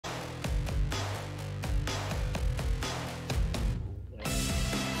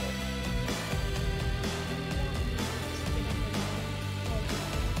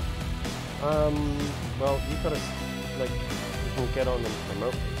Well, you've got to, like, you can get on them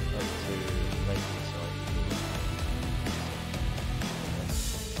remotely up to Leighton, so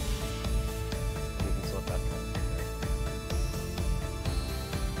you can sort that out.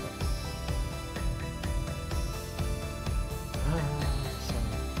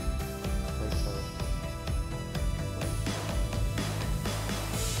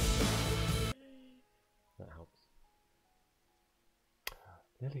 That helps.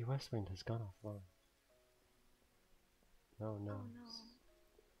 Lily Westwind has gone offline. Oh no. Oh no.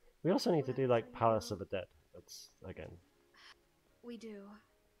 We also need to do like What Palace do? of the Dead. That's again. We do.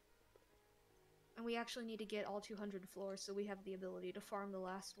 And we actually need to get all 200 floors so we have the ability to farm the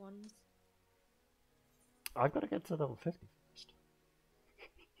last ones. I've got to get to level 50 first.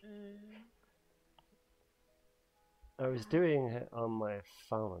 I was doing it on my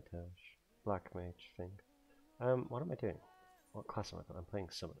Thaumaturge Black Mage thing. What am I doing? What class am I playing? I'm playing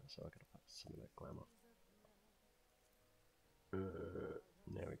Summoner, so I gotta put Summoner Glamour.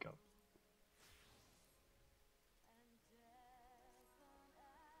 There we go.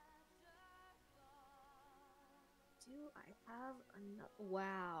 Do I have enough?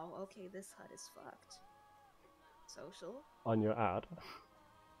 Wow, okay, this HUD is fucked. Social? On your ad?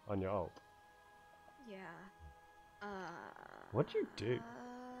 On your alt? Yeah. What'd you do?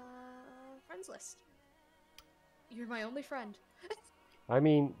 Friends list. You're my only friend. I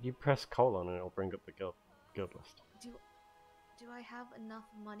mean, you press colon and it'll bring up the guild list. Do I have enough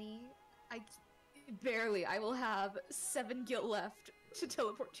money? Barely. I will have 7 gil left to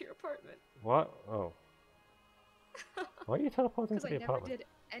teleport to your apartment. What? Oh. Why are you teleporting to Because the I never apartment? did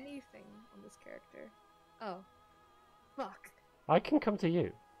anything on this character. Oh. Fuck. I can come to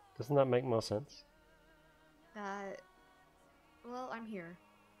you. Doesn't that make more sense? Well, I'm here.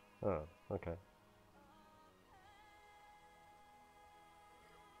 Oh, okay.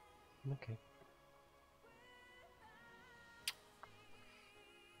 Okay.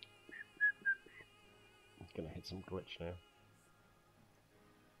 I'm gonna hit some glitch now.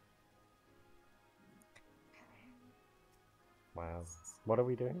 Okay. Wow. What are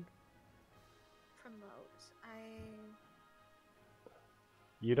we doing? Promote.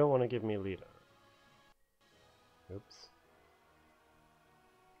 You don't want to give me leader. Oops.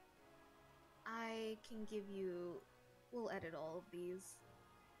 I can give you... We'll edit all of these.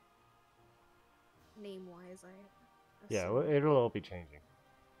 Name-wise, Yeah, assume. well, it'll all be changing.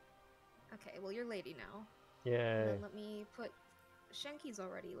 Okay, well, you're lady now. Yay. And then let me put... Shenki's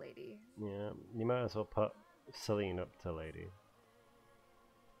already lady. Yeah, you might as well put Celine up to lady.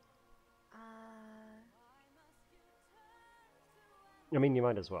 I mean, you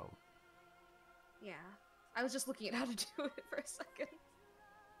might as well. Yeah. I was just looking at how to do it for a second.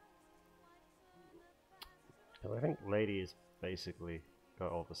 Well, I think lady is basically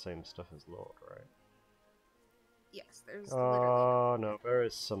got all the same stuff as Lord, right? Yes, there's Oh, literally no, there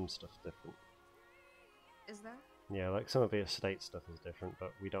is some stuff different. Is there? Yeah, like some of the estate stuff is different,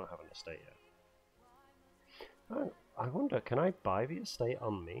 but we don't have an estate yet. Oh, I wonder, can I buy the estate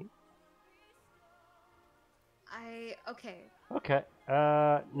on me? Okay. Okay,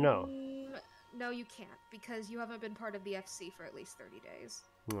 no. No, you can't, because you haven't been part of the FC for at least 30 days.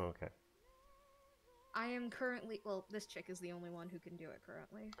 Oh, okay. I am currently... Well, this chick is the only one who can do it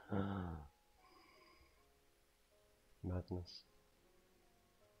currently. Madness.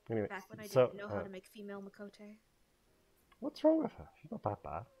 Anyway, Back when I so, didn't know how to make female Makote. what's wrong with her? She's not that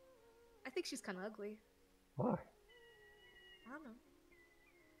bad. I think she's kind of ugly. Why? I don't know.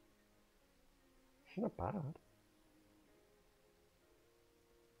 She's not bad.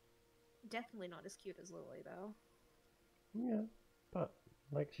 Definitely not as cute as Lily, though. Yeah, but,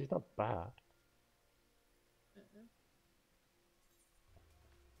 like, she's not bad.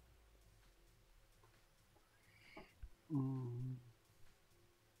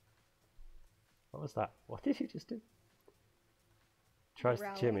 What was that? What did you just do? Tries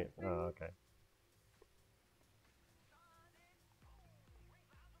to cheer me. Oh, okay.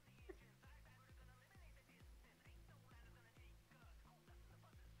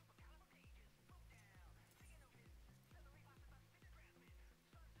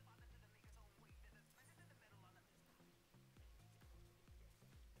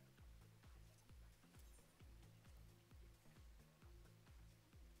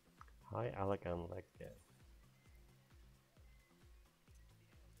 Hi, Allegan Leggear.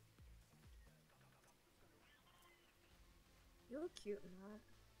 You look cute in that.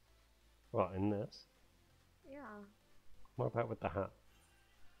 What, in this? Yeah. What about with the hat?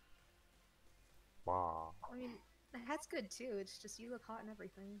 Wow. I mean, the hat's good too, it's just you look hot and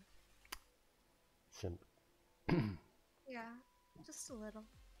everything. Simp. Yeah, just a little.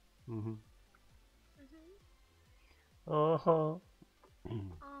 Uh-huh. Uh-huh.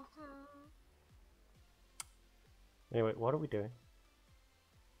 Anyway, what are we doing?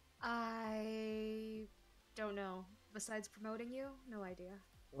 I don't know. Besides promoting you, no idea.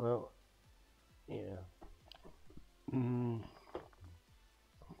 Well, yeah. Mm,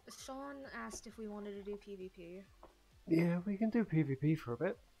 Sean asked if we wanted to do PvP. yeah, we can do PvP for a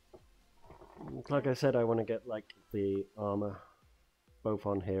bit. Like Yeah. I said, I want to get like the armor both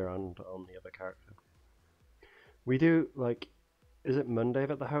on here and on the other character. We do like, is it Monday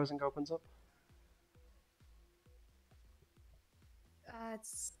that the housing opens up?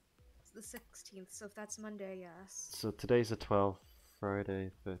 It's the 16th, so if that's Monday, yes. So today's the 12th,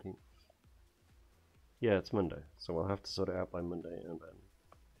 Friday 13th. Yeah, it's Monday, so we'll have to sort it out by Monday, and then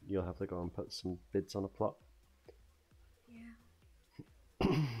you'll have to go and put some bids on a plot.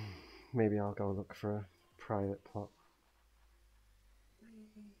 Yeah. Maybe I'll go look for a private plot.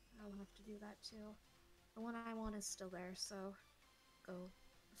 I'll have to do that too. The one I want is still there, so go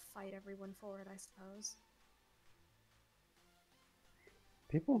fight everyone for it, I suppose.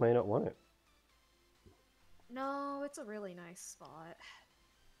 People may not want it. No, it's a really nice spot.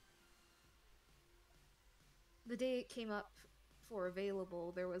 The day it came up for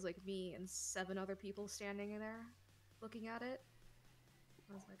available, there was like me and 7 other people standing in there looking at it.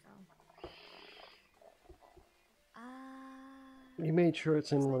 I was like, oh. You made sure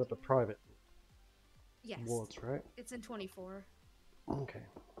it's in was I one of the doing? private Yes. wards, right? It's in 24. Okay.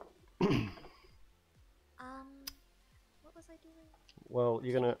 What was I doing? Well,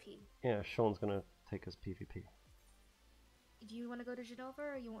 you're gonna... PvP. Yeah, Sean's gonna take us PvP. Do you want to go to Genova,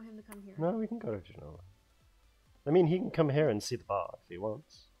 or you want him to come here? No, we can go to Genoa. I mean, he can come here and see the bar if he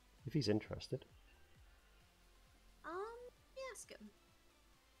wants. If he's interested. Ask him.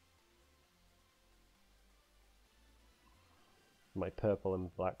 My purple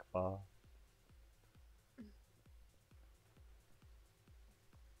and black bar.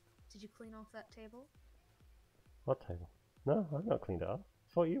 Did you clean off that table? What table? No, I've not cleaned it up.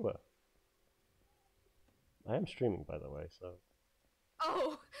 I thought you were. I am streaming, by the way, so...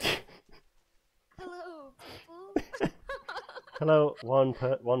 Oh! Hello, people! Hello, one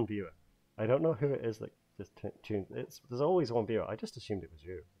viewer. I don't know who it is that just tuned... There's always one viewer. I just assumed it was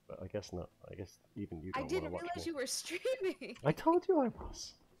you, but I guess not. I guess even you don't I want to didn't watch realize me. you were streaming! I told you I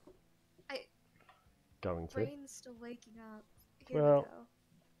was. Going to. Brain's still waking up. Here Well... we go.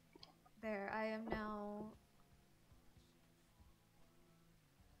 There, I am now...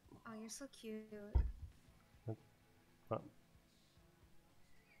 Oh, you're so cute.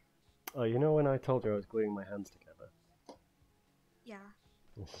 Oh, you know when I told you I was gluing my hands together? Yeah.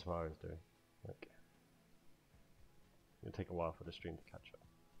 This is what I was doing. Like, it'll take a while for the stream to catch up.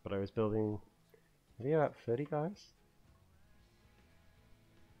 But I was building... I think about 30 guys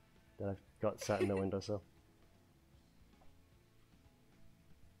that I've got sat in the windowsill.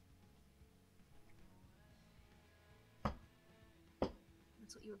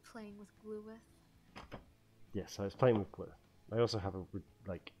 That's what you were playing with glue with? Yes, I was playing with glue. I also have a,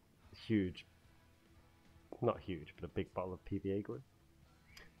 like, huge... Not huge, but a big bottle of PVA glue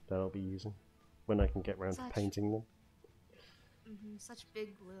that I'll be using when I can get around to painting them. Such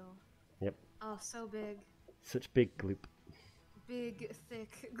big glue. Yep. Oh, so big. Such big gloop. Big,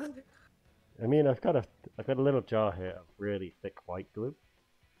 thick glue. I mean, I've got a little jar here of really thick white glue.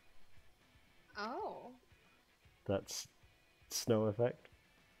 Oh. That's snow effect.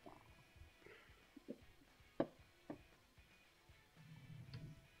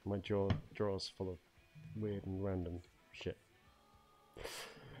 My drawers full of weird and random shit.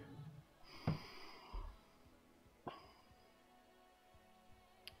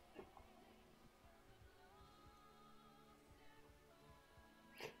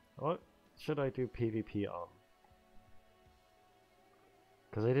 What should I do PvP on?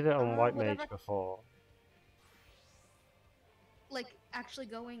 Because I did it on White Mage before. Like, actually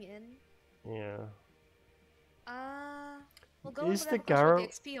going in? Yeah. Well, go Is with the whatever Garrow...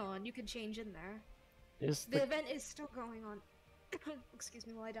 XP on. You can change in there. Is The event is still going on. Excuse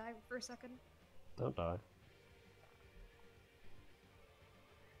me while I die for a second. Don't die.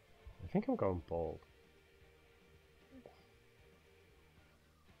 I think I'm going bald.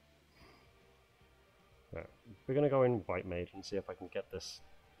 Right. We're gonna go in White Mage and see if I can get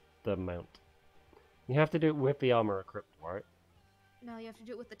the mount. You have to do it with the armor equipped, right? No, you have to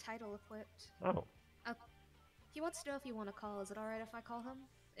do it with the title equipped. Oh. He wants to know if you want to call. Is it alright if I call him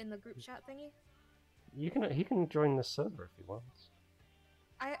in the group chat thingy? He can join the server if he wants.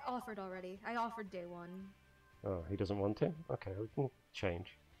 I offered already. I offered day 1. Oh, he doesn't want to? Okay, we can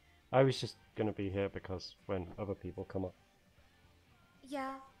change. I was just gonna be here because when other people come up.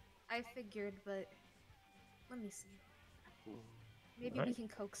 Yeah, I figured, but Let me see. Maybe we Right. can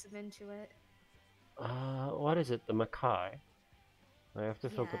coax him into it. What is it? The Makai? I have to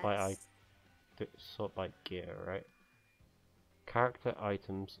filter by Yes. sort by gear, right? Character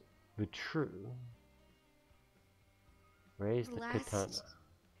items. The true. Raise the katana. Last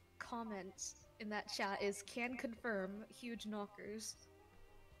comment in that chat is can confirm huge knockers.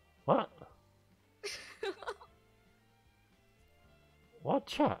 What? What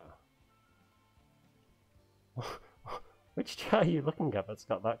chat? Which chat are you looking at that's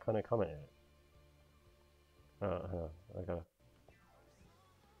got that kind of comment in it? Oh, hang on. I gotta.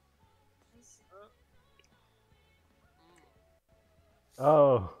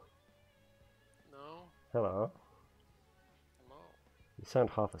 Oh, No. hello. No. You sound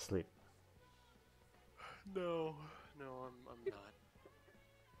half asleep. No. No, I'm not.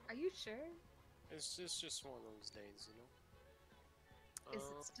 Are you sure? It's just one of those days, you know. Is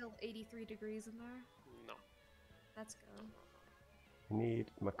it still 83 degrees in there? No. That's good. You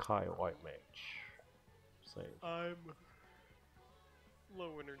need Makai White Mage. Save. I'm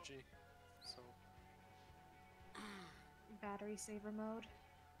low energy, so. Battery saver mode.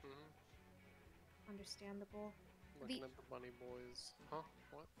 Mhm. Understandable. Looking at the bunny boys. Huh?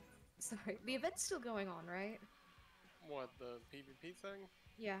 What? Sorry, the event's still going on, right? What, the PvP thing?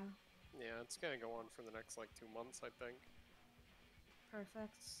 Yeah, Yeah, it's gonna go on for the next like 2 months, I think.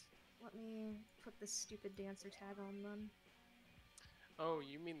 perfect. Let me put this stupid dancer tag on then. Oh,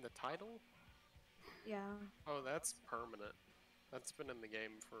 you mean the title? Yeah. Oh, that's permanent. That's been in the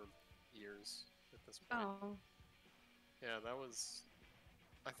game for years at this point. Oh, Yeah, that was.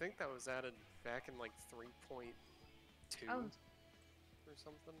 I think that was added back in like 3.2 Oh. or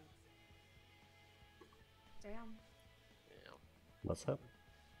something. damn. Yeah. What's up?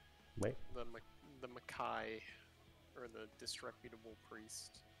 Wait. The Makai, or the Disreputable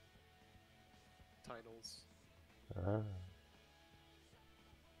Priest titles. Ah.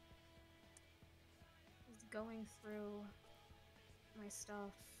 I was going through my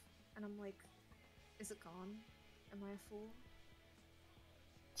stuff, and I'm like, is it gone? Am I a fool?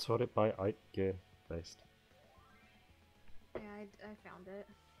 Sorted by Ike gear based. Yeah, I found it.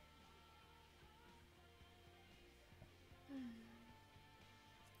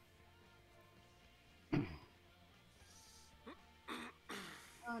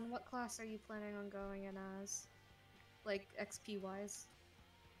 And what class are you planning on going in as? Like, XP wise?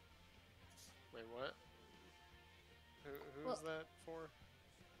 Wait, what? Who's Well- that for?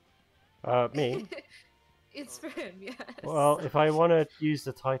 Me? It's for him, yes. Well, if I want to use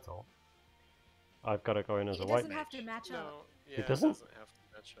the title, I've got to go in as it a white doesn't have to mage. match up. No, yeah, doesn't? have to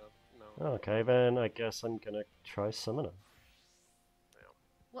match up. No. Okay, then I guess I'm gonna try Summoner.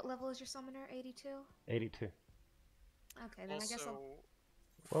 What level is your summoner? 82? 82. Okay, then I guess I'll...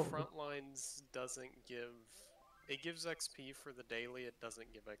 Well, Frontlines doesn't give. It gives XP for the daily. It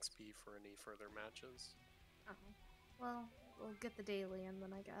doesn't give XP for any further matches. Oh. Well, we'll get the daily in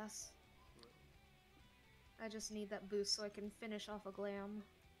then, I guess. I just need that boost so I can finish off a glam.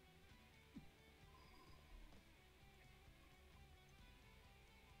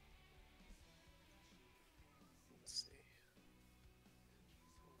 Let's see.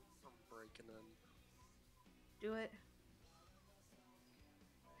 I'm breaking in. Do it.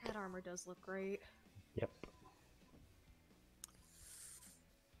 That armor does look great. Yep.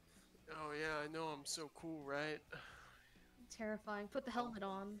 Oh yeah, I know I'm so cool, right? Terrifying. Put the helmet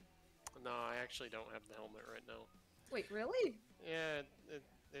on. No, I actually don't have the helmet right now. Wait, really? Yeah,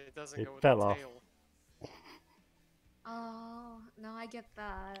 it doesn't It go with fell the off. tail. Oh, no, I get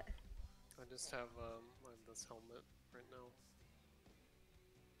that. I just have this helmet right now.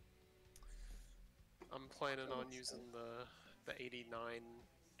 I'm planning on using the 89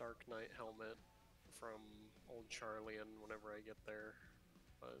 Dark Knight helmet from Old Charlian whenever I get there,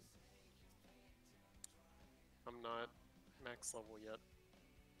 but I'm not max level yet.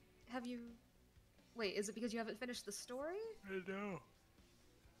 Have you... Wait, is it because you haven't finished the story? I know.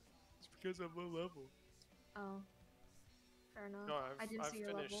 It's because I'm low level. Oh. Fair enough. No, I didn't I've see your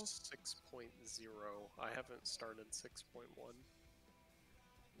finished level. 6.0. I haven't started 6.1.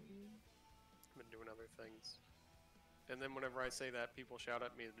 I've been doing other things. And then whenever I say that, people shout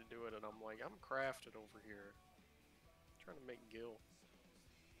at me to do it, and I'm like, I'm crafted over here. I'm trying to make Gil.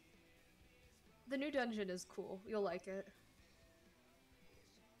 The new dungeon is cool. You'll like it.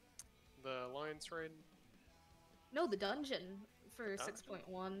 The Alliance raid? No, the dungeon for dungeon?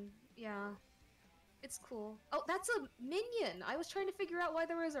 6.1. Yeah. It's cool. Oh, that's a minion! I was trying to figure out why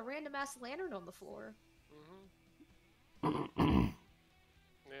there was a random ass lantern on the floor. Mm-hmm.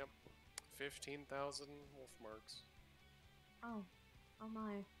 Yep. 15,000 wolf marks. Oh. Oh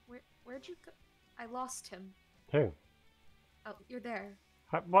my. Where'd you go? I lost him. Who? Oh, you're there.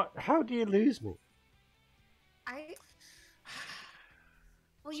 How do you lose me?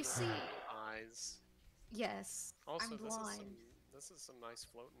 Well, you see, Eyes. yes, Also, I'm blind. this is some nice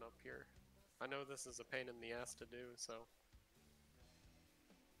floating up here. I know this is a pain in the ass to do, so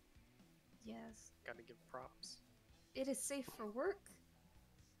Yes. gotta give props. It is safe for work.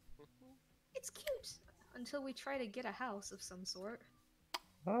 Mhm. It's cute. Until we try to get a house of some sort.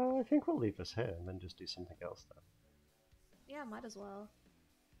 I think we'll leave this here and then just do something else then. Yeah, might as well.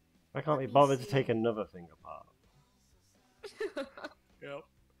 I can't Let be me bothered to see. take another thing apart. Yep.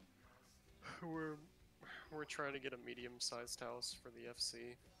 We're trying to get a medium-sized house for the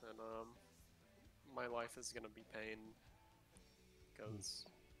FC, and my life is gonna be pain because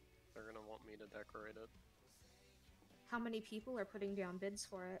they're gonna want me to decorate it. How many people are putting down bids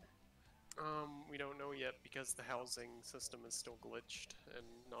for it? We don't know yet because the housing system is still glitched and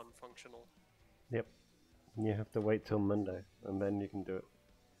non-functional. Yep. You have to wait till Monday and then you can do it.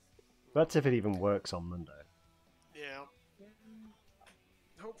 That's if it even works on Monday. Yeah.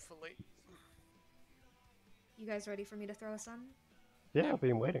 Hopefully. You guys ready for me to throw us on? Yeah, I've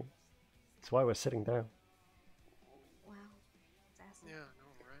been waiting. That's why we're sitting down. Wow. That's awesome. Yeah, I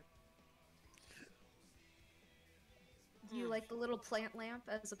know, right? Do you like the little plant lamp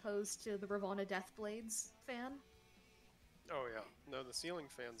as opposed to the Ravana Deathblades fan? Oh yeah. No, the ceiling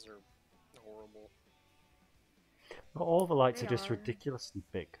fans are horrible. All the lights They are just are. ridiculously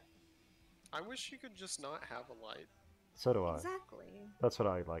big. I wish you could just not have a light. So do I. Exactly. That's what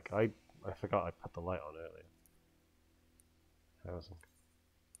I like. I forgot I put the light on earlier. Housing.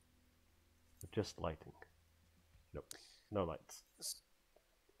 Just lighting. Nope. No lights.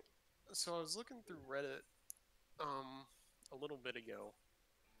 So I was looking through Reddit a little bit ago,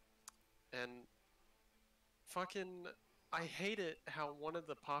 and fucking I hate it how one of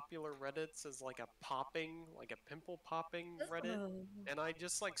the popular Reddits is like a pimple popping Reddit, Oh. and I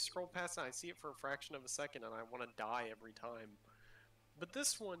just like scroll past and I see it for a fraction of a second and I want to die every time. But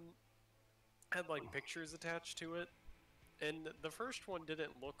this one had like pictures attached to it, and the first one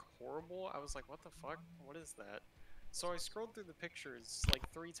didn't look horrible. I was like, what the fuck? What is that? So I scrolled through the pictures like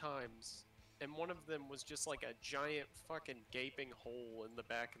 3 times, and one of them was just like a giant fucking gaping hole in the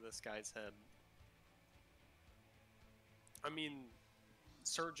back of this guy's head. I mean,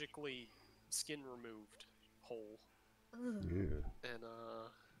 surgically skin removed hole. Ugh. Ew. And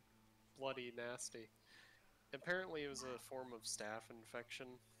bloody nasty. Apparently it was a form of staph infection.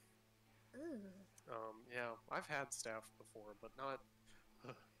 Ugh. Yeah, I've had staph before, but not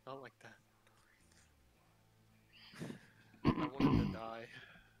like that. I wanted to die.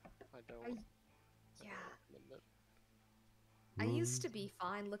 I don't. Yeah. Recommend it. I used to be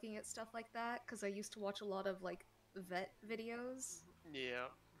fine looking at stuff like that because I used to watch a lot of like vet videos. Yeah.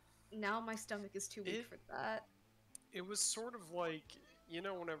 Now my stomach is too weak for that. It was sort of like, you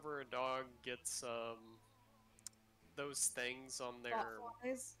know, whenever a dog gets those things on their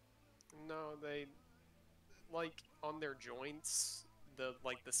Botflies. no, they like on their joints, the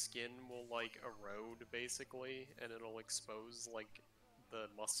skin will like erode basically, and it'll expose like the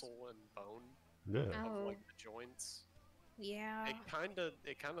muscle and bone Yeah. of Oh, like the joints. yeah. It kind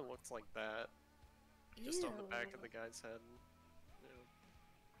of looks like that, just on the back of Ew. the guy's head.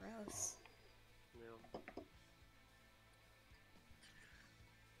 Gross. Yeah.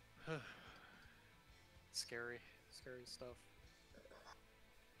 Scary stuff.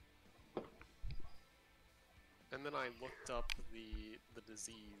 And then I looked up the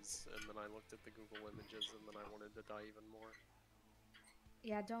disease, and then I looked at the Google images, and then I wanted to die even more.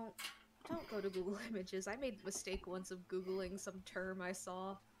 Yeah, don't go to Google Images. I made the mistake once of Googling some term I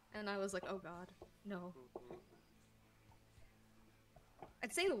saw, and I was like, oh god, no. Mhm.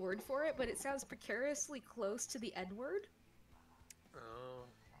 I'd say the word for it, but it sounds precariously close to the N word. Oh.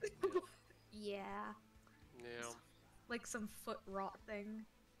 Yeah. Yeah. Like some foot rot thing.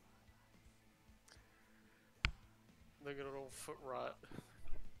 The good old foot rot.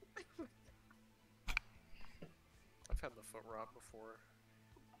 I've had the foot rot before.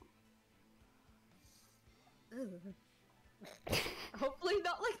 Ugh. Hopefully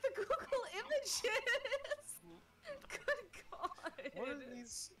not like the Google Images! Good god! What are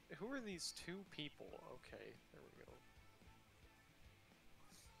these? Who are these 2 people? Okay, there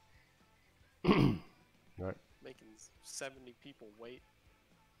we go. Right. Making 70 people wait.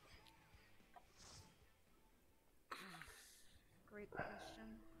 Great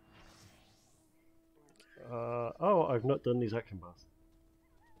question. Oh, I've not done these action bars.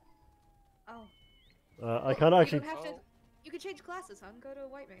 Oh. I can't actually. You don't have to. Oh. You can change classes, huh? And go to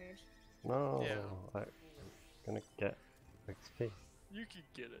White Mage. No, Yeah. I'm gonna get XP. You could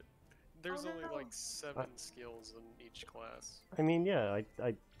get it. There's Oh, only no. like 7 skills in each class. I mean, yeah,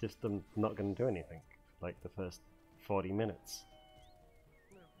 I just am not going to do anything like the first 40 minutes.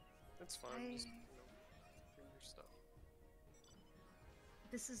 No, it's fine. Just, do your stuff.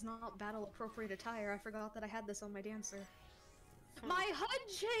 This is not battle appropriate attire. I forgot that I had this on my dancer. My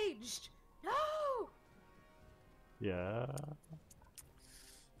HUD changed! No! Yeah.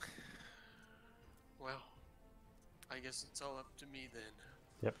 Well, I guess it's all up to me then.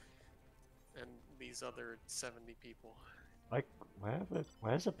 Yep. And these other 70 people. Like,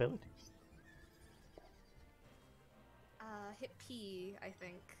 where's abilities? Hit P, I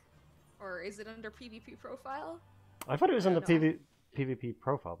think. Or is it under PvP profile? I thought it was I on the don't know. PvP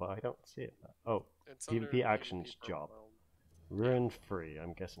profile, but I don't see it. Oh, It's under PvP actions PvP job. profile, Ruin free.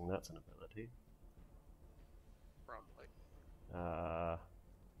 I'm guessing that's an ability. probably.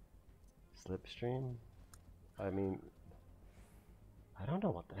 Slipstream. I mean, I don't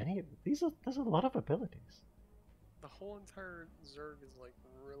know what any of these are. There's a lot of abilities. The whole entire Zerg is like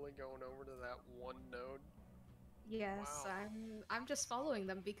really going over to that one node. Yes, Wow. I'm just following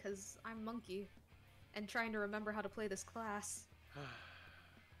them because I'm Monkey. And trying to remember how to play this class.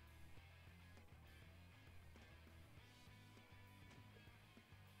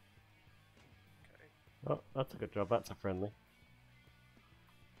 Okay. Oh, that's a good job. That's a friendly.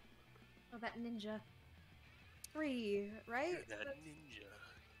 Oh, that ninja. 3, right? You're that ninja.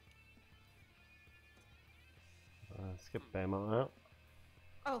 Skip Bearmont out.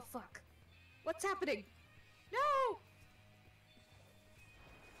 Oh, fuck. What's happening? No!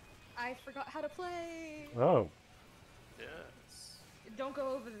 I forgot how to play! Oh, Yes. Don't go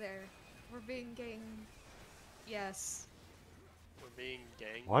over there. We're being ganged. Yes. We're being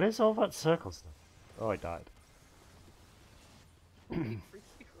gang. what is all that circle stuff? Oh, I died. For you.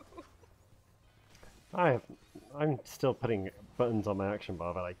 I'm still putting buttons on my action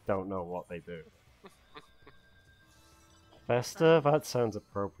bar, but I don't know what they do. Vesta, that sounds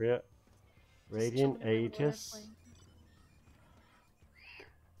appropriate. Radiant Just chilling with what I'm Aegis. playing.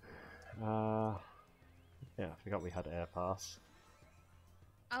 Yeah, I forgot we had air pass.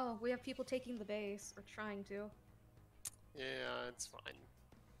 Oh, we have people taking the base, or trying to. Yeah, it's fine.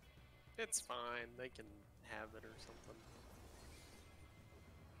 It's fine. They can have it or something.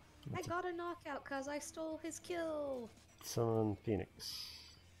 I got a knockout because I stole his kill! Sun Phoenix.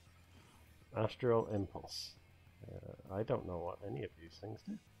 Astral Impulse. I don't know what any of these things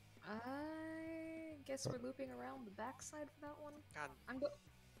do. I guess we're looping around the backside for that one. God,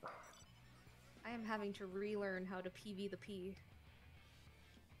 I am having to relearn how to PV the P.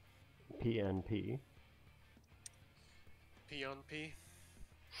 PNP. P on P.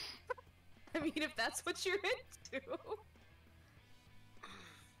 I mean, if that's what you're into.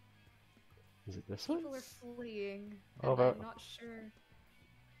 Is it this one? People are fleeing, Oh, and that- I'm not sure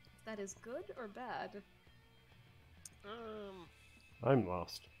if that is good or bad. I'm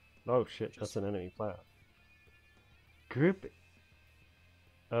lost. Oh shit, that's Just- an enemy player. Group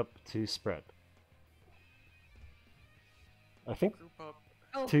up to spread. I think Group up.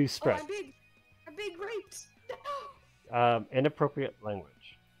 Oh, To spread. Oh, I'm being raped! No! inappropriate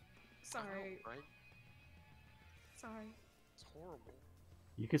language. Sorry, Right? sorry. It's horrible.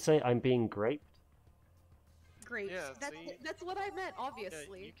 You could say I'm being graped. Great. Yeah, that's, see? that's what I meant, Yeah,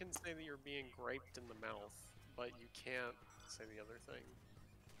 obviously. you can say that you're being graped in the mouth, but you can't say the other thing.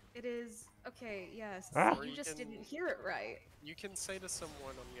 It is okay. Yes, Ah. Or you you just can- didn't hear it right. You can say to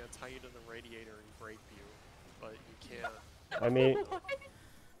someone, I'm gonna tie you to the radiator and grape you, but you can't. I mean, What?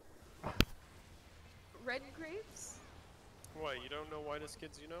 Red grapes? What, you don't know whitest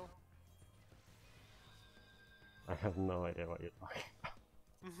kids you know? I have no idea what you're talking about.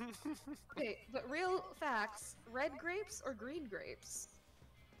 Okay, but real facts: red grapes or green grapes?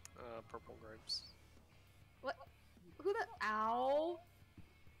 Purple grapes. What? Who the? Ow!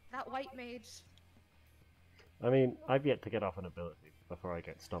 That white mage. I mean, I've yet to get off an ability before I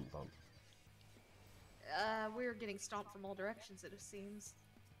get stomped on. We're getting stomped from all directions, it seems.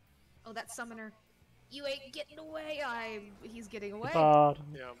 Oh, that summoner. You ain't getting away! He's getting away! Bard.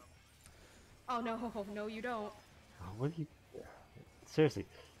 Yeah. Oh no, no you don't. Oh, will you? Seriously,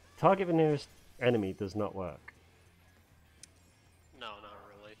 target the nearest enemy does not work. No, not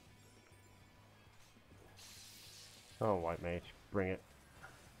really. Oh, white mage, bring it.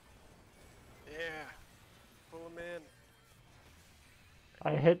 Yeah. Pull him in.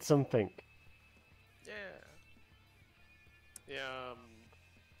 I hit something. Yeah. Yeah,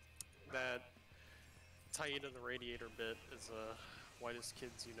 that tie you to the radiator bit is a whitest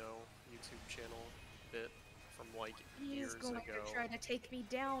kids you know YouTube channel bit from like He's years going ago. to try to take me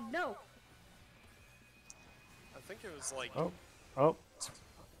down. No! I think it was like Oh, oh.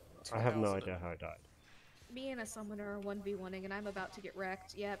 I have no 2000 idea how I died. Me and a summoner are 1v1ing, and I'm about to get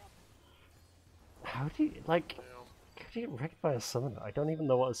wrecked. Yep. How do you, like, Yeah. how do you get wrecked by a summoner? I don't even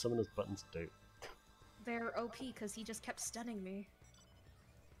know what a summoner's buttons do. They're OP because he just kept stunning me.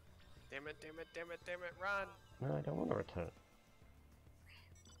 Damn it, damn it, damn it, damn it, run! No, I don't want to return.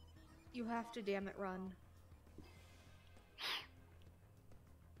 You have to, damn it, run.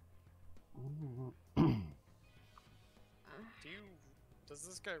 Does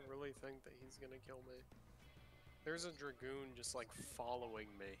this guy really think that he's gonna kill me? There's a Dragoon just like following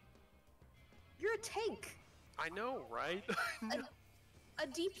me. You're a tank! I know, right? A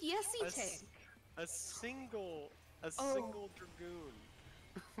DPS-y A tank! A single Dragoon.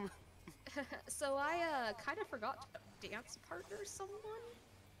 So I kind of forgot to dance partner someone.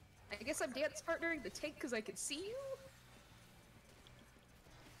 I guess I'm dance partnering the tank because I can see you.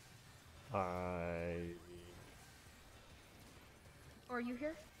 Or are you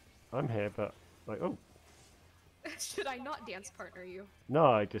here? I'm here, but like, oh Should I not dance partner you? no,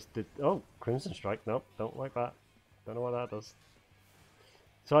 I just did. Oh, Crimson Strike. Nope, don't like that. Don't know what that does.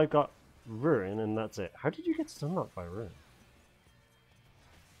 So I've got Ruin, and that's it. How did you get stun locked by Ruin?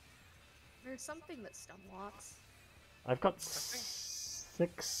 There's something that stun locks. I've got 7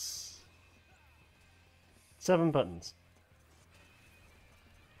 buttons.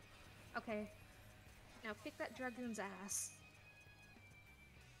 Okay. Now pick that Dragoon's ass.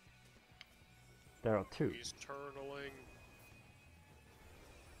 There are 2. He's turtling.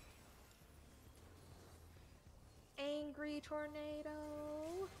 Angry tornado.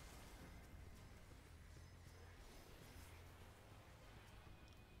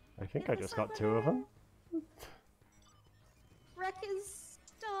 I think Get I the just got 2 of them. Wreck his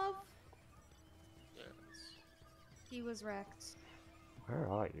stuff. Yes. He was wrecked. Where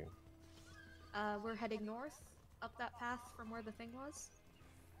are you? We're heading north, up that path from where the thing was.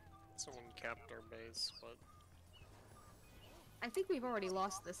 Someone capped our base, but I think we've already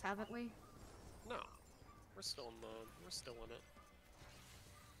lost this, haven't we? no. We're still in it.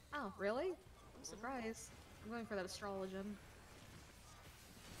 Oh, really? I'm surprised. I'm going for that astrologian.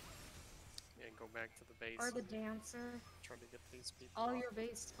 Yeah, go back to the base. Or the and dancer. try to get these people. All off. your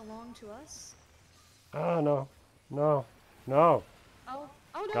base belong to us. Oh no, no, no! Oh,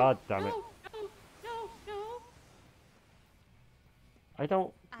 oh no! God damn it! No, no, no! I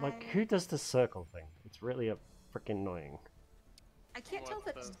don't like. Who does the circle thing? It's really a freaking annoying. I can't tell if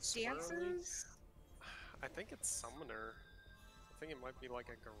What, it's the swirly? dancers. I think it's Summoner. I think it might be like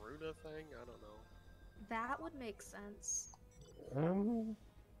a Garuda thing. I don't know. That would make sense. What?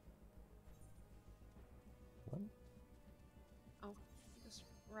 Oh, just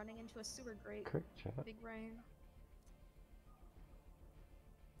running into a sewer grate. Quick chat. Big rain.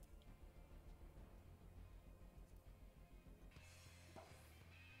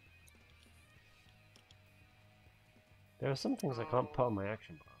 There are some things I can't put on my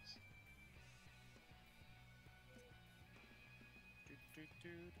action bars.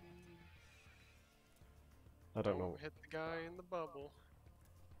 I don't know. Hit the guy in the bubble.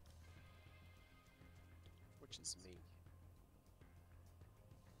 Which is me.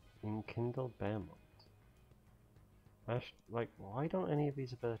 Enkindled Bearmont. Like, why don't any of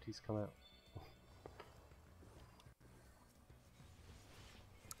these abilities come out?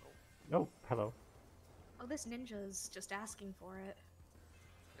 Oh, hello. Oh, this ninja's just asking for it.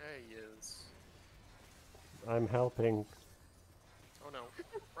 Yeah, he is. I'm helping. Oh no.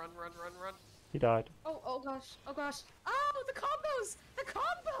 Run, run, run, run. He died. Oh, oh gosh, oh gosh. Oh, the combos! The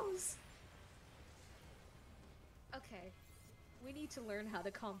combos! Okay. We need to learn how to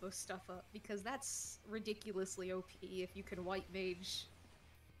combo stuff up, because that's ridiculously OP if you can white mage.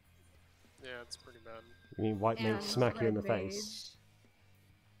 Yeah, it's pretty bad. You mean white mage and smack you in the red face?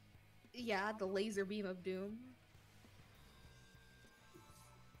 mage. Yeah, the laser beam of doom.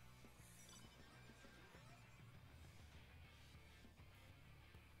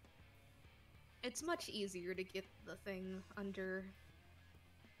 It's much easier to get the thing under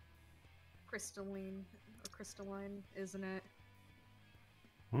crystalline, isn't it?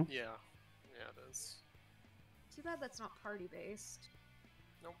 Yeah. Yeah, it is. Too bad that's not party based.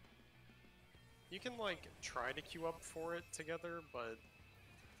 Nope. You can, like, try to queue up for it together, but,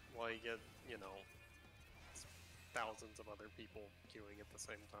 like, you know, it's thousands of other people queuing at the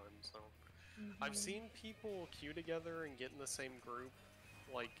same time, so. I've seen people queue together and get in the same group,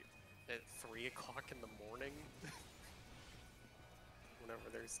 like, at 3 o'clock in the morning. Whenever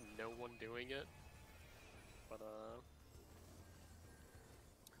there's no one doing it. But,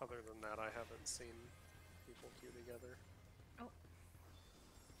 other than that, I haven't seen people queue together. Oh.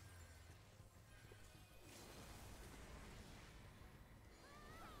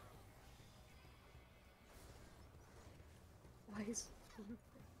 always flew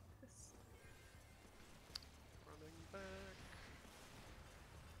this. Running back.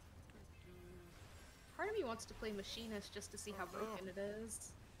 Part of me wants to play Machinist just to see how Oh, no. broken it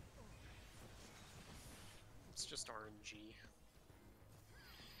is. It's just RNG.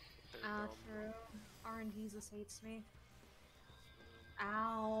 They're Ah, dumb. true. RNGesus hates me.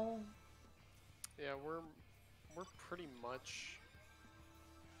 Ow. Yeah, we're pretty much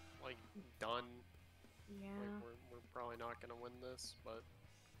like done. Yeah. Like we're probably not gonna win this, but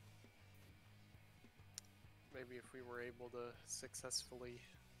maybe if we were able to successfully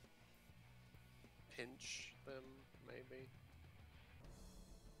pinch them, maybe.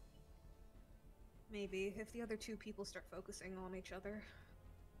 Maybe, if the other two people start focusing on each other.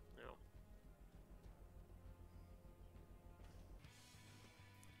 Yeah.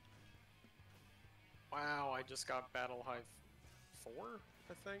 Wow, I just got Battle High 4,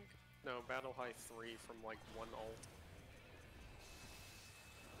 I think? No, Battle High 3 from like one ult.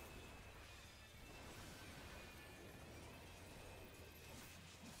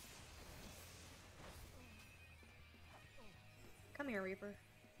 Come here, Reaper.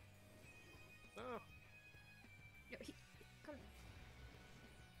 Oh, No, come.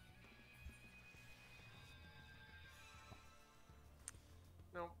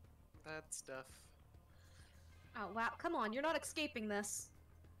 no, that's death. Oh, wow. Come on, you're not escaping this.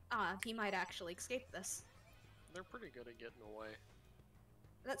 Ah, he might actually escape this. They're pretty good at getting away.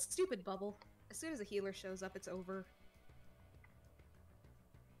 That stupid bubble. As soon as a healer shows up, it's over.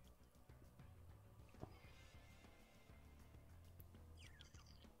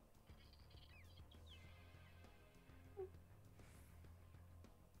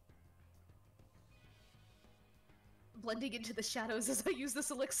 Blending into the shadows as I use this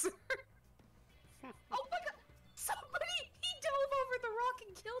elixir. Oh my god! Somebody! He dove over the rock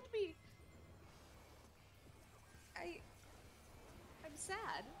and killed me! I'm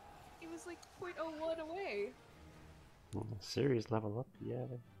sad. He was like 0.01 away. Series level up, yeah.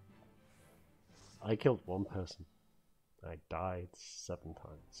 I killed one person. I died 7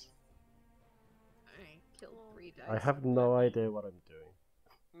 times. I killed 3 dice. I have no idea what I'm doing.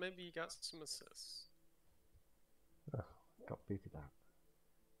 Maybe you got some assists. Oh, got booted out.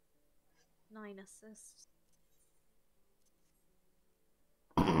 9 assists.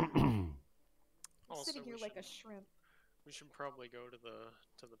 I'm Also, sitting here we like a should- shrimp. We should probably go to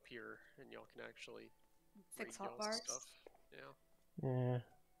the pier, and y'all can actually Fix read hot y'all's bars. stuff. Yeah. Yeah,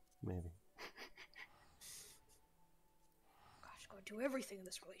 maybe. Gosh, go do everything in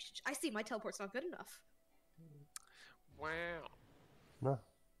this relationship. I see my teleport's not good enough. Wow. No, Or-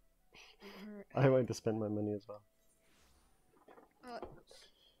 I want to spend my money as well.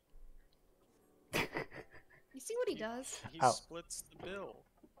 You see what he does? He Ow. splits the bill.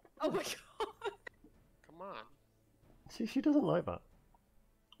 Oh my god! Come on. She doesn't like that.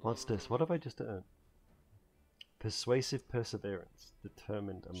 What's this? What have I just earned? Persuasive perseverance.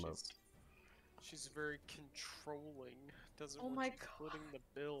 Determined emote. She's very controlling. Doesn't Oh want my you splitting the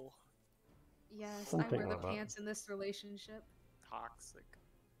bill. Yes, I Something wear the like that. pants in this relationship. Toxic.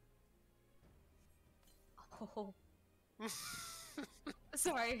 Oh.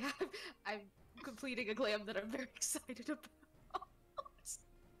 Sorry, I'm completing a glam that I'm very excited about.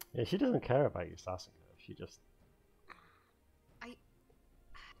 Yeah, she doesn't care about you sassing her. She just...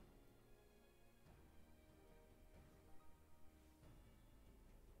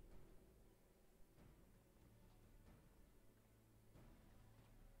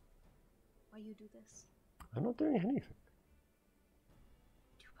 Why you do this? I'm not doing anything.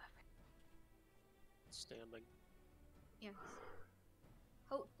 Do everything. Standing. Yes.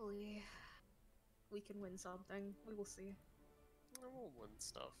 Hopefully, we can win something. We will see. I will win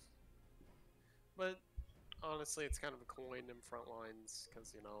stuff. But honestly, it's kind of a coin in front lines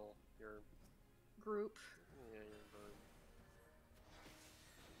because you know you're Group. you're very-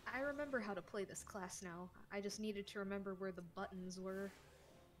 I remember how to play this class now. I just needed to remember where the buttons were.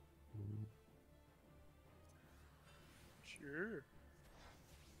 Mm. Sure.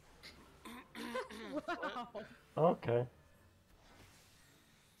 Wow. Okay.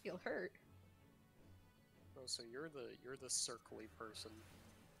 Feel hurt. Oh, so you're the circly person.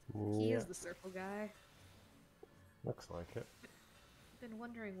 He Yeah, is the circle guy. looks like it. Been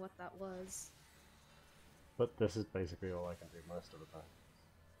wondering what that was. But this is basically all I can do most of the time.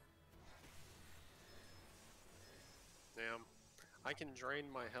 Damn. I can drain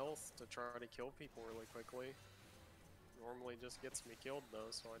my health to try to kill people really quickly. Normally just gets me killed though,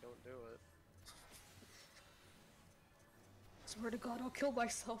 so I don't do it. Swear to God, I'll kill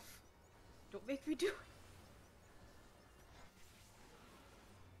myself. Don't make me do it.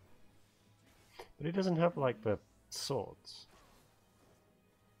 But he doesn't have like the swords.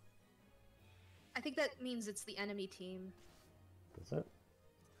 I think that means it's the enemy team. Does it?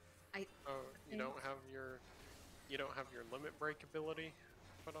 Oh, you don't have your limit break ability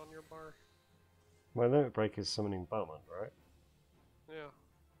put on your bar? My limit break is summoning Bowman, right?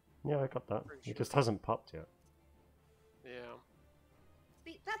 Yeah. Yeah, I got that. Pretty It sure. just hasn't popped yet. Yeah.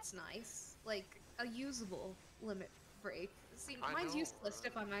 See, that's nice. Like, a usable limit break. See, I mine's know, useless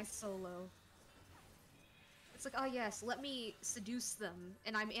if I'm ice solo. It's like, oh yes, let me seduce them,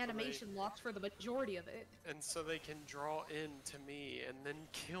 and I'm animation locked for the majority of it. And so they can draw in to me and then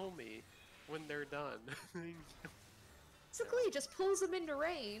kill me when they're done. Basically, it just pulls them into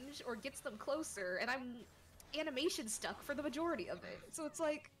range, or gets them closer, and I'm animation stuck for the majority of it. So it's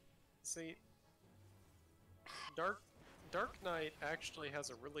like, See, Dark Knight actually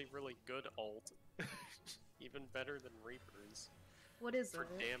has a really, really good ult. Even better than Reaper's. what is For it?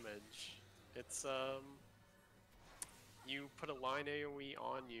 damage. It's, you put a line AoE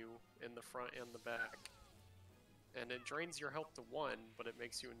on you in the front and the back. And it drains your health to 1, but it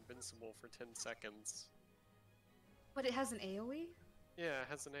makes you invincible for 10 seconds. But it has an AoE? Yeah, it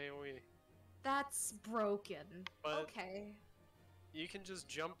has an AoE. That's broken. But Okay. you can just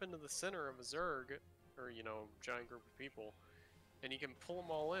jump into the center of a Zerg, or, you know, giant group of people, and you can pull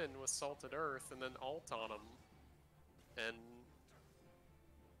them all in with Salted Earth and then ult on them. And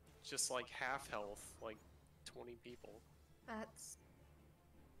just like half health, like 20 people. That's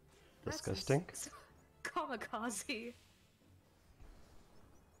Disgusting. Kamikaze.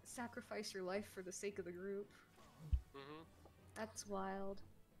 Sacrifice your life for the sake of the group. Mm-hmm. That's wild.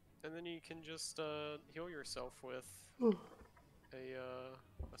 And then you can just heal yourself with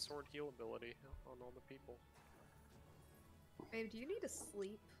a sword heal ability on all the people. Babe, do you need to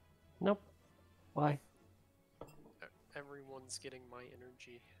sleep? Nope. Why? Everyone's getting my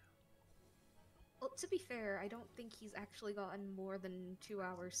energy. Well, to be fair, I don't think he's actually gotten more than 2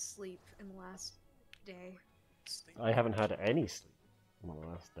 hours sleep in the last day. I haven't had any sleep on the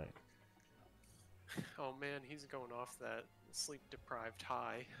last day. Oh man, he's going off that sleep-deprived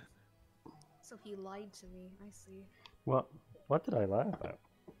high. So he lied to me, I see. What did I lie about?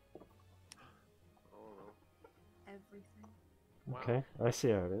 I don't know. Everything. Wow. Okay, I see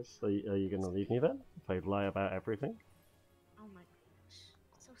how it is. Are you gonna leave me then? If I lie about everything? Oh my gosh.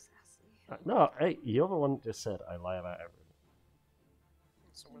 So sassy. No, hey, you're the one that just said I lie about everything.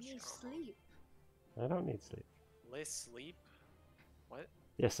 So You much need drama. sleep. I don't need sleep. Less sleep? What?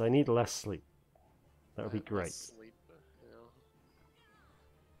 Yes, I need less sleep. That would be Less great. sleep, yeah.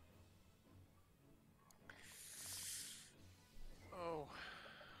 Oh.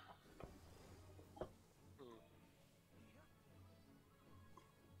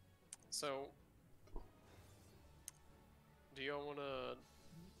 So, do y'all want to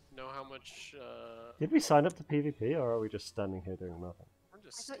know how much, Did we sign up to PvP, or are we just standing here doing nothing? we're I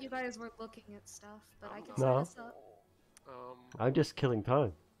just thought you standing- guys were looking at stuff, but I can No. sign us up. I'm just killing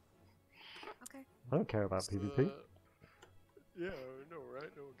time. Okay. I don't care about what's PvP. the- Yeah, I know,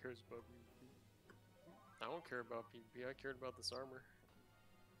 right? No one cares about PvP. I don't care about PvP, I cared about this armor.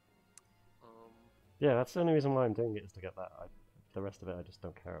 Yeah, that's the only reason why I'm doing it, is to get that. The rest of it I just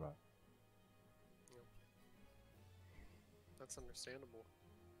don't care about. That's understandable.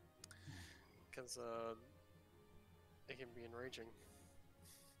 Because, it can be enraging.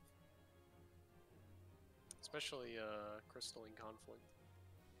 Especially, Crystalline Conflict.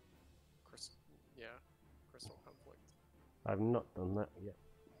 Crystal Conflict. I've not done that yet.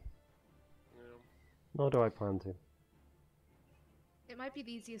 You know? Nor do I plan to. It might be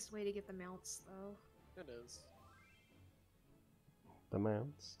the easiest way to get the mounts, though. It is. The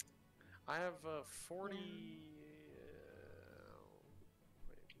mounts. I have 40. Wait.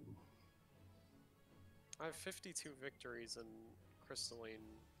 I have 52 victories in Crystalline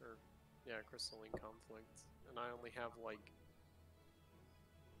Conflict, and I only have like,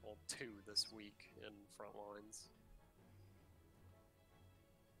 well, 2 this week in Frontlines.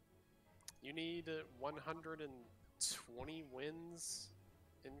 You need 120 wins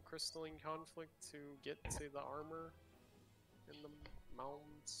in Crystalline Conflict to get to the armor in the Mound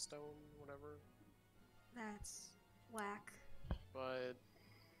Stone, whatever. That's whack. But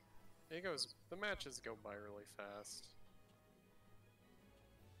the matches go by really fast.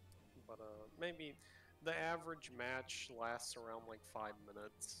 But maybe the average match lasts around like 5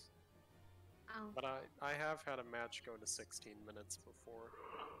 minutes. Oh. But I have had a match go to 16 minutes before.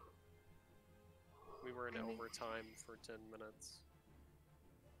 We were in I mean- overtime for 10 minutes.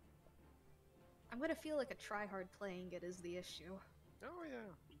 I'm gonna feel like a tryhard playing it is the issue. Oh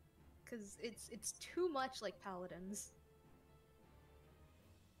yeah. Because it's too much like Paladins.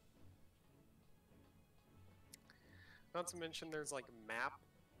 Not to mention there's like map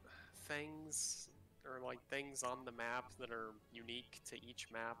things, or like things on the map that are unique to each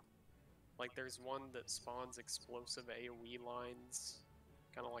map. Like there's one that spawns explosive AoE lines,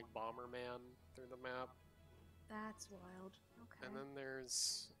 kind of like Bomberman through the map. That's wild. Okay. And then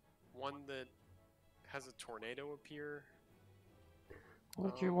there's one that has a tornado appear.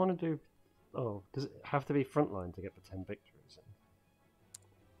 What do you want to do? Oh, does it have to be frontline to get the 10 victories?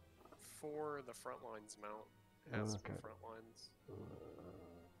 For the frontlines mount, it has Okay. frontlines.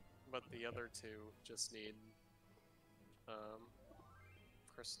 But the other two just need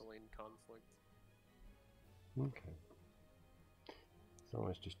crystalline conflict. Okay.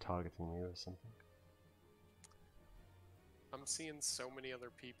 Someone's just targeting me or something. I'm seeing so many other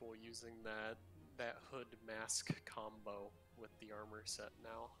people using that hood mask combo with the armor set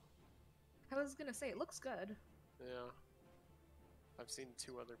now. I was gonna say, it looks good. Yeah. I've seen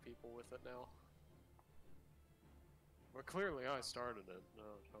 2 other people with it now. But clearly I started it.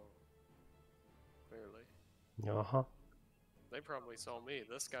 No. Clearly. Uh-huh. They probably saw me.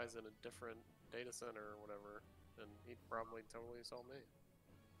 This guy's in a different data center or whatever, and he probably totally saw me.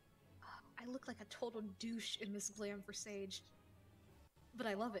 I look like a total douche in this glam for Sage. But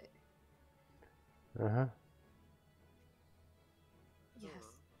I love it. Uh-huh. Yes.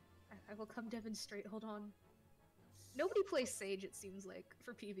 I will come demonstrate. Hold on. Nobody plays Sage, it seems like,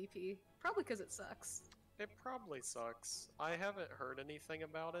 for PvP. Probably because it sucks. It probably sucks. I haven't heard anything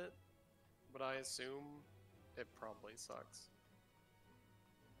about it, but I assume it probably sucks.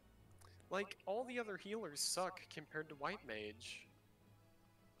 Like, all the other healers suck compared to White Mage.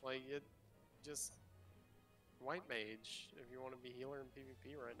 Like, it just... White Mage, if you want to be healer in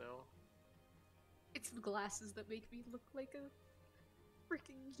PvP right now. It's the glasses that make me look like a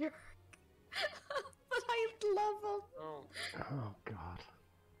freaking jerk. But I love them. Oh, Oh, God.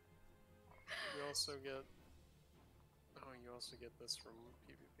 you also get... Oh, you also get this from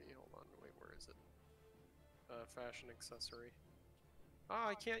PvP. Hold on, wait, where is it? Fashion accessory. Ah,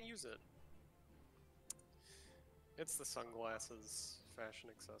 I can't use it. It's the sunglasses fashion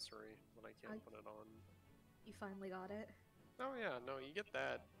accessory, but I can't put it on. You finally got it. Oh yeah, no, you get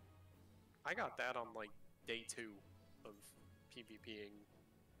that. I got that on like day 2 of PvPing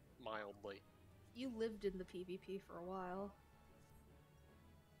mildly. You lived in the PvP for a while.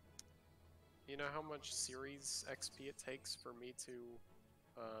 You know how much series XP it takes for me to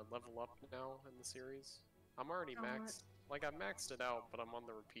level up now in the series? I'm already How maxed. Like I maxed it out, but I'm on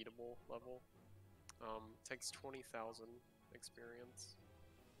the repeatable level. Takes 20,000 experience.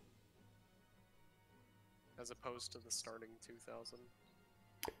 As opposed to the starting 2,000.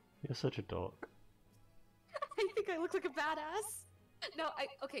 You're such a dork. I think I look like a badass. No,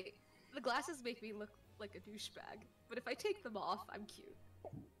 okay. The glasses make me look like a douchebag, but if I take them off, I'm cute.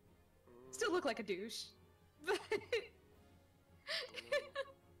 Still look like a douche. But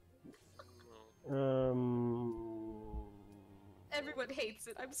everyone hates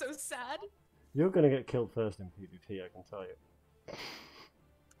it. I'm so sad. You're gonna get killed first in PvP, I can tell you.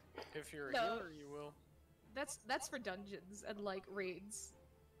 If you're a No. healer, you will. That's for dungeons and like raids.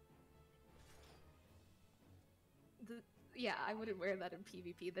 Yeah, I wouldn't wear that in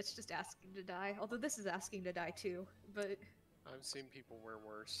PvP. That's just asking to die. Although this is asking to die too. But I've seen people wear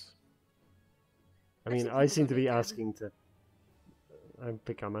worse. I I've mean, seen I people seem go to be naked. asking to... I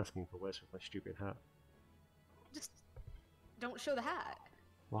think I'm asking for worse with my stupid hat. just don't show the hat.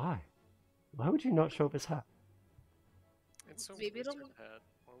 Why? Why would you not show up his hat? It's so Maybe it'll- wizard hat.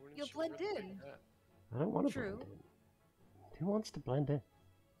 Why wouldn't you'll you wear blend the big in. hat? I don't want to True. blend in. Who wants to blend in?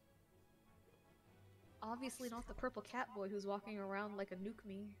 Obviously not the purple cat boy who's walking around like a nuke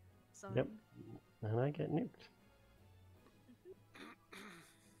me. Son. Yep. And I get nuked.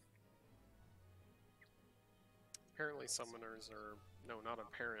 Apparently summoners are... No, not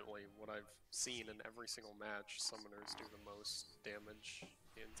apparently. What I've seen in every single match, summoners do the most damage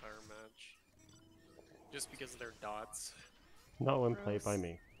the entire match. Just because they're dots. Not when played by Gross.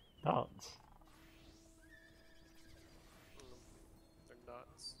 me. Dots. They're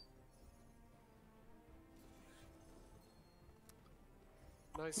dots.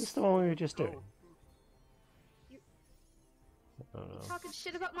 Nice. This is the one we were just doing. Oh, I don't know. Talking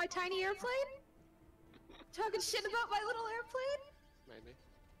shit about my tiny airplane? Talking shit about my little airplane? maybe.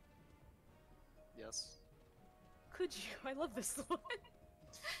 Yes. Could you? I love this one.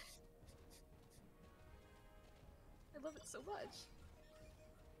 I love it so much.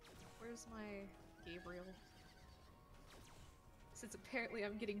 Where's my Gabriel? Since apparently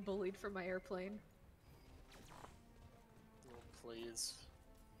I'm getting bullied for my airplane. Oh, please.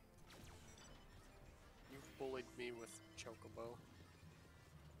 You've bullied me with Chocobo.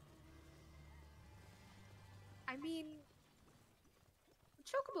 I mean,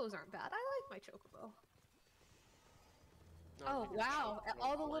 Chocobos aren't bad. I like my chocobo. No, Oh you wow! chocobo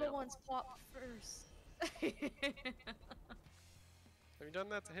All the little clamp. ones pop first. Have you done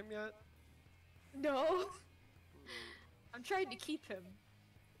that to him yet? No, Hmm. I'm trying to keep him.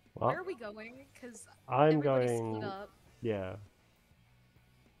 Well, Where are we going? Cause I'm everybody split going. up. Yeah.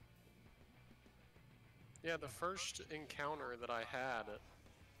 Yeah, the first encounter that I had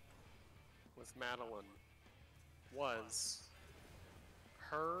with Madeline was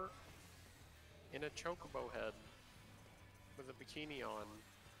her in a chocobo head with a bikini on.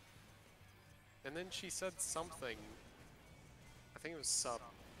 And then she said something. I think it was sub.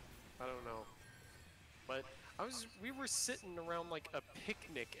 I don't know. But we were sitting around like a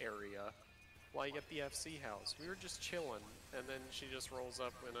picnic area, like at the FC house. We were just chilling, and then she just rolls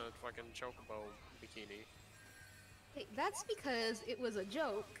up in a fucking chocobo bikini. Hey, that's because it was a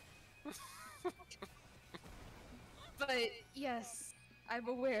joke. But yes, I'm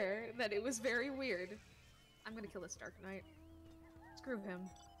aware that it was very weird. I'm gonna kill this Dark Knight. Screw him.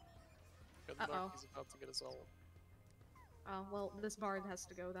 Good Uh-oh. luck, he's about to get us all. Oh, well, this bard has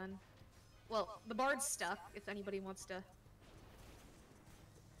to go then. Well, the bard's stuck, if anybody wants to...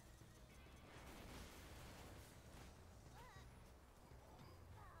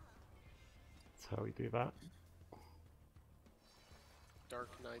 That's how we do that. Dark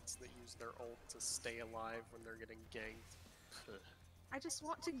Knights that use their ult to stay alive when they're getting ganked. I just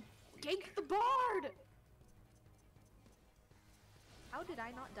want to gank the bard! How did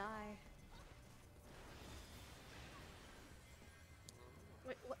I not die?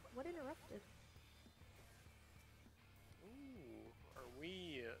 Wait, what interrupted? Ooh, are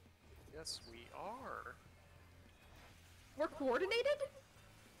we? Yes, we are. We're coordinated?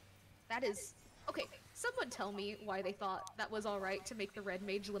 That is... Okay, someone tell me why they thought that was alright to make the red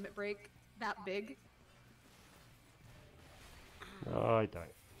mage limit break that big. No, I don't.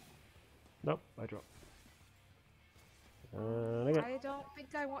 Nope, I drop. And again. I don't think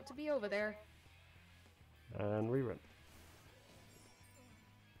I want to be over there. And rerun.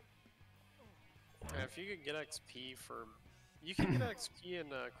 Yeah, if you could get XP for... You can get XP in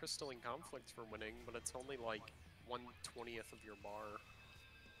Crystalline Conflict for winning, but it's only like 1/20th of your bar.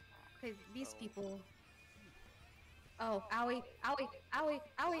 Okay, these Oh. people... Oh, owie, owie, owie,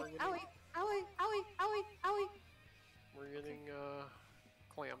 owie, owie, owie, owie, owie, owie. We're getting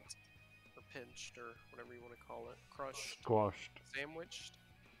clamped, or pinched, or whatever you want to call it. Crushed. Squashed. Sandwiched.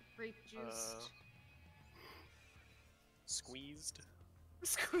 Grape juice. Squeezed.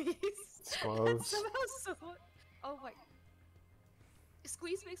 Squeeze. Squoze. That's somehow so... Oh my...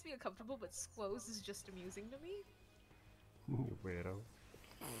 Squeeze makes me uncomfortable, but squoze is just amusing to me. You weirdo.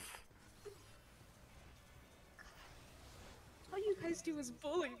 All you guys do is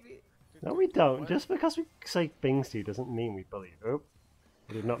bully me. No, we don't. What? Just because we say things to you doesn't mean we bully you. Oh,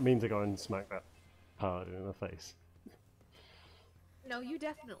 I did not mean to go and smack that hard in the face. No, you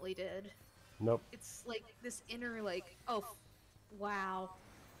definitely did. Nope. It's like this inner, like, oh, wow.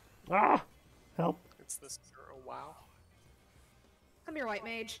 Ah! Help! It's this. Oh, wow. Come here, white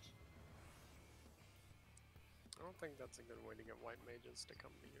mage. I don't think that's a good way to get white mages to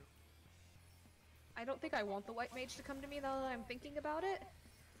come to you. I don't think I want the white mage to come to me, though I'm thinking about it.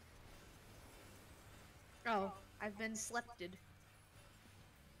 Oh, I've been slepted.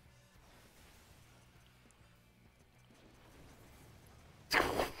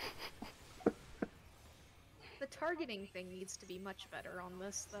 The targeting thing needs to be much better on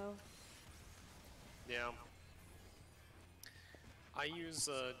this, though. Yeah. I use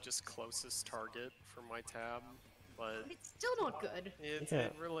just closest target for my tab, but It's still not good.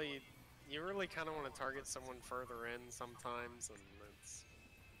 it really, you really kind of want to target someone further in sometimes, and it's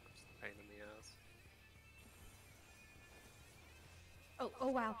just a pain in the ass. Oh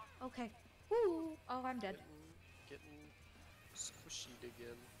wow. Okay. Woo! Oh, I'm dead. Getting squishy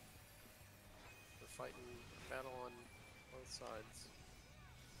again. We're fighting battle on both sides.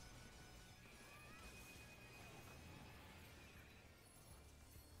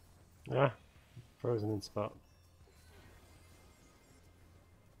 Ah! Frozen in spot.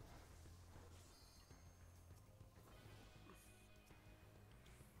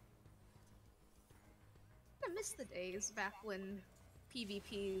 I miss the days back when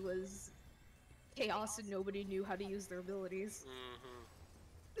PvP was chaos and nobody knew how to use their abilities.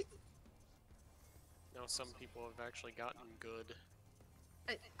 Mm-hmm. Now some people have actually gotten good.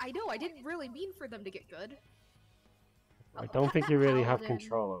 I know, I didn't really mean for them to get good. I don't think you really have Paladin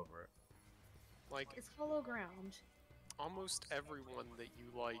control over it. Like, is hollow ground. almost everyone that you,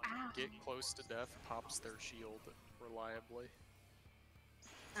 like, Ow. get close to death pops their shield reliably.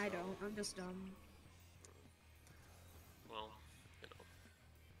 I don't, I'm just dumb. Well, you know.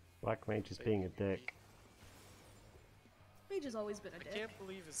 Black Mage is They being a can be- dick. Mage has always been a I dick. can't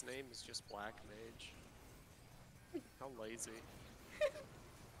believe his name is just Black Mage. How lazy.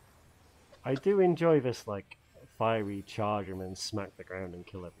 I do enjoy this, like, fiery charge him and smack the ground and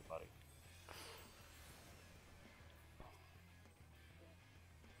kill everybody.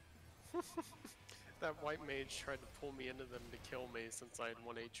 That white mage tried to pull me into them to kill me since I had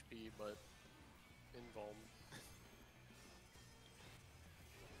 1 HP, but invuln.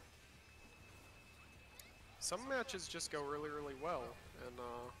 Some matches just go really, really well, and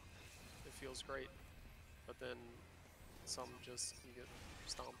it feels great. But then some just you get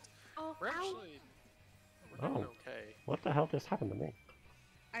stomped. Oh, We're ow. actually we're doing Oh. okay. What the hell just happened to me?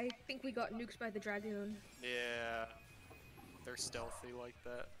 I think we got nuked by the dragoon. Yeah, they're stealthy like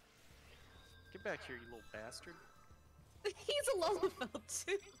that. Get back here, you little bastard. He's a Lullafell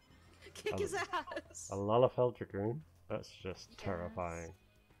too. Kick his ass. A Lullafell Dragoon? That's just Yes. terrifying.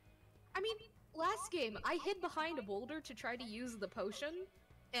 I mean, last game I hid behind a boulder to try to use the potion,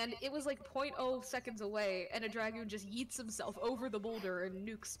 and it was like 0.0 seconds away, and a dragoon just yeets himself over the boulder and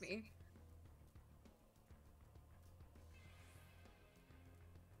nukes me.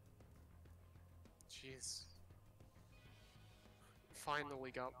 Jeez.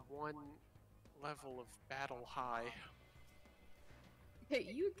 Finally got one level of battle high. Hey,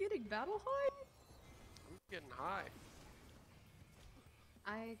 you getting battle high? I'm getting high.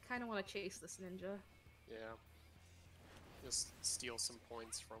 I kind of want to chase this ninja. Yeah. Just steal some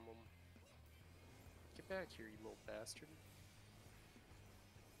points from him. Get back here, you little bastard.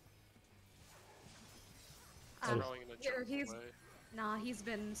 He's Um, probably gonna here, jump he's- away. Nah, he's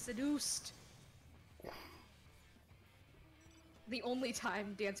been seduced. The only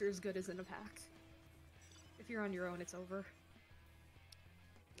time Dancer is good is in a pack. If you're on your own, it's over.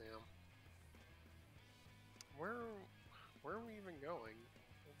 Yeah. Where are we even going?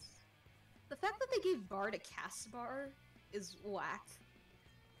 It's... The fact that they gave Bard a cast bar is whack.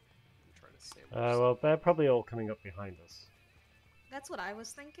 I'm trying to sandwich. Well, they're probably all coming up behind us. That's what I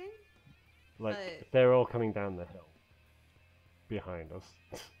was thinking. Like, But- they're all coming down the hill. Behind us.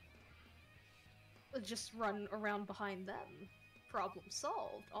 Let's just run around behind them. Problem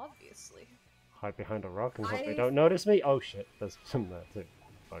solved, obviously. Hide behind a rock and hope they I- don't notice me? Oh shit, there's some there too.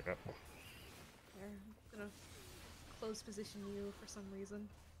 Okay. Here, I'm gonna close position you for some reason.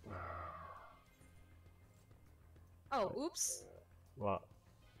 Oh, oops. What?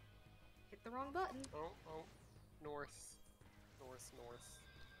 Hit the wrong button. Oh, north. North.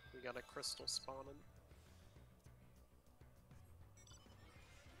 We got a crystal spawning.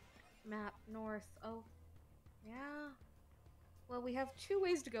 Map north. Oh, yeah. Well, we have two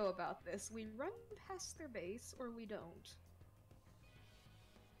ways to go about this. We run past their base, or we don't.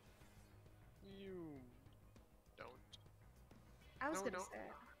 You don't. I was No, gonna no. say.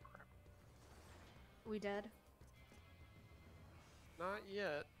 Crap. We dead? Not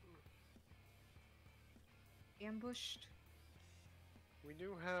yet. Ambushed? We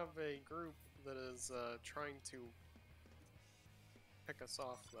do have a group that is trying to pick us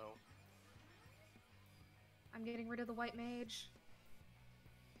off, though. I'm getting rid of the white mage.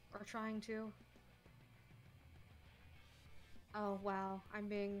 Or trying to. Oh, wow. I'm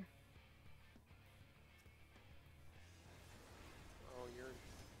being... Oh, you're...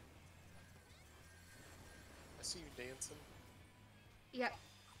 I see you dancing. Yeah.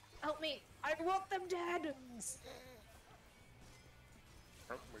 Help me! I want them dead!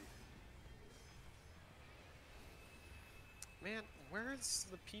 Help me. Man, where's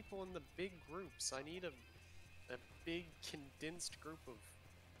the people in the big groups? I need a big condensed group of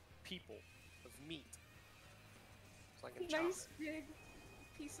people, of meat. So I can chop Nice it. big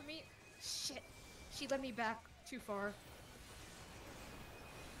piece of meat. Shit. She led me back too far.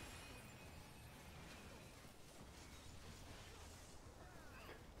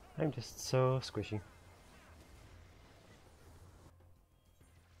 I'm just so squishy.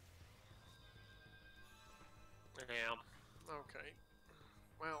 Yeah. Okay.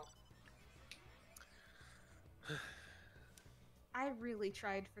 Well, I really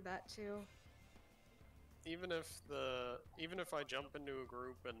tried for that too. even if I jump into a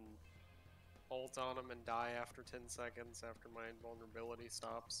group and ult on them and die after 10 seconds after my invulnerability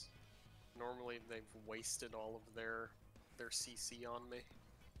stops, normally they've wasted all of their CC on me.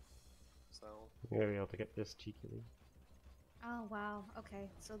 So I'm gonna be able to get this cheekily. Oh wow, okay.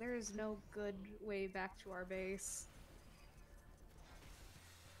 So there is no good way back to our base.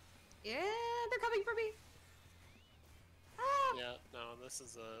 Yeah, they're coming for me! Ah! yeah, no, this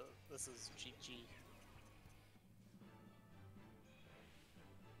is GG.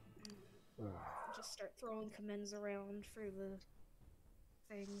 Just start throwing commends around for the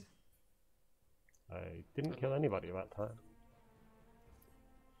thing. I didn't kill anybody that time.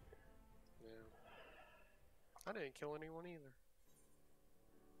 Yeah. I didn't kill anyone either.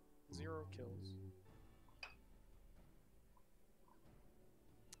 0 kills.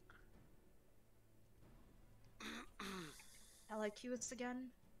 LIQs again?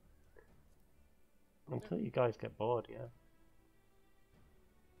 Until you guys get bored, yeah.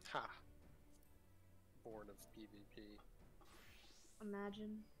 Ha! Born of PvP.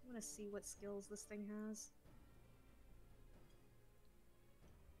 Imagine. I want to see what skills this thing has.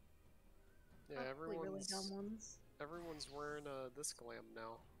 Yeah, Probably really dumb ones. everyone's wearing this glam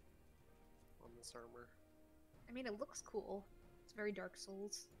now on this armor. I mean, it looks cool. It's very Dark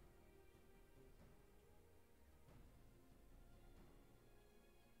Souls.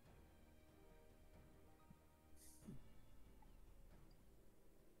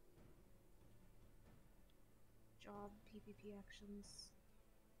 Job, PvP actions,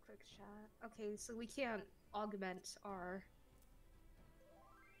 quick chat. Okay, so we can't augment our...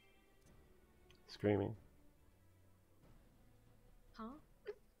 Screaming. Huh?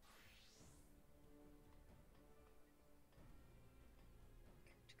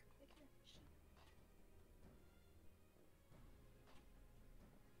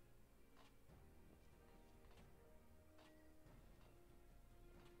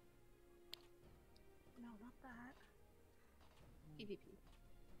 No, not that. PvP.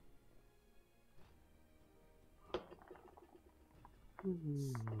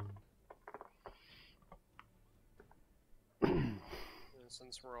 And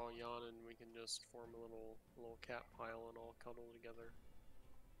since we're all yawning, we can just form a little cat pile and all cuddle together.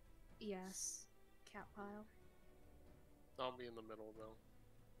 Yes. Cat pile. I'll be in the middle though.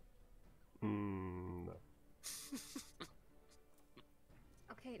 No.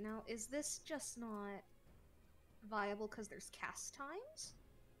 Okay, now is this just not viable because there's cast times?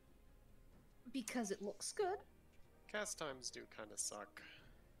 Because it looks good? Cast times do kind of suck.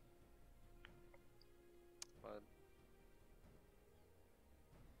 But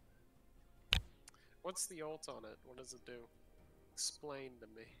what's the ult on it? What does it do? Explain to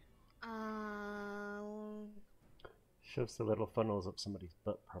me. Shoves the little funnels up somebody's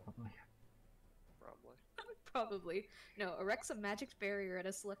butt, probably. Probably. Probably. No, erects a magic barrier at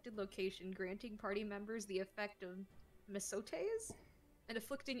a selected location, granting party members the effect of Misotes, and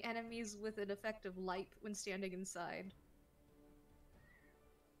afflicting enemies with an effect of light when standing inside.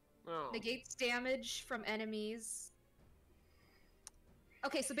 Oh. Negates damage from enemies.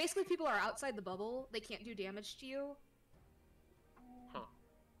 Okay, so basically people are outside the bubble, they can't do damage to you. Huh.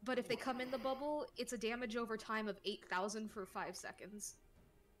 But if they come in the bubble, it's a damage over time of 8,000 for 5 seconds.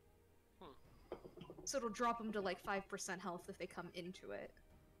 So it'll drop them to like 5% health if they come into it.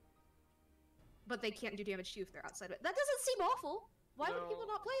 But they can't do damage to you if they're outside of it. That doesn't seem awful! Why would people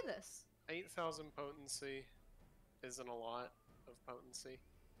not play this? 8,000 potency isn't a lot of potency.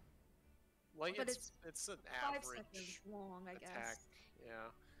 Like, but it's an 5 average seconds long, I attack. guess. Yeah.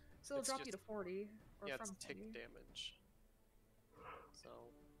 So it'll It's drop you just- to 40. Or Yeah, from it's tick 40. damage. So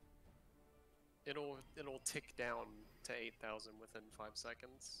it'll tick down to 8,000 within 5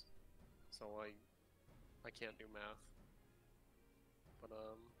 seconds. So I can't do math. But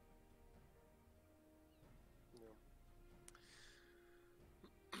yeah.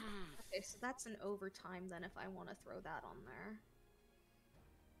 Okay, so that's an overtime then if I want to throw that on there.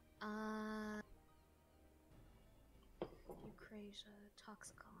 Eucrasia,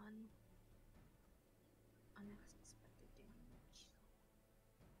 Toxicon. Unexpected damage.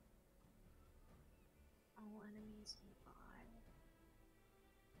 All enemies nearby.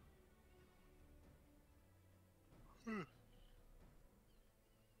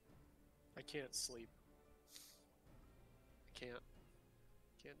 I can't sleep. I can't.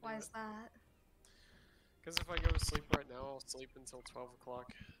 Can't do Why it. is that? Because if I go to sleep right now, I'll sleep until 12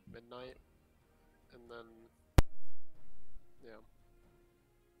 o'clock midnight, and then, yeah.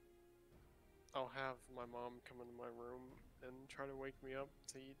 I'll have my mom come into my room and try to wake me up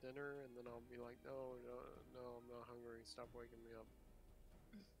to eat dinner, and then I'll be like, no, I'm not hungry, stop waking me up.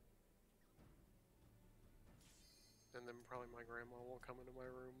 And then probably my grandma will come into my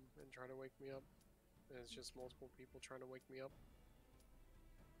room and try to wake me up, and it's just multiple people trying to wake me up.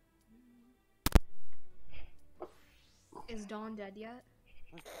 Is Dawn dead yet?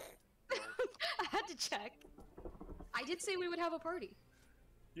 I had to check. I did say we would have a party.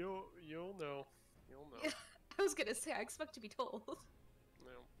 You'll know. You'll know. I was gonna say, I expect to be told.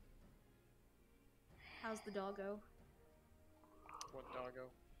 No. How's the doggo? What doggo?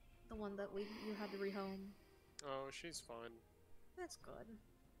 The one that you had to rehome. Oh, she's fine. That's good.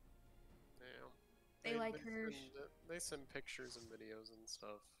 Yeah. They like her. They send pictures and videos and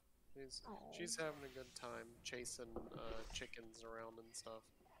stuff. Aw. She's having a good time chasing chickens around and stuff.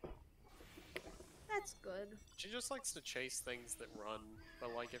 That's good. She just likes to chase things that run,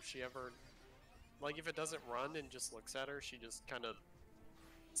 but like if she ever, like if it doesn't run and just looks at her, she just kind of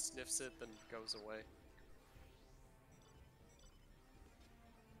sniffs it, then goes away.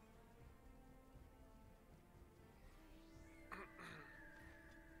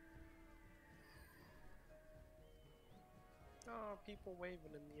 Oh, people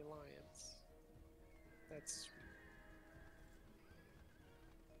waving in the Alliance. That's sweet.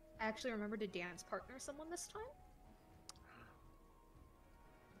 I actually remembered to dance partner someone this time.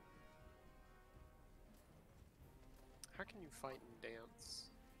 How can you fight and dance?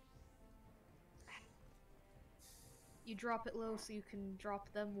 You drop it low so you can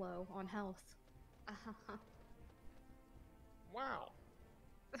drop them low on health. Wow.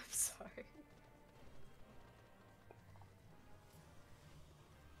 I'm sorry.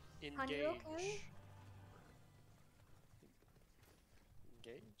 Engage. Hon, you okay?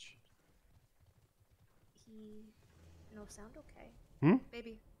 Engage? He... No sound okay. Hmm?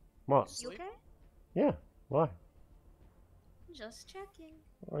 Baby, What? you Sleep? okay? Yeah. Why? Just checking.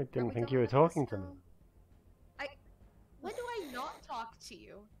 I Are didn't we think going you were with talking this to me. girl? When do I not talk to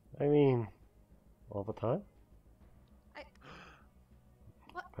you? I mean, all the time.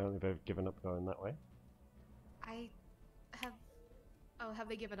 What? Apparently they've given up going that way. I have... Oh, have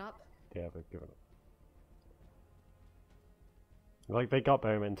they given up? Yeah, they've given up. Like, they got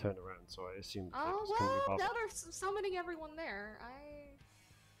there and then turned around, so I assumed they Oh, just couldn't be well, bothered. now they're summoning everyone there.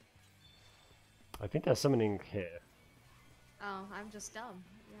 I think they're summoning here. Oh, I'm just dumb.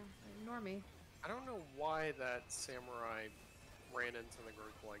 Yeah, ignore me. I don't know why that samurai ran into the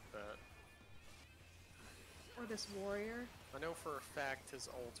group like that. Or this warrior. I know for a fact his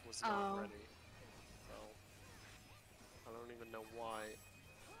ult was not Oh. ready. So I don't even know why.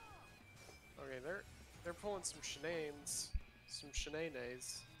 Okay, they're pulling some shenanigans. Some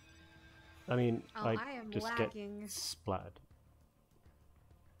shenanigans. I mean, Oh, I I am just lagging. get splattered.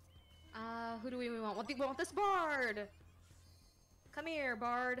 Who do we want? We want this bard! Come here,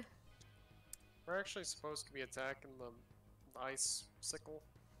 bard. We're actually supposed to be attacking the ice sickle.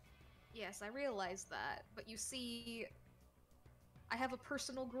 Yes, I realize that, but you see, I have a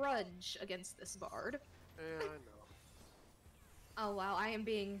personal grudge against this bard. Yeah, I know. Oh wow, I am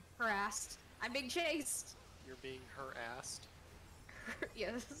being harassed. I'm being chased! You're being harassed.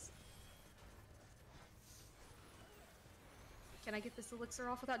 Yes. Can I get this elixir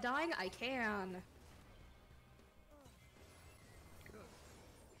off without dying? I can. Good.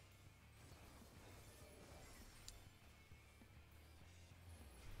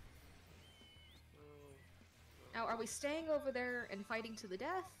 Now, are we staying over there and fighting to the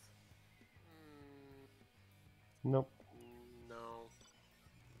death? Nope. No.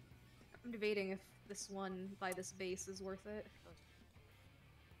 I'm debating if this one by this base is worth it.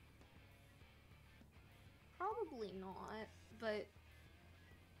 Probably not, but...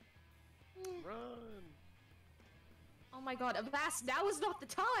 Run! Oh my god, Avast, now is not the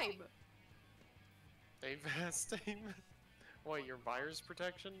time! Avast aim? What, your virus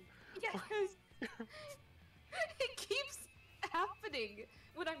protection? Yes! It keeps happening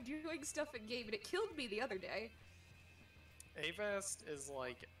when I'm doing stuff in game, and it killed me the other day. Avast is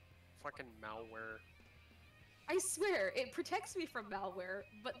like fucking malware. I swear, it protects me from malware,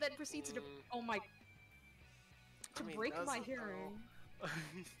 but then proceeds to, oh my, to I mean, break does my it, though? hearing.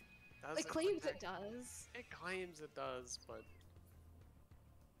 Does It claims it protect- does. It claims it does, but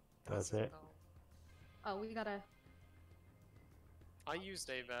Does does it? though? Oh, we gotta... I used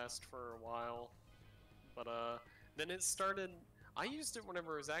Avast for a while, but then it started. I used it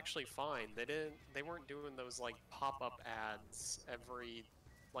whenever it was actually fine. They weren't doing those like pop-up ads every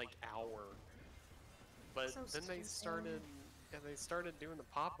like hour. But So then they stupid. started doing the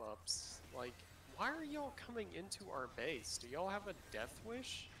pop-ups. Like, why are y'all coming into our base? Do y'all have a death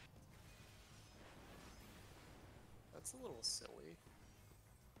wish? That's a little silly.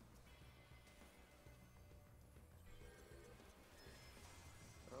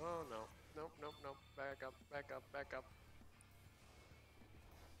 Oh no. Nope, nope, nope. Back up, back up, back up.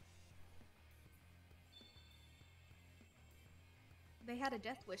 They had a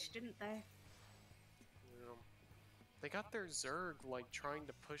death wish, didn't they? Yeah. They got their Zerg like trying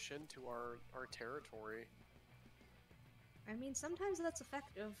to push into our territory. I mean, sometimes that's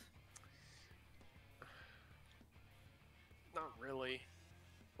effective. Not really.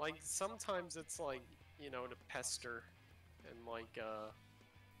 Like sometimes it's like, you know, to pester and like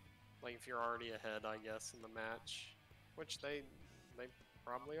if you're already ahead, I guess, in the match, which they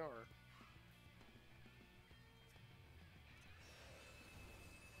probably are.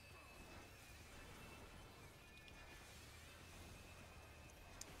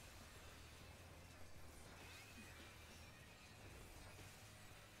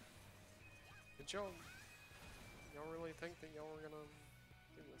 Did y'all really think that y'all were gonna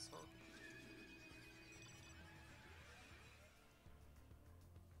do this, huh?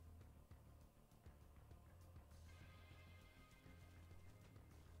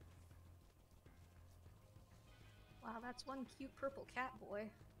 Wow, that's one cute purple cat boy.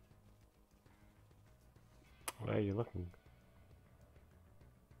 Where are you looking?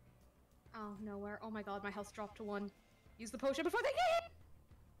 Oh, nowhere. Oh my god, my health dropped to 1. Use the potion before they get it!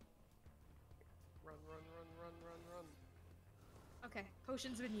 Run, run, run, run, run, run. Okay,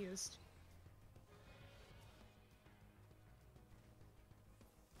 potion's been used.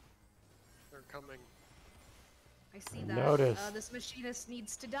 They're coming. I see that. Notice. This machinist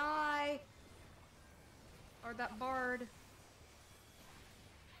needs to die. Or that bard.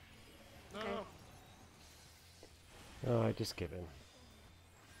 No, Okay. no. Oh, I just give in.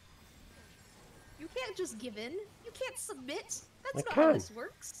 You can't just give in. You can't submit. That's I not how can. this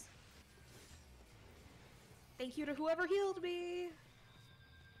works. Thank you to whoever healed me.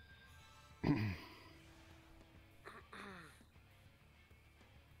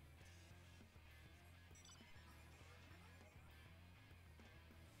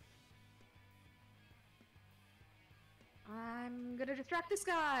 I'm gonna distract this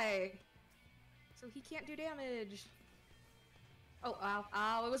guy. So he can't do damage. Oh, ow,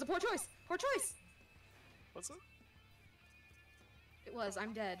 ow, it was a poor choice. Poor choice. What's it? It was,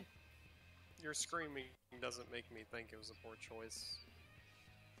 I'm dead. Your screaming doesn't make me think it was a poor choice.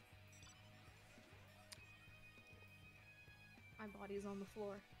 My body's on the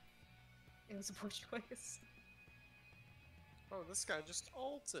floor. It was a poor choice. Oh, this guy just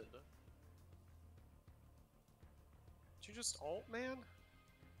ulted. Did you just ult, man?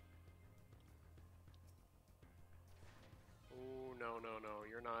 Ooh, no, no, no.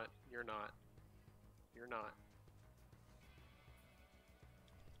 You're not. You're not. You're not.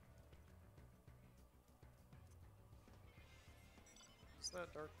 Who's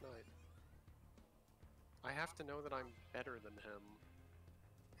that Dark Knight? I have to know that I'm better than him.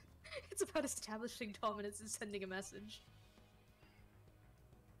 It's about establishing dominance and sending a message.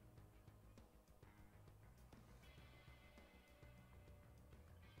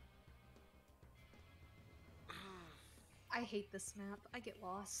 I hate this map. I get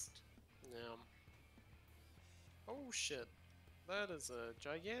lost. Yeah. Oh shit. That is a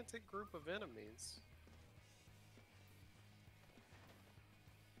gigantic group of enemies.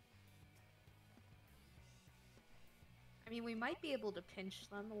 I mean, we might be able to pinch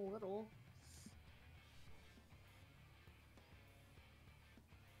them a little.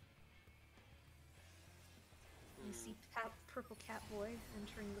 You see Purple Cat Boy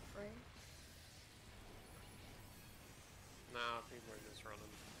entering the fray. Nah, people are just running.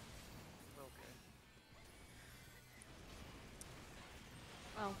 Okay.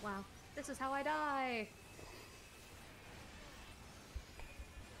 Oh, wow. This is how I die!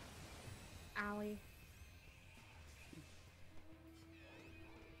 Owie.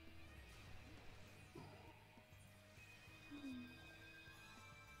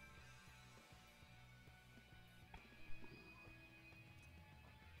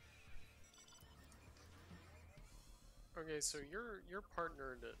 Okay, so you're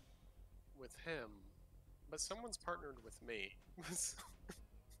partnered with him, but someone's partnered with me.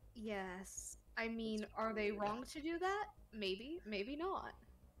 Yes. I mean, are they wrong to do that? Maybe. Maybe not.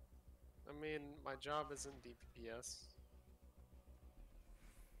 I mean, my job isn't DPS.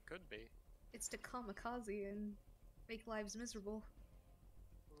 Could be. It's to kamikaze and make lives miserable.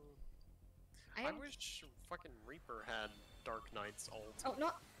 I wish fucking Reaper had Dark Knight's ult. Oh,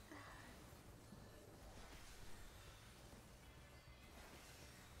 no!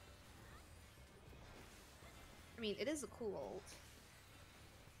 I mean, it is a cool ult.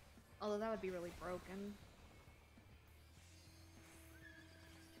 Although that would be really broken.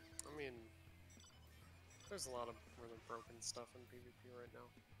 I mean, there's a lot of really broken stuff in PvP right now.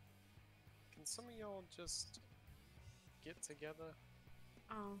 Can some of y'all just get together?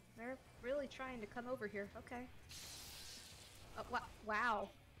 Oh, they're really trying to come over here. Okay. Wow.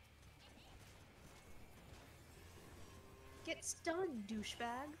 Get stunned,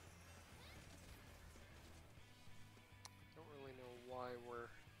 douchebag. Don't really know why we're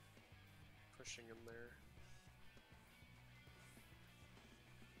pushing him there.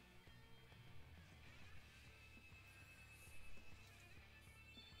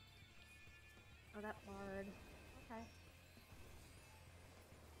 Oh, that bard. Okay.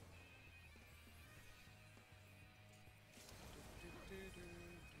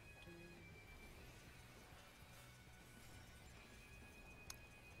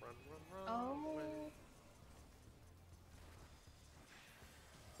 Run, run, run Oh. away.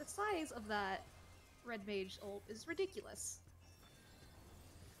 It's size of that red mage ult is ridiculous.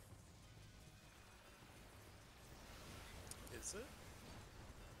 Is it?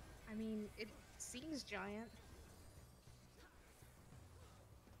 I mean, it seems giant.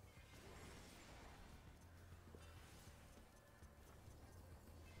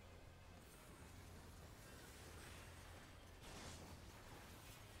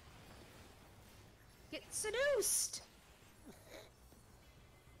 Get seduced!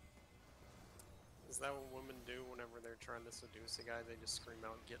 Is that what women do whenever they're trying to seduce a guy? They just scream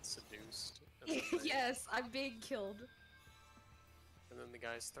out, "Get seduced." And then they- Yes, I'm being killed. And then the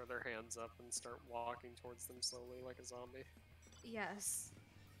guys throw their hands up and start walking towards them slowly like a zombie. Yes.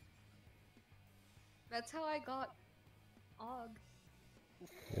 That's how I got Og.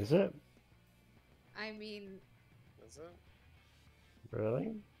 Is it? I mean, Is it?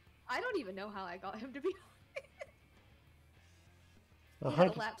 Really? I don't even know how I got him to be. Oh, He hi.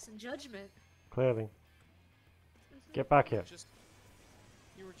 had a lapse in judgment. Clearly. Get back here.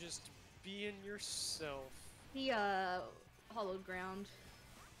 You were just being yourself. He, hollowed ground.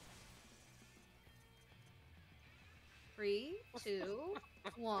 3, 2,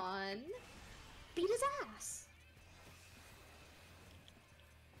 1. Beat his ass!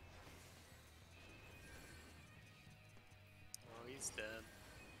 Oh, he's dead.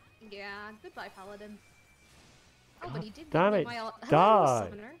 Yeah, goodbye, Paladin. Oh, but God he did damn give me it, my Hello, die.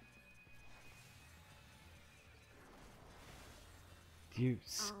 Summoner. You where do I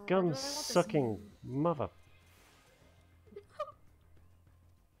scum want this sucking mother.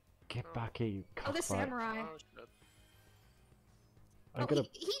 Get Oh. back here, you Oh, the cockfight. samurai. Oh shit. I'm Oh, gonna.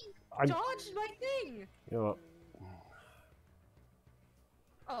 he I'm. dodged my thing! You know what?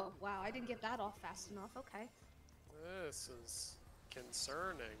 Oh, wow, I didn't get that off fast enough. Okay. This is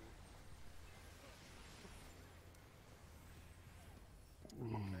concerning.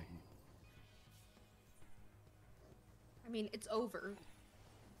 I mean, it's over.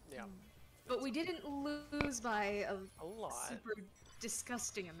 Yeah, But we didn't lose by a lot. super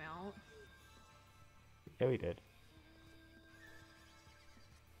disgusting amount. Yeah, we did.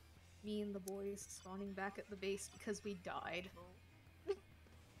 Me and the boys spawning back at the base because we died.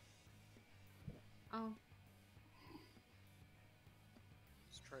 Oh.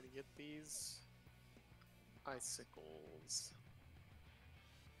 Let's try to get these icicles.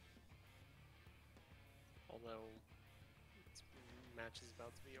 Although, this match is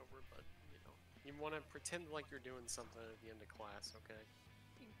about to be over, but you know, you want to pretend like you're doing something at the end of class, okay?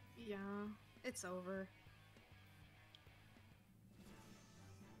 Yeah, it's over.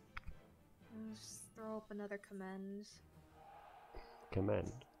 Just throw up another commend.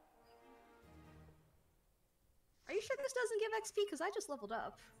 Commend. Are you sure this doesn't give XP? Because I just leveled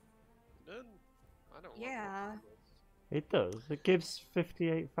up. Did I don't. Yeah. It does. It gives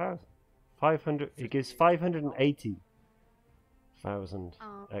 58,000. 500. It gives 580,000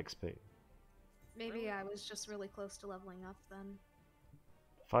 Oh, XP. maybe I was just really close to leveling up then.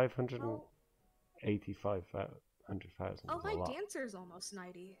 585,000 Oh, is my a lot. dancer's almost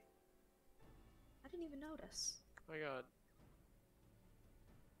 90. I didn't even notice. I got.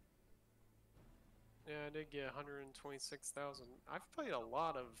 Yeah, I did get 126,000. I've played a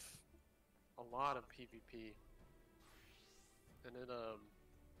lot of PvP, and it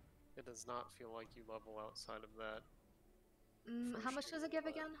does not feel like you level outside of that. How much does it give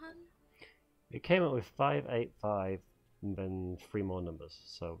again, hun? It came up with 585 and then 3 more numbers,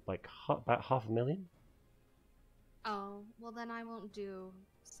 so like about 500,000. Oh, well then I won't do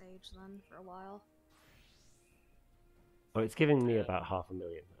Sage then for a while. Oh, it's giving me Yeah. about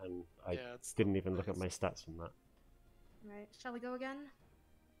 500,000, and I Yeah, it's didn't even look at my stats from that. Right, shall we go again?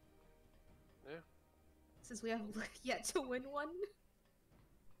 Yeah. Since we have yet to win one?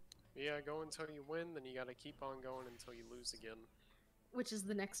 Yeah, go until you win, then you gotta keep on going until you lose again. Which is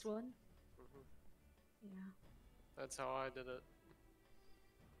the next one. Hmm. Yeah. That's how I did it.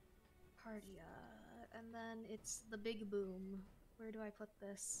 Cardia. And then it's the big boom. Where do I put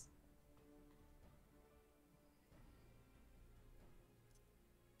this?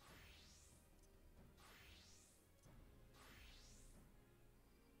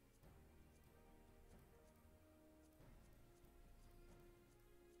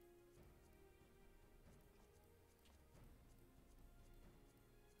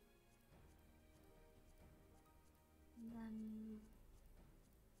 And then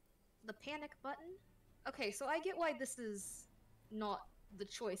the panic button. Okay, so I get why this is not the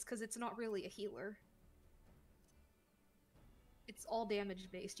choice, because it's not really a healer. It's all damage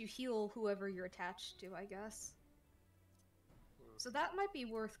based. You heal whoever you're attached to, I guess. So that might be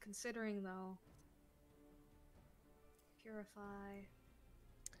worth considering, though. Purify.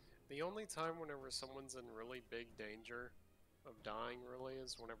 The only time whenever someone's in really big danger of dying, really,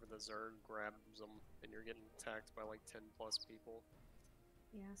 is whenever the Zerg grabs them and you're getting attacked by like 10 plus people.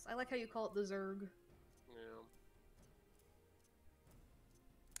 Yes, I like how you call it the Zerg. Yeah.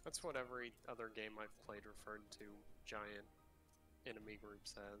 That's what every other game I've played referred to giant enemy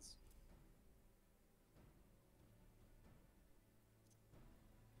groups as.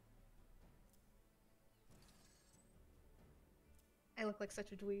 I look like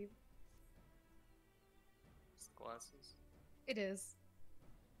such a dweeb. It's the glasses. It is.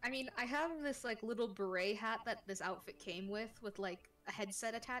 I mean, I have this like little beret hat that this outfit came with like a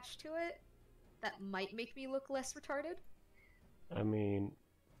headset attached to it. That might make me look less retarded. I mean,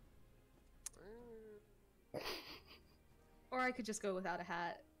 Or I could just go without a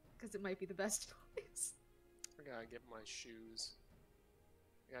hat, because it might be the best choice. I gotta get my shoes.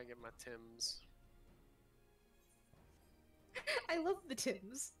 I gotta get my Tims. I love the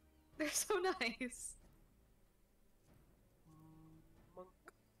Tims. They're so nice. Monk.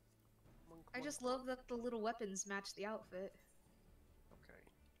 Monk, I monk. just love that the little weapons match the outfit. Okay.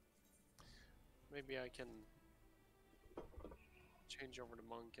 Maybe I can change over to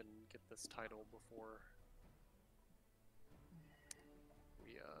Monk and get this title before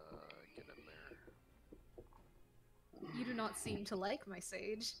we get in there. You do not seem to like my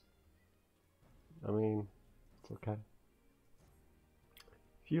sage. I mean, it's okay.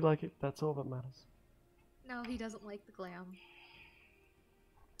 If you like it, that's all that matters. No, he doesn't like the glam.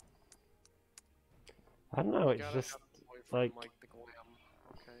 I don't know, it's Gotta just have a boyfriend like the glam.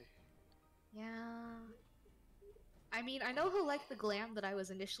 Okay. Yeah. I mean, I know he'll like the glam that I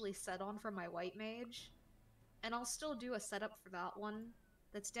was initially set on for my white mage, and I'll still do a setup for that one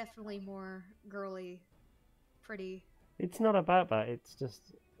that's definitely more girly, pretty. it's not about that. It's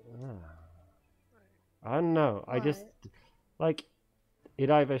just I don't know. I just What? like it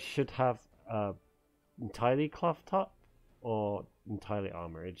either should have entirely cloth top or entirely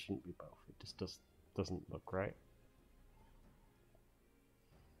armor. It shouldn't be both. It just doesn't look right.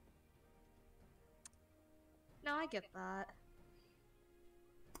 No, I get that.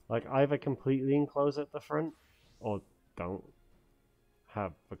 Like either completely enclose at the front or don't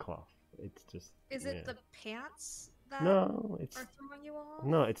have the cloth. It's just Is it yeah. the pants that No, it's are throwing you off?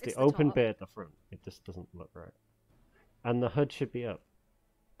 no, it's the the open top. bit at the front. It just doesn't look right. And the hood should be up,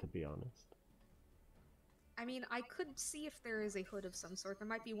 to be honest. I mean, I could see if there is a hood of some sort. There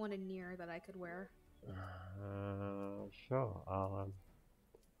might be one in near that I could wear. Sure. I'll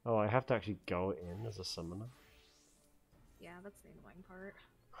Oh, I have to actually go in as a summoner. Yeah, that's the annoying part.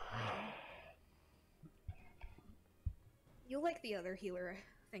 You'll like the other healer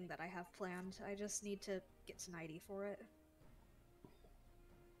thing that I have planned. I just need to get to 90 for it.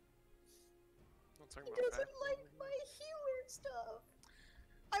 Don't talk He about doesn't that. like my healer stuff.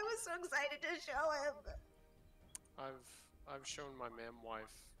 I was so excited to show him. I've shown my mam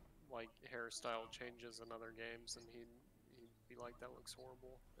wife like hairstyle changes in other games, and he'd be like, "That looks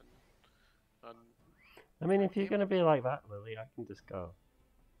horrible." And I mean, if you're gonna be like that, Lily, I can just go.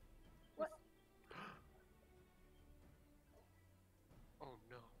 What? oh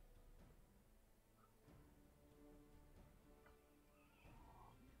no.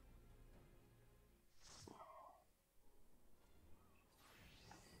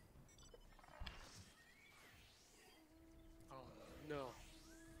 Oh no.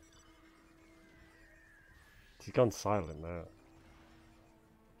 She's gone silent now.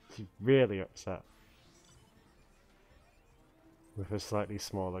 She's really upset. With her slightly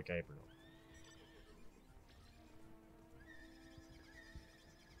smaller Gabriel.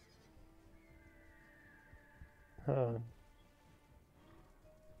 Huh.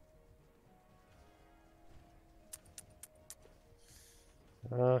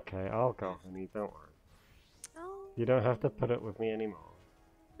 Okay, I'll go, honey, don't worry. No. You don't have to put up with me anymore.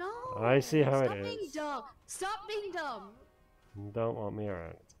 No. I see how it Stop being is. dumb. Stop being dumb. You don't want me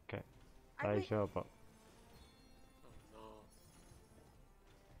around, it's okay. I I show up. Oh no.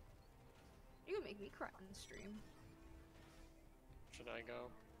 You're gonna make me cry on the stream. Should I go?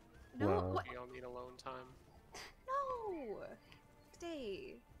 No. No. What? Do y'all need alone time? No.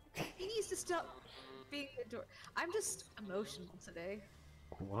 Stay. He needs to stop being a dork. I'm just emotional today.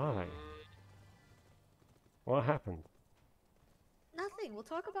 Why? What happened? Nothing. We'll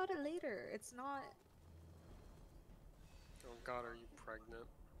talk about it later. It's not. Oh god, are you pregnant?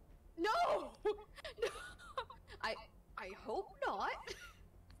 No. No. I hope not.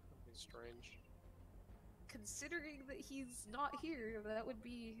 That'd be strange. Considering that he's not here, that would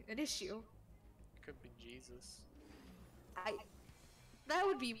be an issue. Could be Jesus. That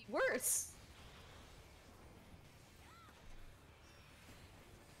would be worse.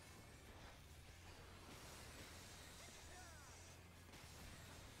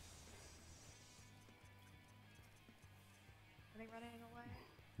 they running away?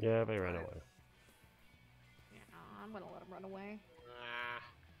 Yeah, they ran away. Yeah, I'm gonna let them run away. Ah.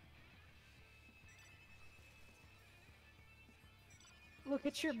 Look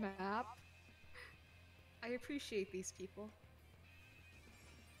at your map. I appreciate these people.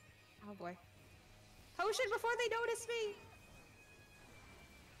 Oh boy. Potion before they notice me!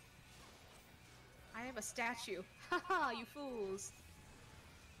 I am a statue. Haha, you fools.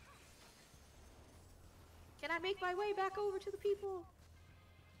 Can I make my way back over to the people?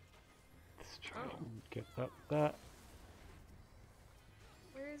 Let's try and get that.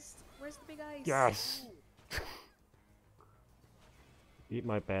 Where's the big ice? Yes! Eat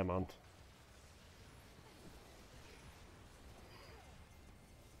my Bearmont.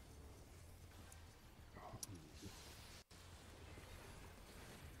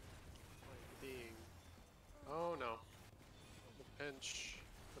 Being. Oh no. The pinch.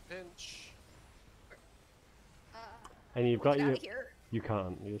 The pinch. And you've Get got out your... of here. You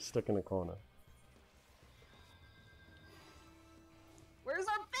can't. You're stuck in a corner. Where's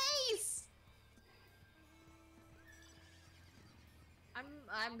our base?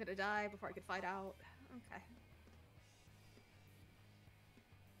 I'm gonna die before I can fight out. Okay.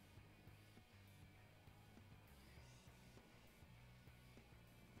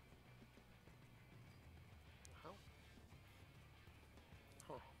 How?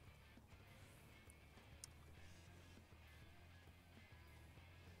 Huh.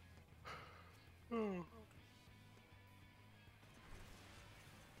 Hmm.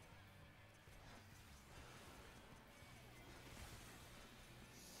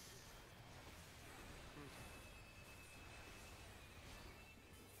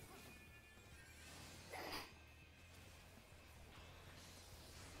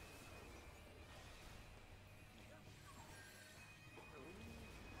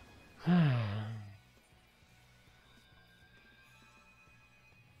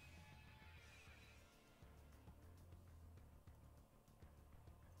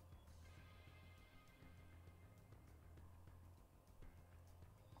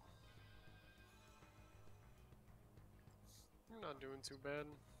 You're not doing too bad.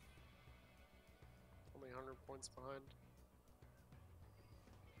 Only 100 points behind.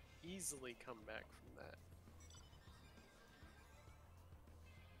 Easily come back from that.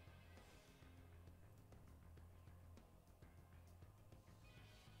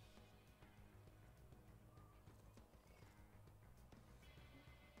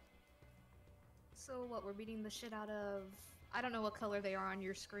 So what, we're beating the shit out of... I don't know what color they are on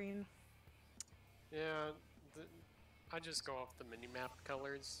your screen. Yeah, I just go off the minimap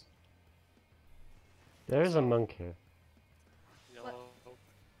colors. There is a monk here. Yellow.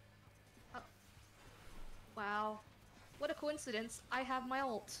 Wow. What a coincidence. I have my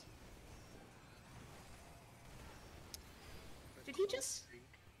ult. Did he just...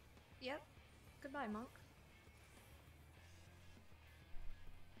 Yep. Goodbye, monk.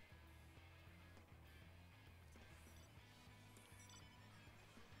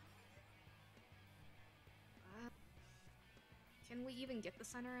 Can we even get the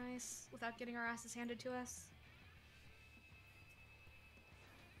center ice without getting our asses handed to us?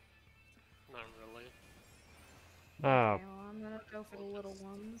 Not really. Ah, Okay, well, I'm gonna go for the little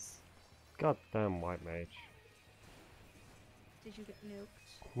ones. goddamn white mage. Did you get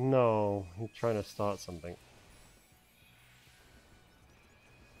nuked? No, he's trying to start something.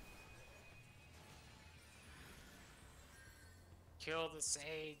 Kill the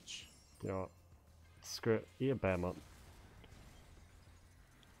sage. You know what? Screw it. Eat a Bearmont.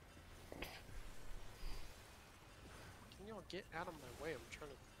 Can y'all get out of my way? I'm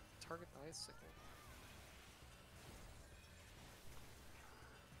trying to target the icicle.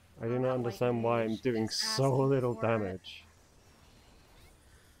 I do Oh, not that white understand why I'm mage doing is so asking little for it. damage.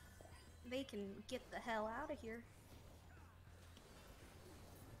 They can get the hell out of here.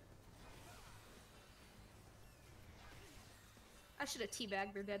 I should have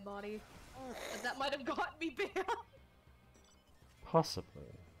teabagged their dead body. But that might have gotten me banned. Possibly.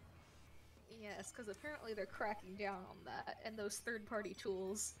 Yes, because apparently they're cracking down on that and those third-party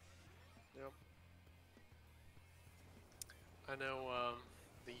tools. Yep. I know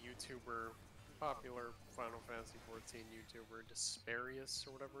the YouTuber, popular Final Fantasy XIV YouTuber, Desparius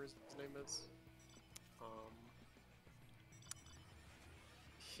or whatever his name is.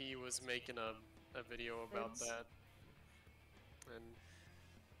 He was making a video about Lids. that, and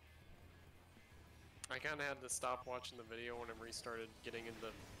I kind of had to stop watching the video whenever he started getting into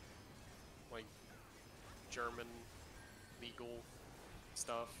like German legal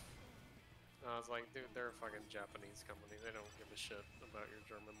stuff. I was like, dude, they're a fucking Japanese company. They don't give a shit about your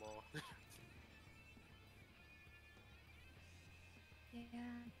German law. Yeah.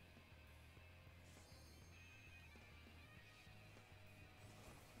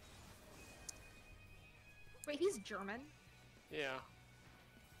 Wait, he's German? Yeah.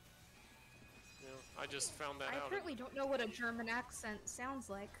 Yeah, I just found that I out. apparently don't know what a German accent sounds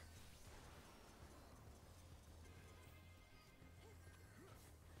like.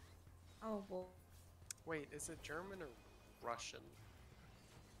 Oh, well. Wait, is it German or Russian?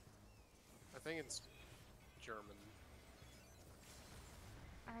 I think it's German.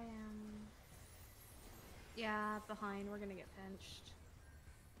 I am... Yeah, behind. We're gonna get pinched.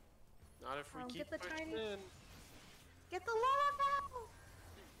 Not if we Oh, keep get the pushing tiny- in. Get the lava!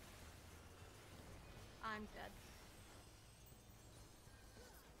 I'm dead.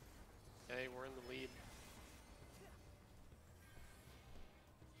 Hey, we're in the lead.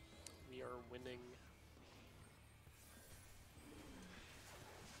 We are winning.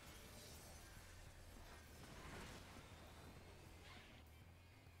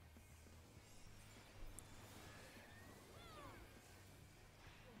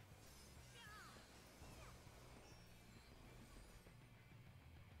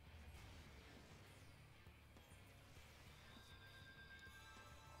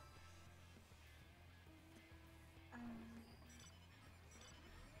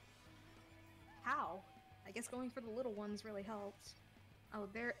 How? I guess going for the little ones really helped. Oh,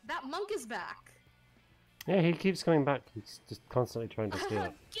 there. That monk is back! Yeah, he keeps coming back. He's just constantly trying to steal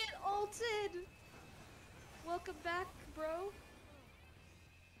it. Get ulted! Welcome back, bro.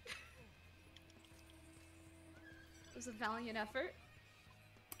 It was a valiant effort.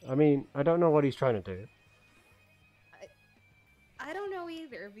 I mean, I don't know what he's trying to do. I don't know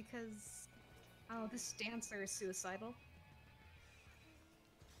either, because... Oh, this dancer is suicidal.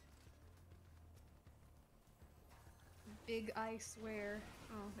 Big ice where?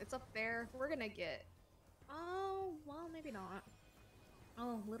 Oh, it's up there. We're gonna get... Oh, well, maybe not.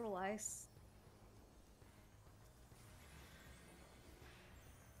 Oh, little ice.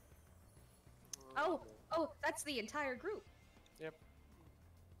 Oh, that's the entire group. Yep.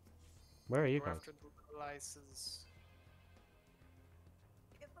 Where are you Go guys? after the license.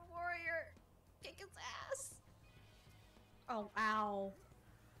 Get the warrior! Kick his ass! Oh, ow.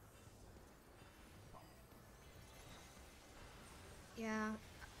 Yeah,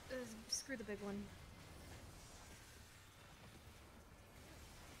 screw the big one.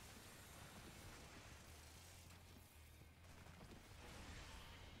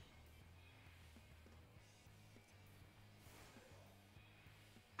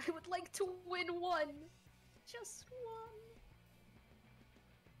 I would like to win one! Just one!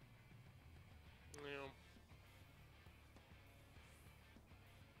 Yeah.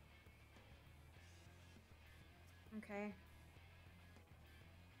 Okay.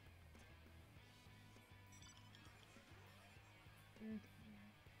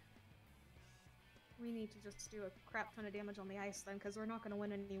 We need to just do a crap ton of damage on the ice then, because we're not going to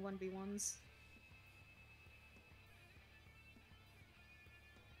win any 1v1s.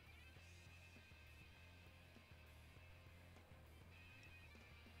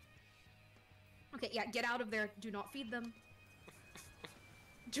 Okay, yeah, get out of there. Do not feed them.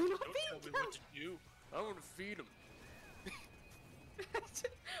 Do not Don't tell feed me them! what to do. I want to feed him.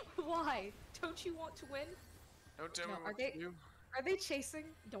 Why? Don't you want to win? Don't tell No, me are what they- to do. Are they chasing?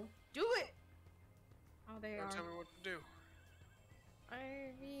 Don't do it! Oh, they Don't are. tell me what to do.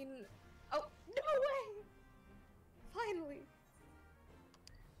 I mean... Oh, no way! Finally!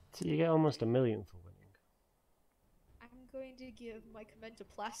 So you get almost 1 million for winning. I'm going to give my comment to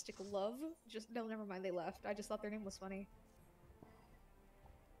Plastic Love. Just, no, never mind, they left. I just thought their name was funny.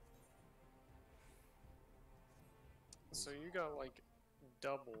 So you got like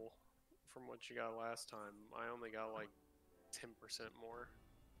double from what you got last time. I only got like 10% more.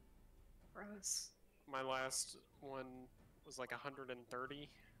 Gross. My last one was like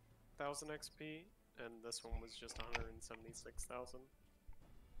 130,000 XP, and this one was just 176,000.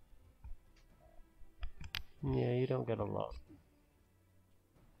 Yeah, you don't get a lot.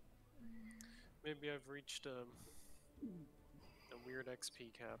 Maybe I've reached a weird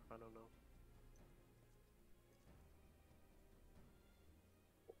XP cap, I don't know.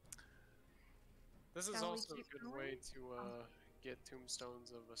 This is Shall we also a keep good going? way to get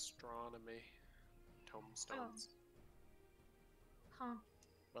tombstones of astronomy. Tombstones. Huh.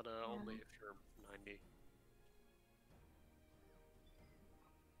 But Yeah. only if you're 90.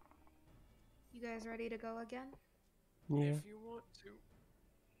 You guys ready to go again? Yeah. If you want to.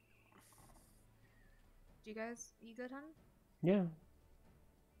 Do you guys... You good, hun? Yeah.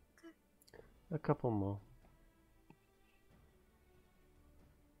 Okay. A couple more.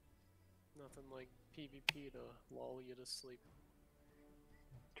 Nothing like PvP to lull you to sleep.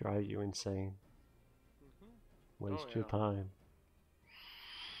 Drive you insane. Waste Oh, your yeah. time.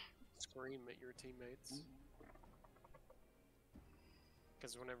 Scream at your teammates.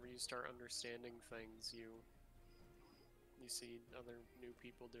 Because whenever you start understanding things, you see other new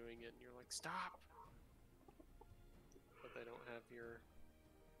people doing it, and you're like, stop! But they don't have your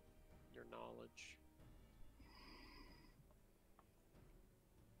knowledge.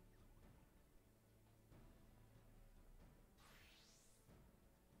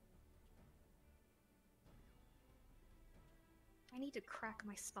 I need to crack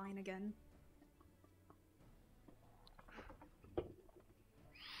my spine again.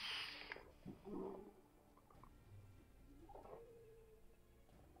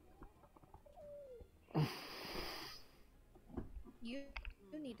 You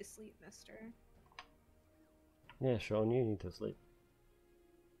need to sleep, mister. Yeah, Sean, you need to sleep.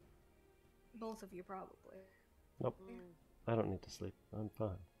 Both of you, probably. Nope, I don't need to sleep. I'm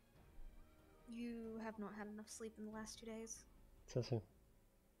fine. You have not had enough sleep in the last 2 days. Says who?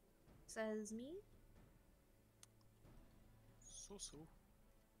 Says me? So.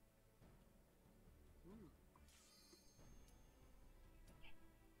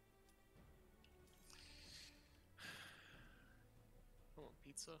 I want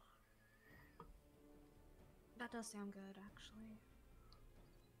pizza. That does sound good, actually.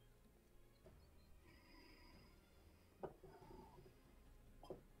 I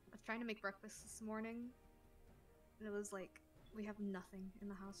was trying to make breakfast this morning, and it was like, we have nothing in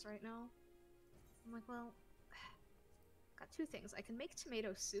the house right now. I'm like, well, got two things. I can make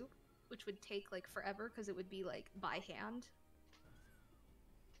tomato soup, which would take like forever because it would be like by hand.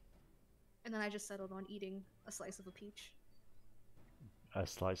 And then I just settled on eating a slice of a peach. A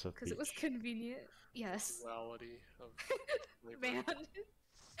slice of peach. Because it was convenient. Yes. Duality of flavor. Man.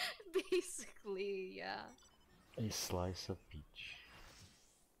 Basically, yeah. A slice of peach.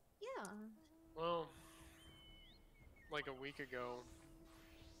 Yeah. Well, like a week ago,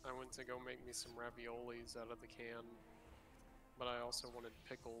 I went to go make me some raviolis out of the can, but I also wanted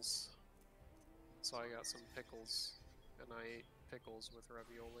pickles. So I got some pickles, and I ate pickles with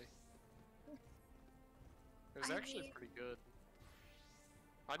ravioli. It was actually pretty good.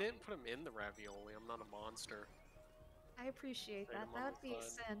 I didn't put them in the ravioli, I'm not a monster. I appreciate Made that. 'em on That the would be a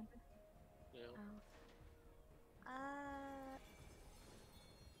side. sin. Yeah. Oh.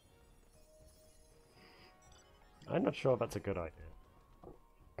 I'm not sure that's a good idea.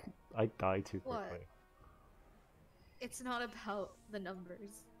 I die too What? quickly. It's not about the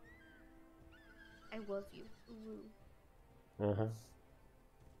numbers. I love you. Ooh. Uh-huh.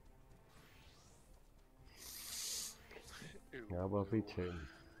 Ooh, I love you ooh. too.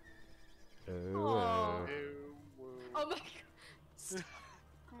 Aw. Oh, Ooh, woo. Oh my god. Stop.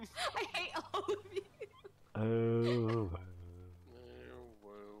 I hate all of you. oh, Ooh,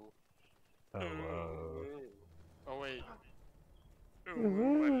 woo. oh, Ooh, oh. woo. Oh wait. Ooh,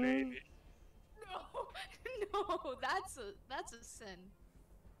 my lady. No, no, that's a sin.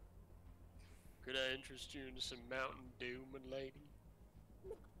 Could I interest you in some Mountain Dew, my lady?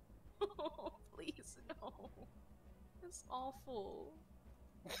 Oh, please no. That's awful.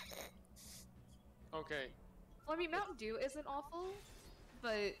 Okay, Well, I mean, Mountain Dew isn't awful,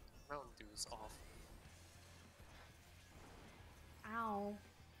 but Mountain Dew is awful. ow.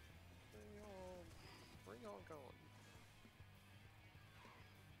 Where y'all going?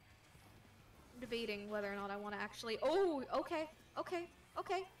 I'm debating whether or not I want to actually. Oh, okay, okay,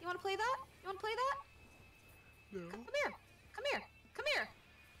 okay. You want to play that? You want to play that? No. Come here, come here, come here.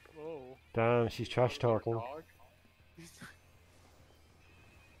 Whoa. Damn, she's trash talking. Dog?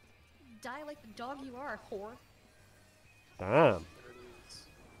 Die like the dog you are, whore. Damn. There it is.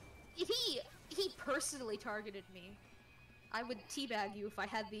 If he personally targeted me, I would teabag you if I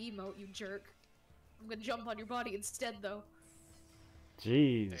had the emote, you jerk. I'm gonna jump on your body instead, though.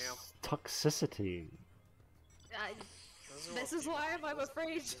 Jeez. Damn. Toxicity. Those are This what is why people I'm do.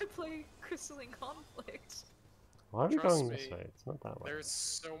 afraid to play Crystalline Conflict. Why are we Trust going this me, way? It's not that way. There's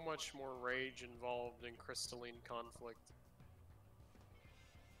so much more rage involved in Crystalline Conflict.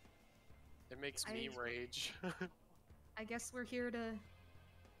 It makes me rage. I guess we're here to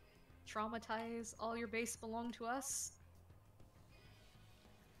traumatize all your base belong to us.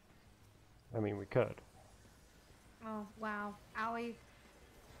 I mean, we could. Oh, wow. Owie.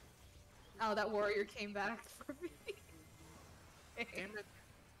 Oh, that warrior came back for me. Damn it.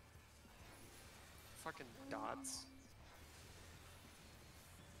 Fucking dots.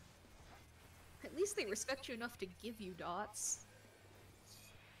 At least they respect you enough to give you dots.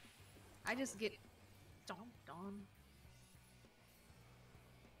 I just get stomped on.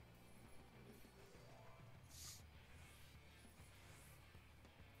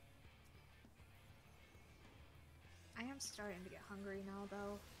 starting to get hungry now,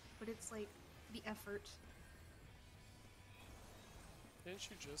 though. But it's like the effort. Didn't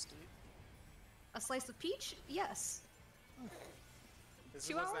you just eat? A slice of peach? Yes. Was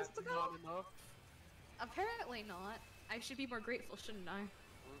 2 hours that ago? not enough? Apparently not. I should be more grateful, shouldn't I?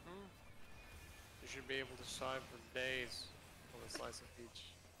 Mm-hmm. You should be able to survive for days on a slice of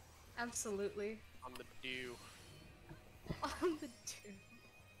peach. Absolutely. On the dew. On the dew.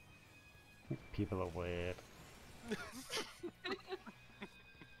 People are weird.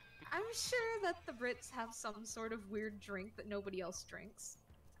 I'm sure that the Brits have some sort of weird drink that nobody else drinks.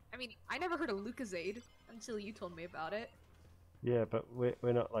 I mean, I never heard of Lucozade until you told me about it. Yeah, but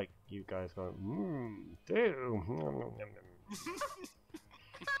we're not like you guys going, dew. Nom, nom,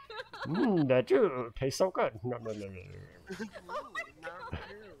 nom, nom. That dew tastes so good. Nom, nom, nom, nom,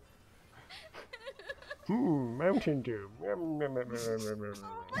 nom. Mountain Dew. Nom, nom, nom, nom, nom, nom, nom.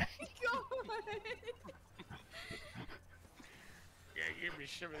 Oh my god! Yeah, give me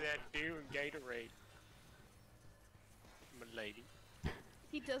some of that dew and Gatorade. My lady.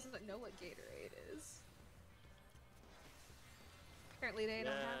 He doesn't know what Gatorade is. Apparently they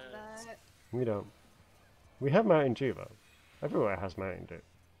don't have that. We don't. We have Mountain Dew though. Everywhere has Mountain Dew.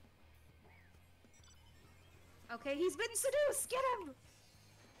 Okay, he's been seduced! Get him!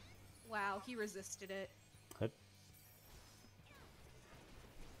 Wow, he resisted it.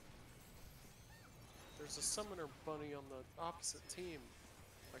 There's a summoner bunny on the opposite team.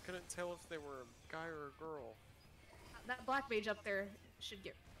 I couldn't tell if they were a guy or a girl. That black mage up there should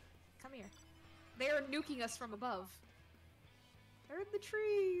get... Come here. They are nuking us from above. They're in the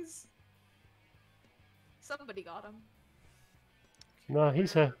trees. Somebody got him. No,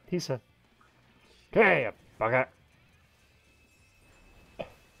 he's here. He's here. Okay, you bugger.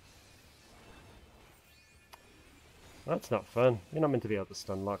 That's not fun. You're not meant to be able to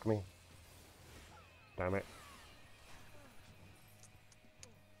stun lock me. Damn it.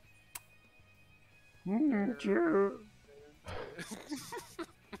 Dew.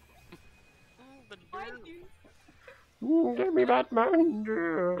 Give me that Mountain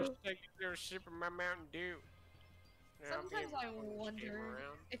Dew. Take a sip of my Mountain Dew. Sometimes I wonder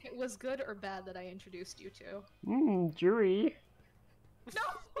if it was good or bad that I introduced you to. Dewy. No!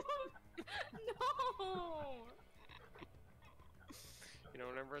 No! You know,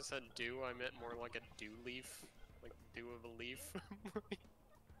 whenever I said dew, I meant more like a dew leaf. Like dew of a leaf.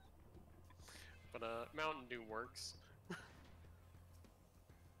 But, Mountain Dew works.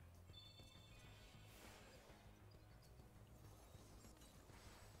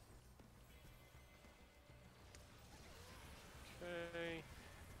 Okay.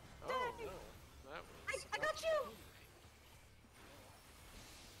 Oh, no. That was... I got you!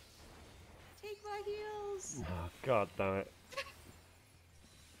 Take my heels! Oh, god damn it.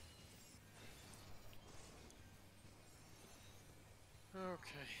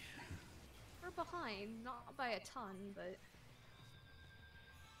 Okay. We're behind, not by a ton, but...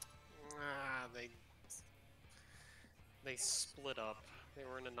 Ah, they split up. They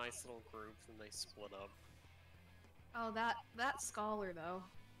were in a nice little group, and they split up. Oh, that scholar, though.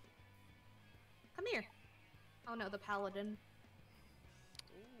 Come here! Oh no, the paladin.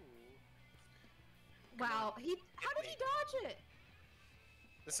 Ooh. Wow, how did he dodge it?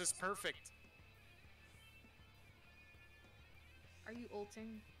 This is perfect. Are you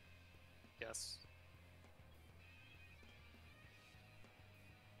ulting? Yes.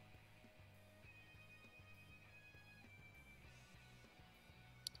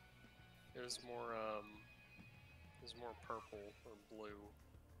 There's more purple or blue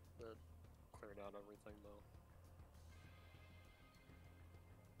that cleared out everything though.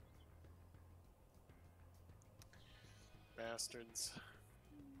 Bastards.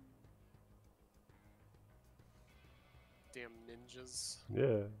 Damn ninjas.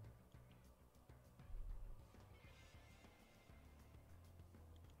 Yeah.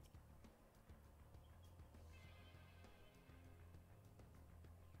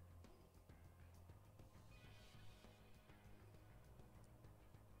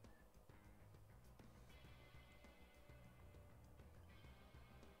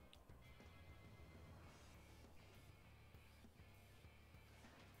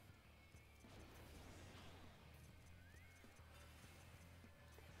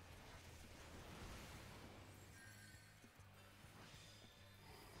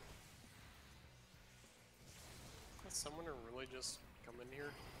 Did someone really just come in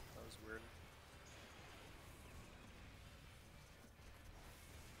here? That was weird.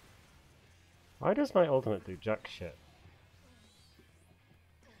 Why does my ultimate do jack shit?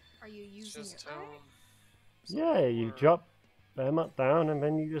 Are you It's using just it right? Yeah, you drop them up down and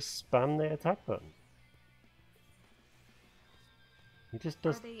then you just spam the attack button. He just Are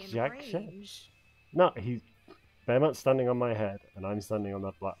does they in jack shit. range? No, he's Behemoth's standing on my head, and I'm standing on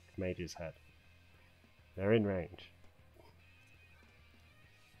that black mage's head. They're in range.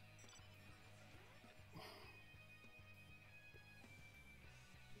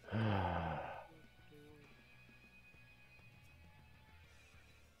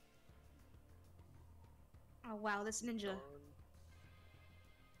 Oh wow, this ninja.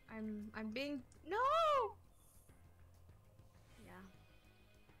 I'm being no. Yeah.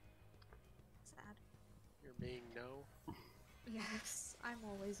 Sad. You're being no. Yes, I'm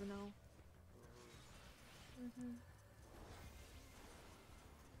always a no. Mhm.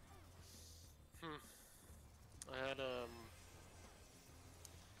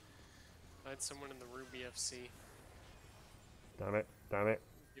 I had someone in the Ruby FC Damn it, damn it.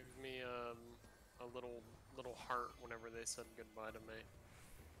 give me a little heart whenever they said goodbye to me.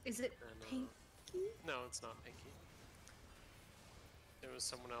 Is it And, Pinky? No, it's not Pinky. It was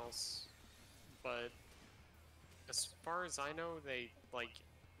someone else. But as far as I know, they like,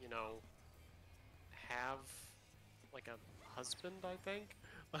 you know, have like a husband, I think.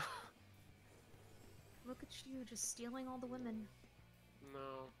 Look at you, just stealing all the women.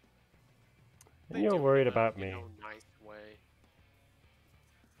 No. And They you're do it worried in a, about you me. know, nice way.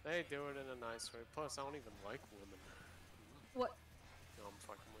 They do it in a nice way. Plus, I don't even like women. What? No, I'm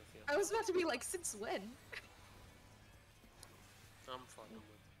fucking with you. I was about to be like, since when? I'm fucking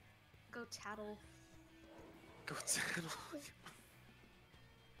with Go tattle. you. Go settle.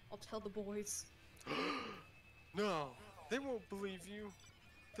 I'll tell the boys. No, they won't believe you.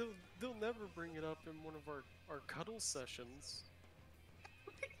 They'll never bring it up in one of our cuddle sessions.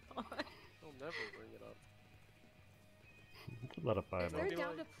 God. They'll never bring it up. A lot of If fireballs. they're be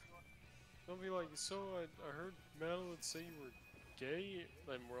down like- They'll be like, so I heard Madeline say you were gay,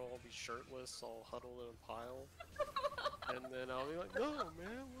 and we'll all be shirtless, all huddled in a pile. And then I'll be like, no,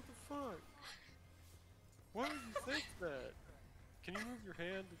 man, what the fuck? Why would you think that? Can you move your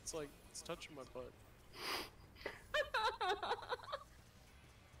hand? It's like, it's touching my butt.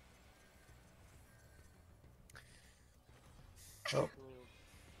 Oh.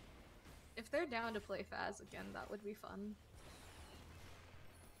 If they're down to play Faz again, that would be fun.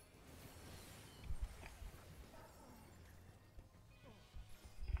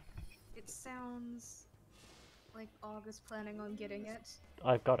 It sounds like Og is planning on getting it.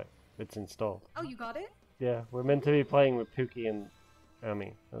 I've got it. It's installed. Oh, you got it? Yeah, we're meant to be playing with Pookie and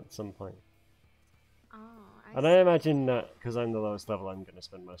Ami at some point. Oh, And I imagine that because I'm the lowest level, I'm going to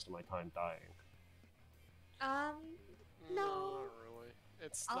spend most of my time dying. No. Not really.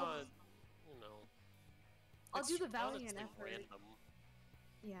 It's I'll- not, you know. I'll it's do the valiant honestly effort. Random.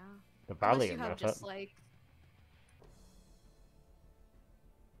 Yeah. The Unless you Valiant have effort. just like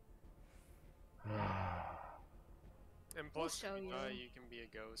And plus, show if you die, you. you can be a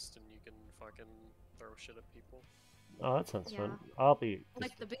ghost and you can fucking throw shit at people. Oh, that sounds fun. Yeah. I'll be.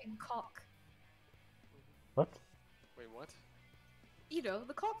 like the big cock. What? Wait, what? You know,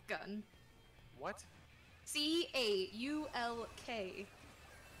 the cock gun. What? CAULK.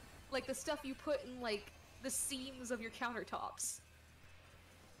 Like the stuff you put in like the seams of your countertops.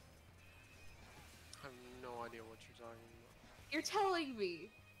 I have no idea what you're talking about. You're telling me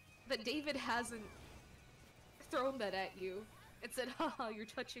that David hasn't thrown that at you and said, haha, you're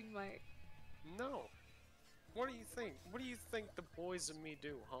touching my... No. What do you think? What do you think the boys and me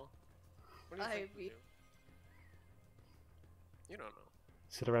do, huh? What do you think we do? You don't know.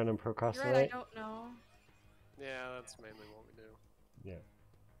 Sit around and You're procrastinate? right, I don't know. Yeah, that's mainly what we do. Yeah.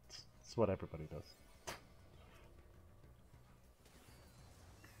 It's what everybody does.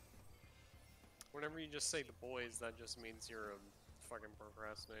 Whenever you just say the boys, that just means you're a fucking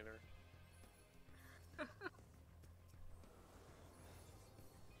procrastinator.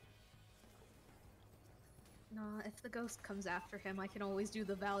 Nah, if the ghost comes after him, I can always do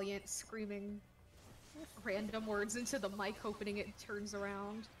the valiant screaming random words into the mic, hoping it turns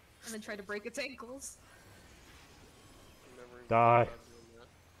around, and then try to break its ankles. I've never even Die. thought about doing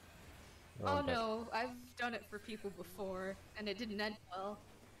that. Oh I'm dead. no, I've done it for people before, and it didn't end well.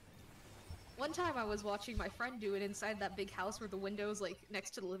 One time I was watching my friend do it inside that big house where the window's like next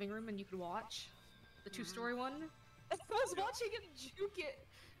to the living room and you can watch. The two-story one. I was watching him juke it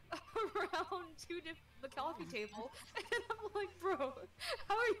around the coffee table, and I'm like, bro,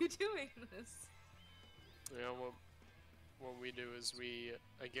 how are you doing this? Yeah, what we do is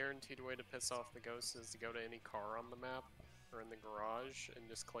a guaranteed way to piss off the ghost is to go to any car on the map or in the garage and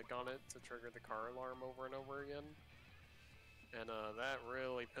just click on it to trigger the car alarm over and over again. And that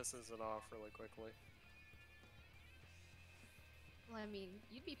really pisses it off really quickly. Well, I mean,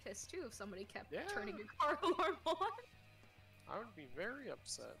 you'd be pissed too if somebody kept Yeah. turning your car alarm on. I would be very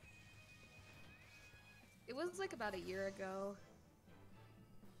upset. It was like about a year ago.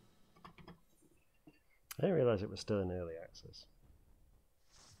 I didn't realize it was still in early access.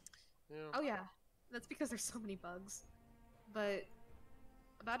 Yeah. Oh yeah, that's because there's so many bugs. But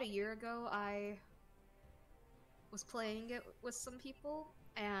about a year ago, I was playing it with some people,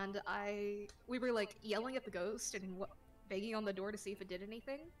 and we were like yelling at the ghost and banging on the door to see if it did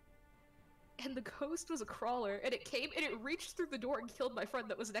anything. And the ghost was a crawler, and it came and it reached through the door and killed my friend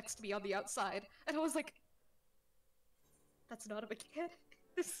that was next to me on the outside. And I was like, "That's not a mechanic.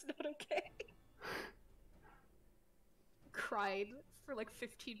 This is not okay." Cried for like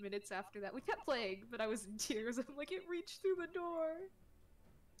 15 minutes after that. We kept playing, but I was in tears. I'm like, it reached through the door.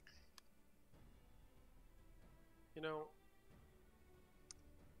 You know,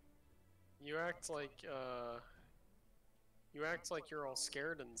 you act like you're all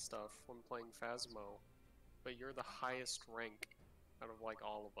scared and stuff when playing Phasmo, but you're the highest rank out of like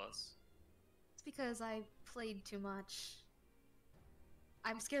all of us. It's because I played too much.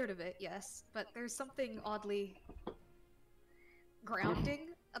 I'm scared of it, yes, but there's something oddly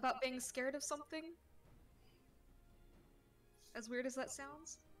grounding about being scared of something. As weird as that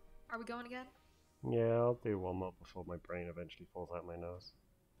sounds. Are we going again? Yeah, I'll do one more before my brain eventually falls out my nose.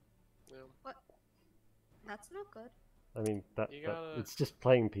 Yeah. What? That's not good. I mean, You gotta- it's just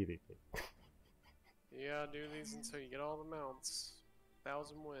playing PvP. You gotta do these until you get all the mounts.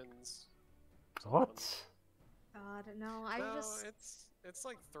 1,000 wins. What? God, no, No, it's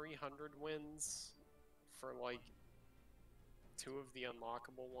like 300 wins for like 2 of the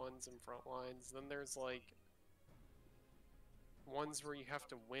unlockable ones in Frontlines. Then there's like ones where you have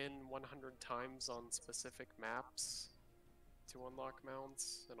to win 100 times on specific maps to unlock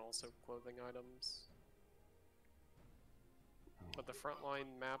mounts and also clothing items. But the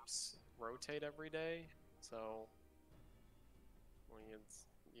Frontline maps rotate every day, so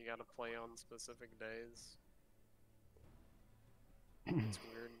you gotta play on specific days. It's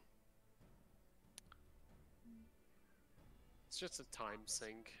weird. It's just a time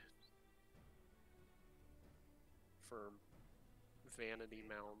sink for vanity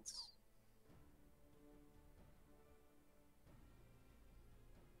mounts.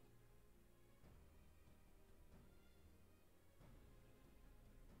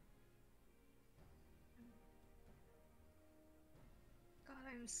 God,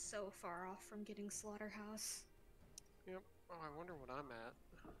 I'm so far off from getting Slaughterhouse. Yep. Oh, I wonder what I'm at.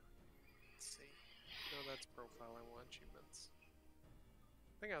 Let's see. No, that's profile. I want achievements.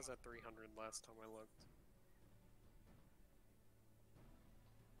 I think I was at 300 last time I looked.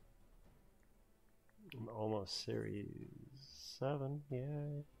 I'm almost series 7, yeah.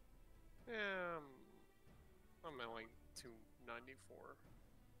 Yeah, I'm at like 294.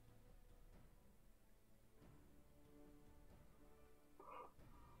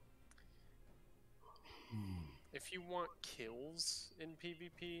 If you want kills in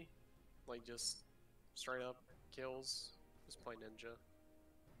PvP, like just straight up kills, just play Ninja.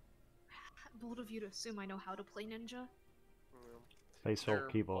 Bold of you to assume I know how to play Ninja. Yeah. Face hold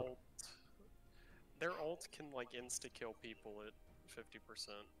keyboard. Their ult can like insta-kill people at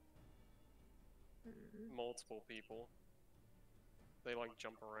 50%. Multiple people. They like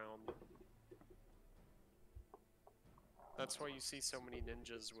jump around. That's why you see so many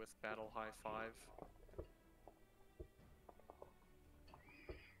ninjas with Battle High 5.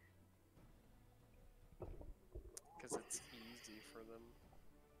 Because it's easy for them.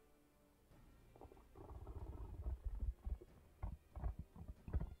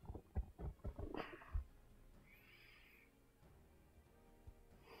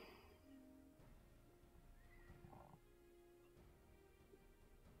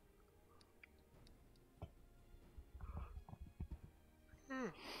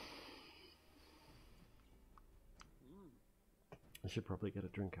 I should probably get a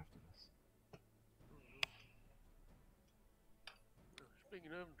drink after this.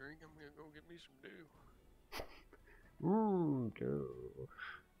 Speaking of drink, I'm gonna go get me some dew. Dew.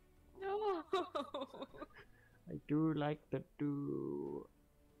 No! I do like the dew.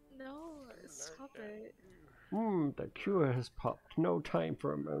 No, stop it. The cure has popped. No time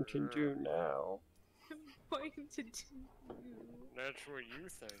for a Mountain Dew now. I'm going to do. That's what you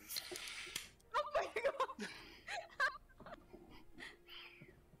think. Oh my god!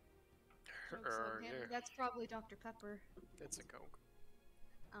 Jokes on him. Yeah. That's probably Dr. Pepper. It's a Coke.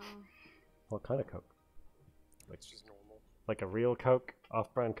 Oh. What kind of Coke? It's just normal. Like a real Coke?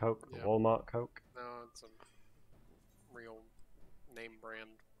 Off-brand Coke? Yeah. Walmart Coke? No, it's a real name brand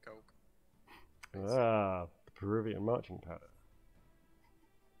Coke. Ah, Peruvian marching powder.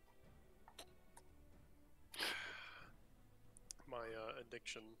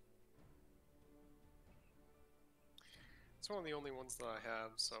 addiction. It's one of the only ones that I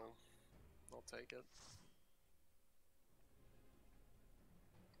have, so I'll take it.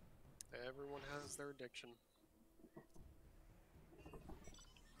 Everyone has their addiction.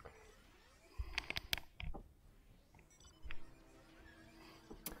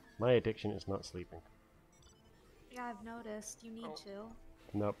 My addiction is not sleeping. Yeah, I've noticed. You need Oh. to.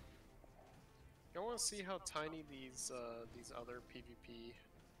 Nope. You want to see how tiny these other PvP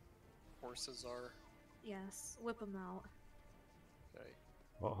horses are? Yes, whip them out. Okay,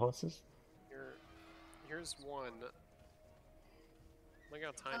 What horses? here's one. Look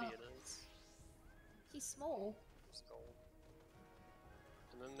how tiny Oh. it is. He's small. There's gold.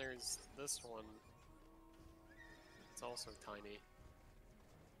 And then there's this one. It's also tiny.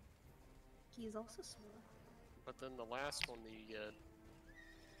 He's also small. But then the last one that you get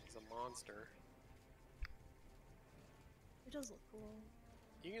is a monster. It does look cool.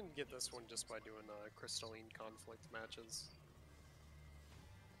 You can get this one just by doing crystalline conflict matches.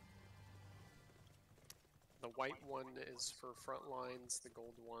 The white one is for front lines, the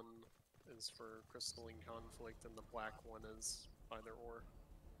gold one is for crystalline conflict, and the black one is either or.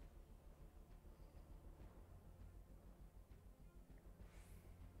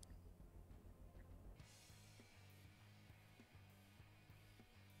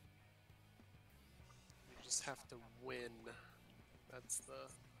 You just have to win. That's the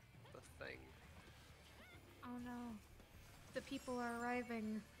thing. Oh no. The people are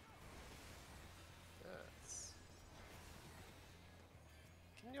arriving. Yes.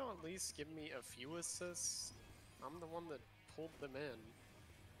 Can you at least give me a few assists? I'm the one that pulled them in.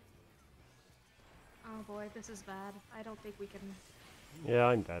 Oh boy, this is bad. I don't think we can... Yeah,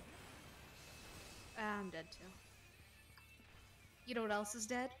 I'm dead. I'm dead too. You know what else is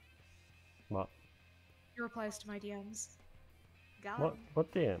dead? What? Your replies to my DMs. Got What? 'em.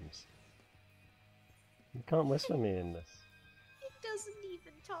 What DMs? You can't whisper me in this. It doesn't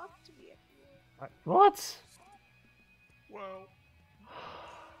even talk to me anymore. What? Whoa.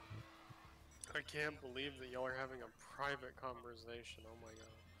 I can't believe that y'all are having a private conversation. Oh my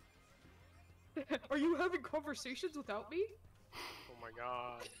god. Are you having conversations without me? Oh my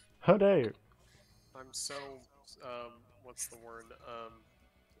god. How dare you? I'm so, what's the word?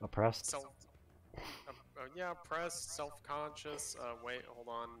 Oppressed? Yeah, oppressed, self-conscious. Wait, hold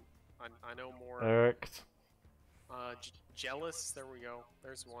on. I know more. Irked. Jealous. There we go.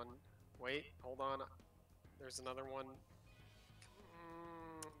 There's one. Wait, hold on. There's another one.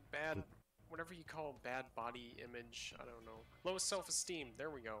 Bad, whatever you call bad body image. I don't know. Low self-esteem. There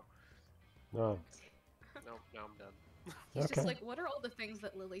we go. Oh. No, now I'm done. He's Okay. just like, what are all the things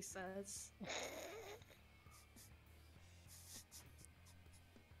that Lily says?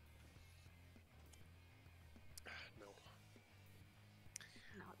 No,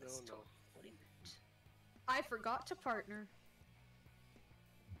 No, no, this is no. totally meant. I forgot to partner.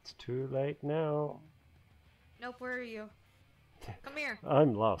 It's too late now. Nope, where are you? Come here.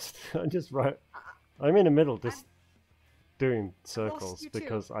 I'm lost. I'm just right. I'm in the middle, just doing circles you too.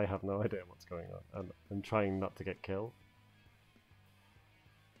 because I have no idea what's going on, and I'm trying not to get killed.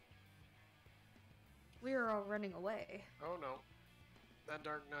 We are all running away. Oh no. That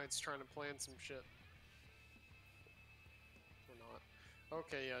Dark Knight's trying to plan some shit. Or not.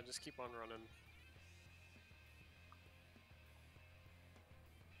 Okay, yeah, just keep on running.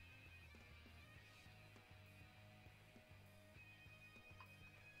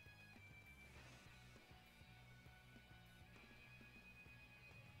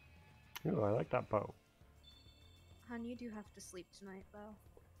 Ooh, I like that bow. Hon, you do have to sleep tonight, though.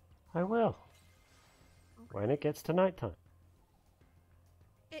 I will. Okay. When it gets to nighttime.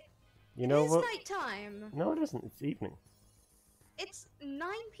 It You know is what? nighttime. No, it isn't. It's evening. It's 9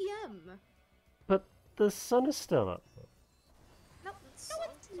 p.m. But the sun is still up. No, it's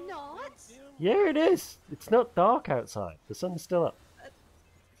not. Yeah, it is. It's not dark outside. The sun's still up.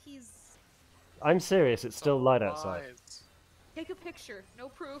 He's... I'm serious. It's still light outside. Lies. Take a picture. No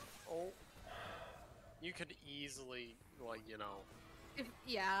proof. Oh. You could easily, like, you know. If,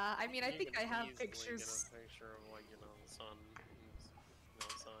 yeah, I mean, I you think could I have easily pictures. Get a picture of, like, you know, the sun.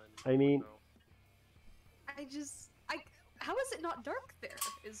 Outside. I mean- No. How is it not dark there?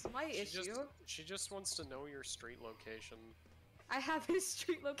 Is my issue. She just wants to know your street location. I have his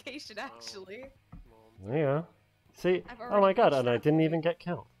street location actually. Well, Yeah. See? I've Oh already my god, pushed and I that didn't for even you. get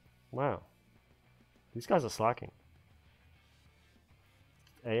killed. Wow. These guys are slacking.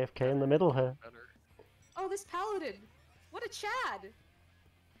 AFK in the middle here. better. Oh, this paladin! What a Chad!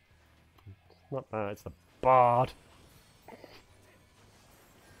 Not that, it's the bard.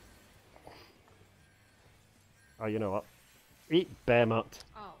 Oh, you know what? Eat Bearmut.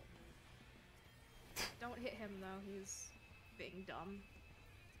 Oh. Don't hit him though, he's being dumb.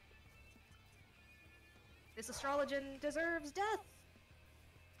 This Astrologian deserves death!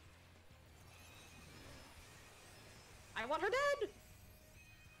 I want her dead!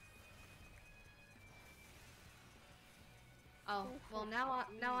 Oh, well now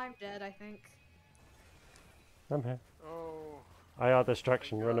I'm dead, I think. I'm here. Oh. IR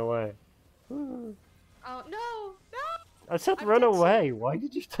distraction, My run God. away. Oh no! No! I said I'm run dead away, why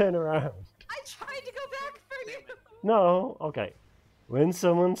did you turn around? I tried to go back for you! Damn it. No, okay. When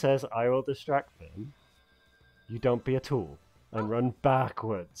someone says I will distract them, you don't be a tool and run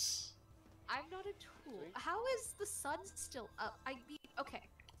backwards. I'm not a tool. How is the sun still up? I mean, okay.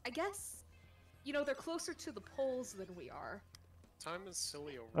 I guess, you know, they're closer to the poles than we are. Time is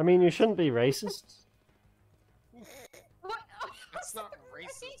silly over I mean, you there. shouldn't be racist. What? That's not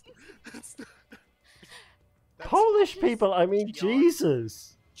racist. That's not- That's Polish just people, I mean,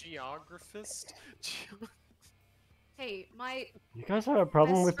 Jesus. geographist. Hey, my You guys have a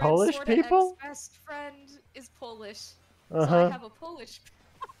problem best with friend, Polish sorta people? ex-best friend is Polish, so I Uh-huh. have a Polish.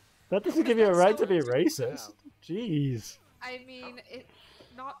 That doesn't give you a right to be Yeah. racist. Jeez. I mean, it.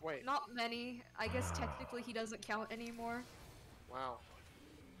 Wait. Not many. I guess technically he doesn't count anymore. Wow.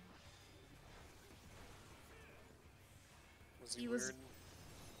 Was he, He was- weird?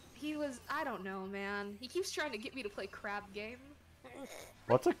 He was. I don't know, man. He keeps trying to get me to play crab game.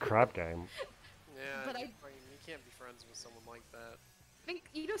 What's a crab game? Yeah, but you, I- you can't be friends with someone like that. I think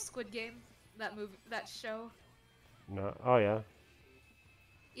you know Squid Game, that movie, that show. No. Oh, yeah.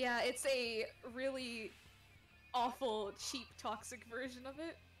 Yeah, it's a really awful, cheap, toxic version of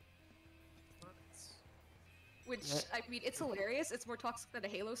it. What? Which Yeah. I mean, it's hilarious. It's more toxic than a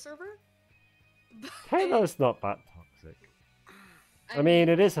Halo server. But- Halo's not that toxic. I mean,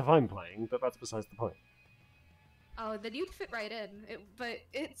 it is if I'm playing, but that's besides the point. Oh, then you'd fit right in. But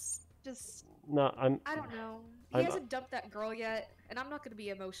it's just, No, I don't know. He I'm- hasn't dumped that girl yet, and I'm not gonna be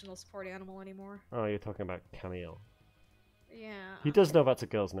emotional support animal anymore. Oh, you're talking about Camille. Yeah. He does know that's a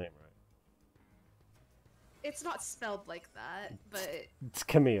girl's name, right? It's not spelled like that, but It's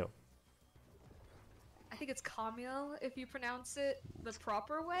Camille. I think it's Camille if you pronounce it the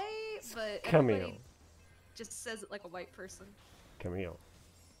proper way. But Camille. everybody just says it like a white person. Camille.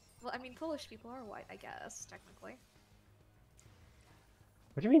 Well, I mean, Polish people are white, I guess, technically.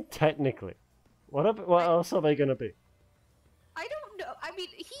 What do you mean, technically? What else are they gonna be? I don't know. I mean,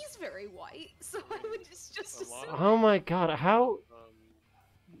 he's very white, so I would just A lot assume. of- Oh my god, how,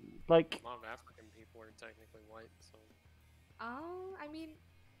 like, A lot of African people are technically white, so. Oh, I mean,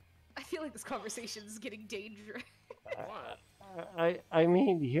 I feel like this conversation is getting dangerous. What? I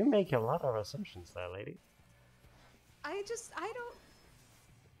mean, you make a lot of assumptions there, lady. I don't.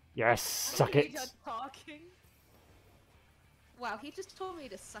 Yes, suck Are it. you done talking? Wow, he just told me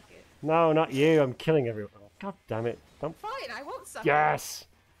to suck it. No, not you, I'm killing everyone. God damn it. Don't. Fine, I won't suck Yes!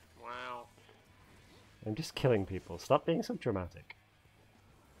 Wow. I'm just killing people. Stop being so dramatic.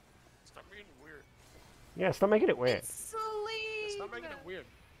 Stop being weird. Yeah, stop making it it. weird. It's Celine! Stop making it weird.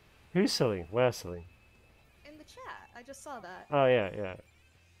 Who's silly? Where's silly? In the chat, I just saw that. Oh, yeah, yeah.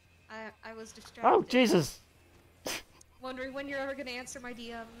 I was distracted. Oh, Jesus! Wondering when you're ever gonna answer my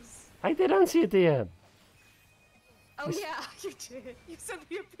DMs. I did answer your DM. Oh Yes. yeah, you did. You sent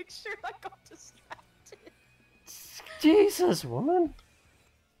me a picture. I got distracted. Jesus, woman!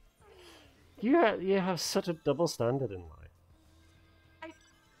 You have such a double standard in life.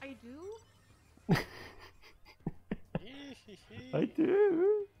 I do. I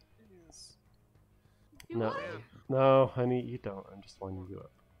do. Jeez. You No, what? no, honey, you don't. I'm just winding you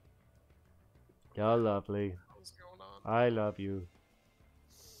up. You're lovely. What's going on? I love you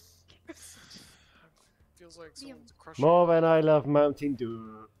Feels like Yeah. someone's crushing more my- than I love Mountain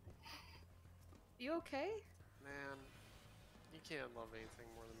Dew. You okay? Man, you can't love anything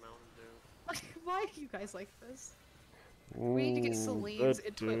more than Mountain Dew. Why do you guys like this? We need to get Celine's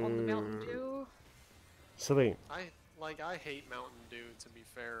input on the Mountain Dew. Celine, I hate Mountain Dew to be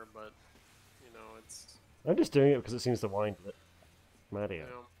fair, but you know it's I'm just doing it because it seems to wind it. Mario.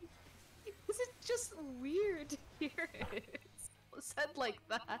 you know This is just weird to hear it said like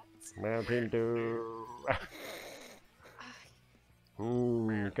that. Mountain Dew.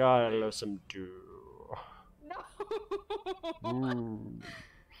 God, I love some dew. No.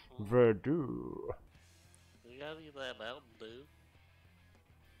 Verdure. you gotta eat that Mountain Dew.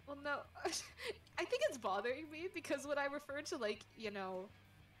 Well, no. I think it's bothering me because when I refer to like, you know,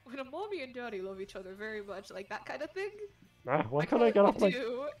 when a mommy and daddy love each other very much, like that kind of thing. Ah, why I can't call I it get the off my...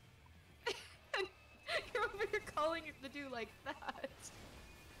 Dew. And you're over here calling it the do like that.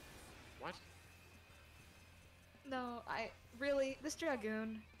 What? No, really, this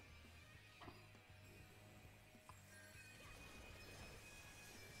Dragoon.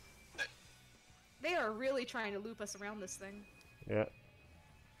 They are really trying to loop us around this thing. Yeah.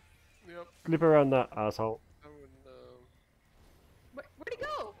 Yep. Loop around that asshole. I would. Where'd he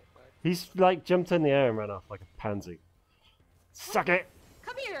go? He's like jumped in the air and ran off like a pansy. Suck it!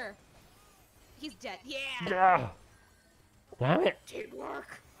 Come here! He's dead. Yeah! Yeah. Damn it!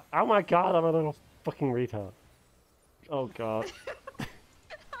 Teamwork! Oh my god, I'm a little fucking retard. Oh god.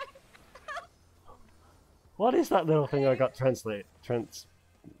 What is that little thing I got transmorphed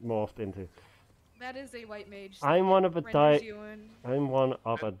into? That is a white mage. I'm one of a diet. You in. I'm one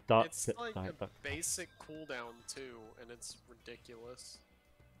of a dot. It's like a basic cooldown too, and it's ridiculous.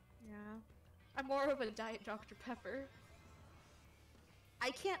 Yeah. I'm more of a diet Dr. Pepper. I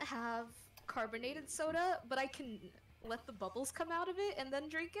can't have carbonated soda, but I can let the bubbles come out of it and then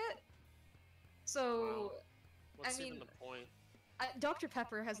drink it. So, Wow. What's I even mean, the point? Dr.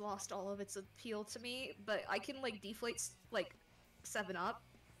 Pepper has lost all of its appeal to me, but I can like deflate like 7-Up,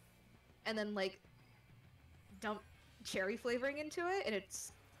 and then like dump cherry flavoring into it, and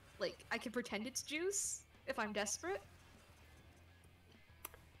it's like I can pretend it's juice if I'm desperate.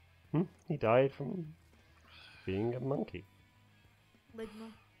 He died from being a monkey.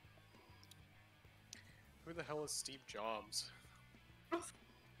 Ligma. Who the hell is Steve Jobs?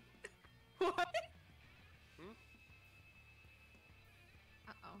 What? Hmm?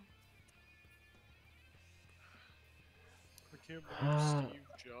 Uh-oh. I can't believe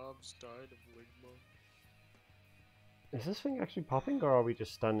Steve Jobs died of ligma. Is this thing actually popping, or are we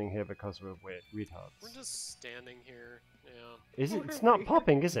just standing here because we're weird retards? We're just standing here. Yeah. Is it? It's not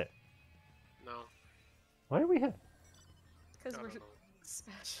popping, is it? No. Why are we here? Because I we're don't know.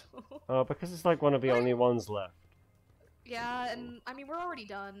 special. Oh, because it's like one of the only ones left. Yeah, and I mean we're already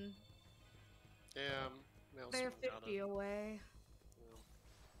done. Yeah. Mail's They're got 50 it. away.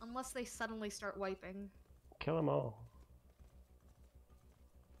 Yeah. Unless they suddenly start wiping. Kill them all.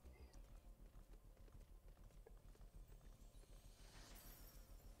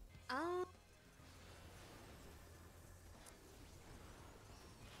 Uh,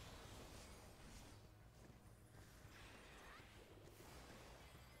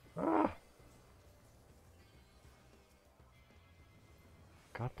 Ah!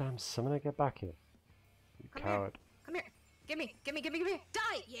 Goddamn summoner, get back here. You Come here. coward. Come here. Gimme.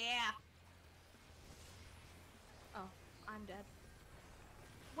 Die! Yeah! Oh, I'm dead.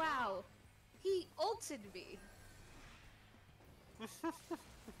 Wow. He ulted me.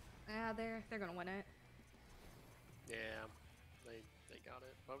 Yeah, they're gonna win it. Yeah. They got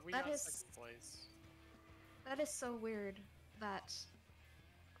it. But we That got is- second place. That is so weird that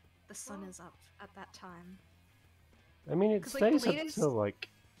the sun is up at that time. I mean, it 'Cause, like, the stays up latest- till like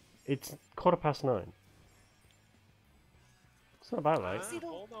it's 9:15. It's not bad, right? See the-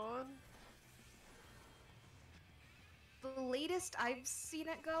 Hold on. The latest I've seen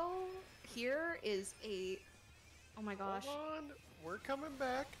it go here is a... Oh my gosh. Hold on. We're coming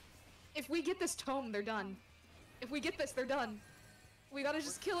back. If we get this tome, they're done. If we get this, they're done. We gotta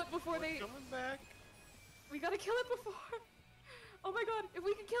just kill it before We're they... coming back. We gotta kill it before... Oh my god, if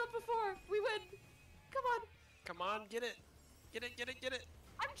we can kill it before, we win! Come on! Come on, get it. Get it.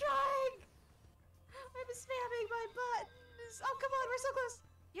 I'm trying! I'm spamming my buttons! Oh, come on, we're so close!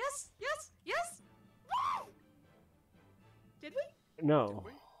 Yes! Woo! Did we? No,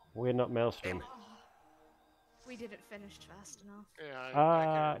 Did we're not Maelstrom. Oh, we didn't finish fast enough. Yeah, I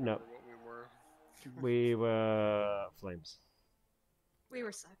can't no. remember what we were. We were flames. We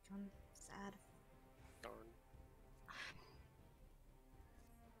were second. Sad. Darn.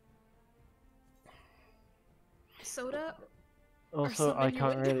 Soda? Also, I summon you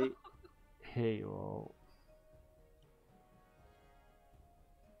can't window. really hear you all.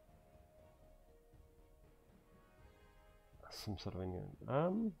 Some sort of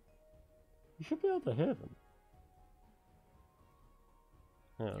innuendo. You should be able to hear them.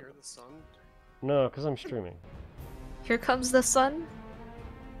 Yeah. Hear the sun? No, because I'm streaming. Here comes the sun?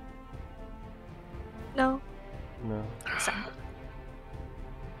 No. No. Sad.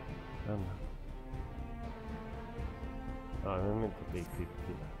 Oh, no. Oh, I meant to leave people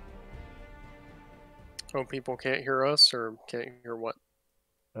do that. Oh, people can't hear us, or can't hear what?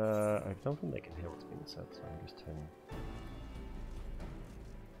 I don't think they can hear what's being said, so I'm just turning.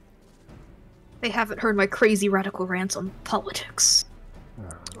 They haven't heard my crazy radical rants on politics.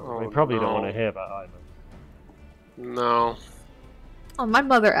 Oh, They probably don't want no. to hear that either. No. Oh, my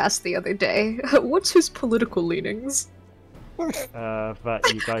mother asked the other day, what's his political leanings? That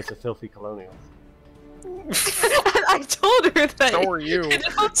you guys are filthy colonials. I told her that. So are you. I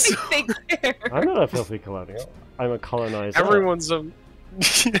don't think they care. I'm not a filthy colonial. I'm a colonizer. Everyone's a.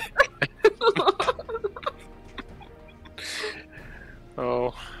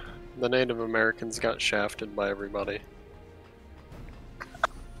 Oh, the Native Americans got shafted by everybody.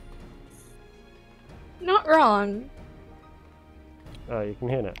 Not wrong. Oh, you can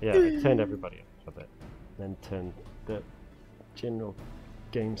hear it. Yeah, I turned everybody up a bit. Then turn the general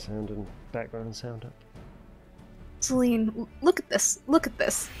game sound and background sound up. Celine, look at this. Look at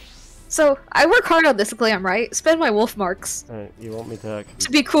this. So, I work hard on this glam, right? Spend my wolf marks You want me to actually... to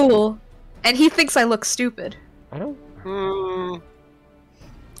be cool. And he thinks I look stupid. I don't...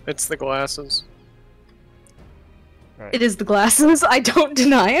 It's the glasses. Right. It is the glasses. I don't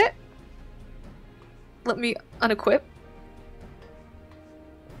deny it. Let me unequip.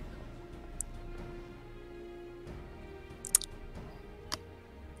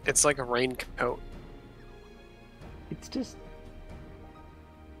 It's like a raincoat. It's just...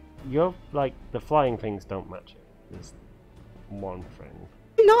 You're, like, the flying things don't match it. Is one thing.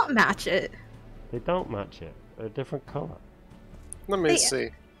 Do not match it. They don't match it. They're a different colour. Let me They- see.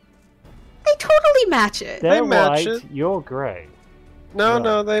 They totally match it. They're match white, it. you're grey. No, Right.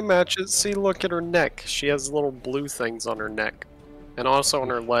 no, they match it. See, look at her neck. She has little blue things on her neck. And also on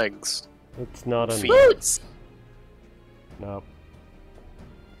her legs. It's not a... Feet. Boots! No.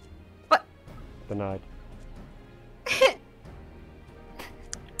 What? Denied.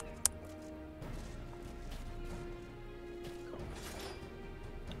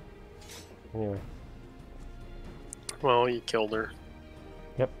 Anyway. Well, you killed her.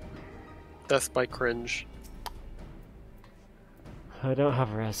 Yep. Death by cringe. I don't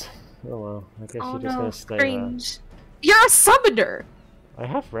have res. Oh well, I guess Oh you're just no, gonna stay cringe. You're a summoner! there. I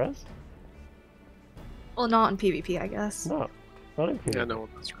have res? Well, not in PvP, I guess. No. Not in PvP. Yeah, no,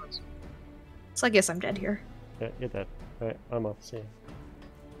 that's right. So I guess I'm dead here. Yeah, you're dead. Alright, I'm off. See ya.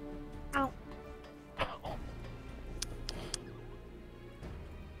 Ow.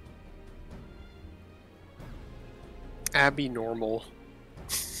 Abby normal.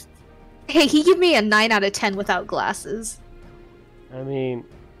 Hey, he gave me a 9 out of 10 without glasses. I mean,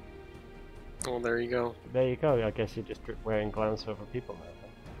 Oh, there you go. there you go. I guess you're just wearing glams for other people now. Then.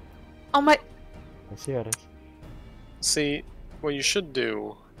 Oh my... I see how it is. See, what you should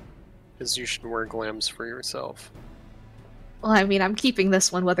do is you should wear glams for yourself. Well, I mean, I'm keeping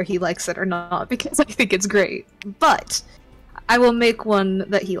this one whether he likes it or not because I think it's great. But I will make one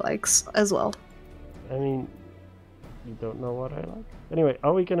that he likes as well. I mean, you don't know what I like? Anyway,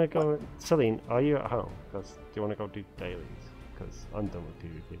 are we gonna go... Celine, are you at home? Because do you want to go do dailies? Because I'm done with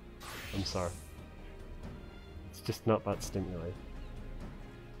PvP. I'm sorry. It's just not that stimulating.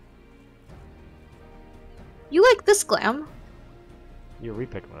 You like this glam? You're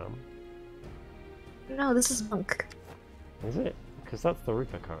Reaper glam. No, this is Monk. Is it? Because that's the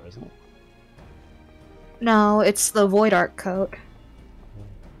Reaper car, isn't it? No, it's the Void Arc coat.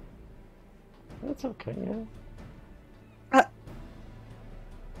 That's okay, yeah.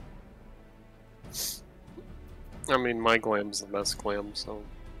 I mean, my glam's the best glam, so.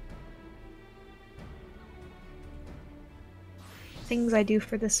 Things I do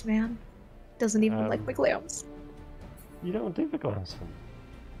for this man. Doesn't even like my glams. You don't do the glams for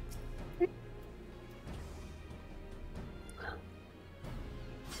me.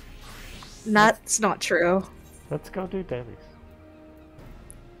 That's not true. Let's go do dailies.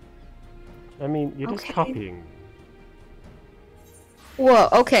 I mean, you're just Okay. copying me. Whoa,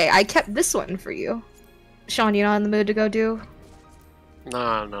 okay, I kept this one for you. Sean, you not in the mood to go do?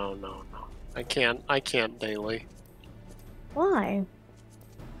 No, no, no, no. I can't daily. Why?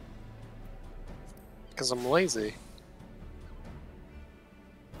 Because I'm lazy.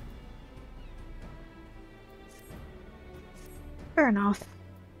 Fair enough.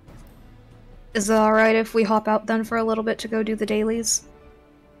 Is it alright if we hop out then for a little bit to go do the dailies?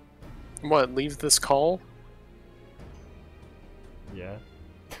 What, leave this call? Yeah.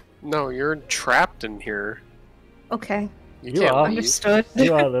 No, you're trapped in here. Okay, You You can't are. leave. understood.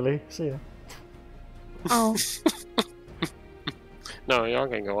 You are, Lily. See ya. Oh, No, y'all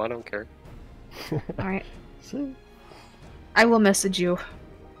can go, I don't care. alright. See? I will message you.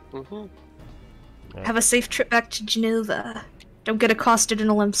 Mm-hmm. Have a safe trip back to Geneva. Don't get accosted in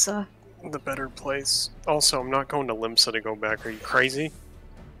Olympsa. The better place. Also, I'm not going to Limsa to go back. Are you crazy?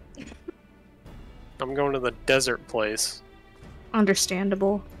 I'm going to the desert place.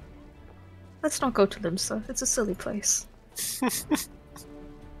 Understandable. Let's not go to Limsa. It's a silly place. Alright,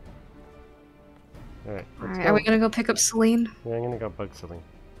 let's Alright, go. are we gonna go pick up Celine? Yeah, I'm gonna go bug Celine.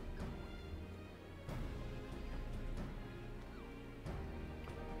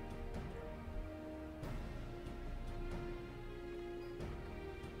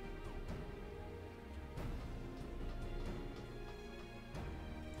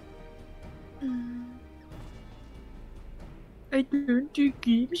 I don't do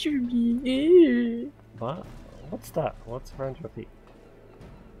games for me. What? What's that? What's around your feet?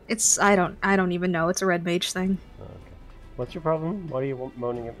 It's I don't even know. It's a red mage thing. Oh, okay. What's your problem? What are you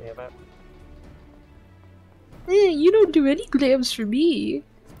moaning at me about? You don't do any glams for me.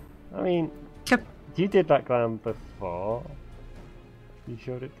 I mean, Kept you did that glam before. You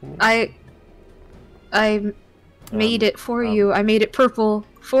showed it to me. I made it for um. you. I made it purple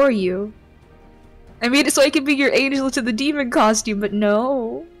for you. I made it so I could be your angel to the demon costume, but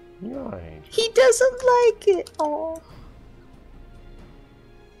no. You're not an angel. He doesn't like it. Oh.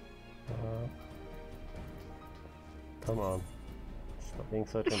 Come on. Stop being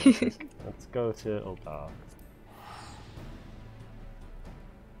so dramatic. Let's go to Ul'dah.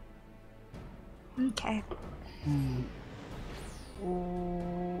 Okay.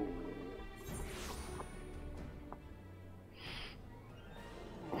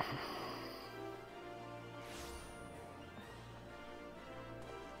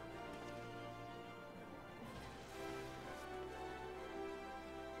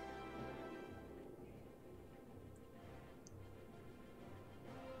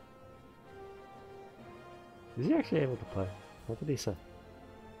 Is he actually able to play? What did he say?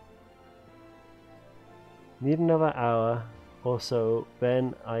 Need another hour. Also,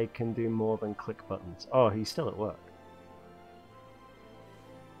 then I can do more than click buttons. Oh, he's still at work.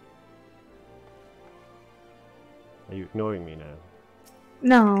 Are you ignoring me now?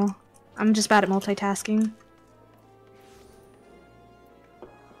 No, I'm just bad at multitasking.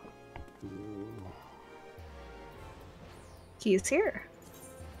 He's here.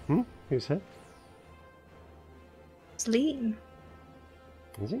 Hmm? Who's here? Celine.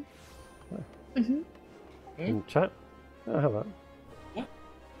 Is he? Mm-hmm. In chat? Oh, hello. Yeah.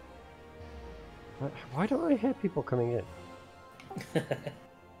 Why don't I hear people coming in? Is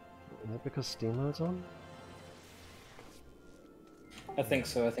it because Steam mode's on? I think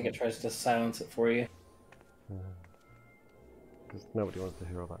so. I think it tries to silence it for you. Because nobody wants to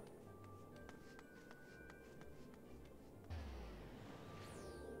hear all that.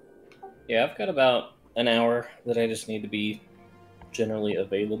 Yeah, I've got about an hour that I just need to be generally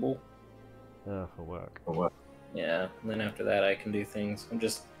available. For work. Yeah, and then after that I can do things.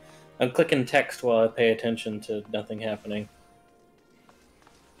 I'm clicking text while I pay attention to nothing happening.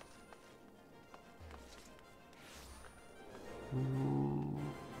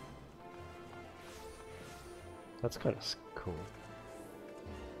 That's kind of cool.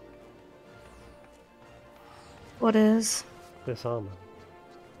 What is? This armor.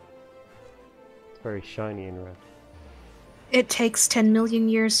 It's very shiny and red. It takes 10 million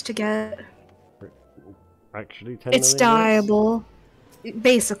years to get. Actually, 10 It's million years? dyeable.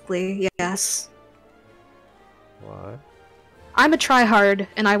 Basically, yes. Why? I'm a tryhard,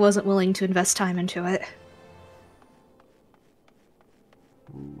 and I wasn't willing to invest time into it.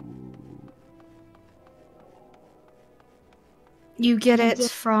 You get it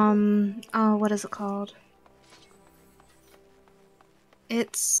from... oh, what is it called?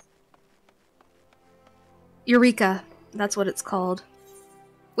 It's... Eureka. That's what it's called.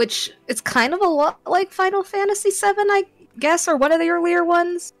 Which, it's kind of a lot like Final Fantasy VII, I guess, or one of the earlier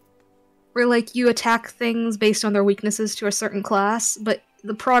ones. Where, like, you attack things based on their weaknesses to a certain class, but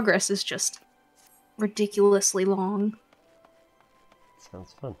the progress is just ridiculously long.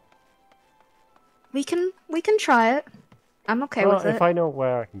 Sounds fun. We can try it. I'm okay Well, with it. if I know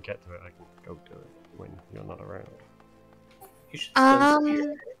where I can get to it, I can go to it when you're not around. You should spend some of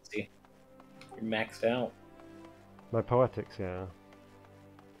your currency. You're maxed out. My poetics, yeah.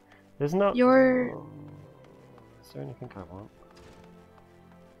 There's not... Your... Is there anything I want?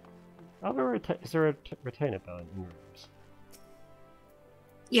 Is there a retainer bell in rooms?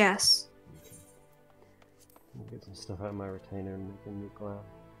 Yes. Let me get some stuff out of my retainer and make a new glam.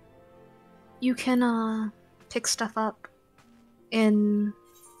 You can, pick stuff up in...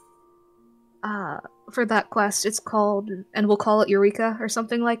 for that quest, it's called... and we'll call it Eureka, or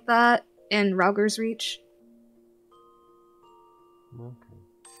something like that, in Rauger's Reach. Okay.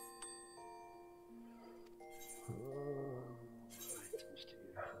 Items do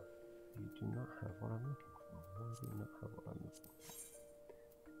you have? You do not have what I'm looking for. Why do you not have what I'm looking for?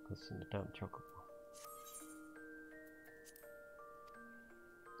 Because it's in the damn chocolate bar.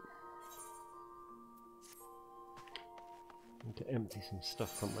 I need to empty some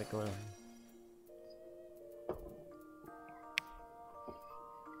stuff from my glam.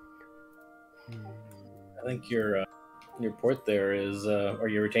 I think your port there is, or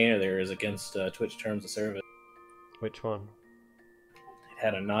your retainer there is against Twitch terms of service. Which one? It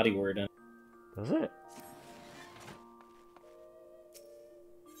had a naughty word in it. Does it?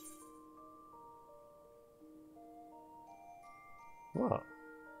 What?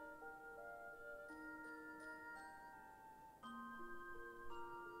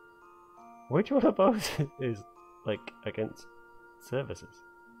 Which one of those is like against services?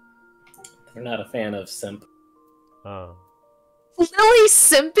 We're not a fan of simp. Oh. Lily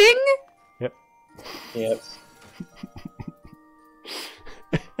simping? Yep. Yep.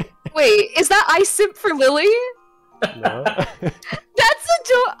 Wait, is that I simp for Lily? No.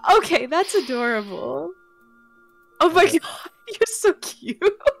 Okay, that's adorable. Oh my god, you're so cute.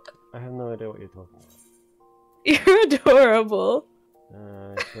 I have no idea what you're talking about. You're adorable.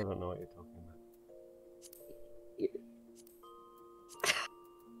 I still don't know what you're talking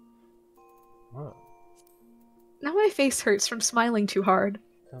about. What? Now my face hurts from smiling too hard.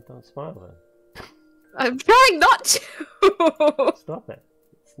 Don't smile then. I'm trying not to. Stop it.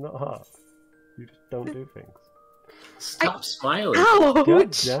 It's not hard. You just don't do things. Stop smiling. God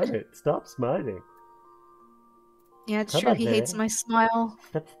Ouch. damn it. Stop smiling. Yeah, it's Come true. on, He hates Daddy. my smile.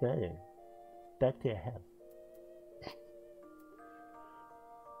 Stop smiling. Back to your head.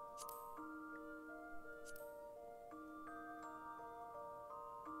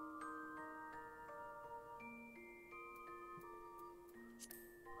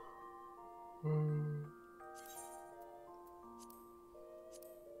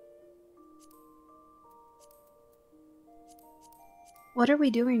 What are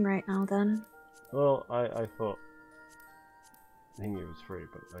we doing right now then? Well, I thought Hingy was free,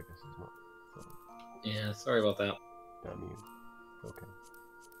 but I guess he's not. So, Yeah, sorry about that. damn you. Okay.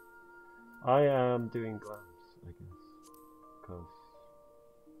 I am doing glams, I guess. Because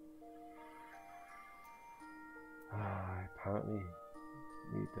I apparently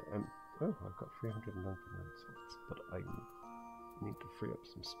need to oh, I've got 399 spots, but I need to free up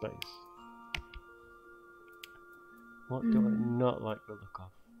some space. What do I not like the look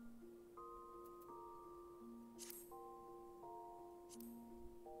of?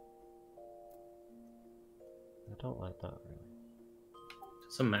 I don't like that really.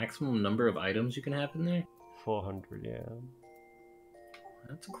 There's a maximum number of items you can have in there? 400, yeah.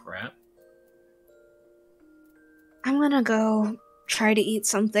 That's crap. I'm gonna go try to eat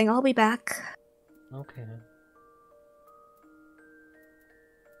something. I'll be back. Okay then.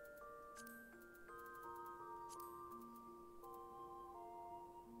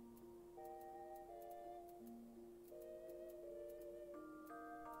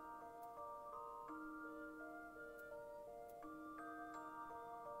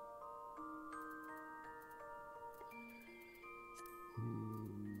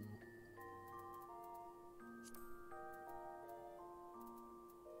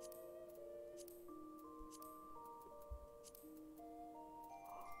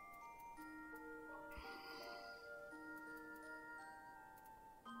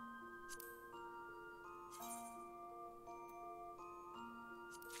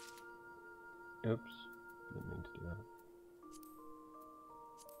 Oops, didn't mean to do that.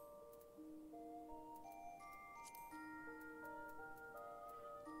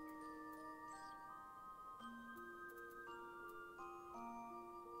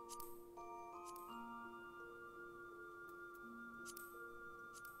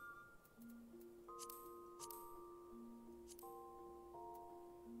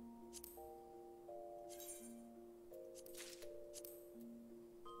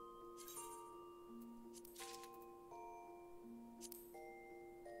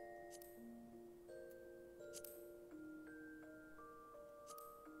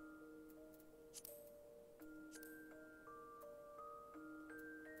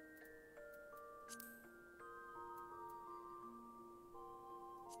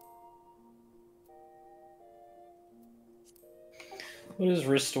 What does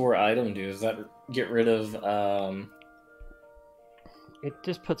restore item do? Does that get rid of It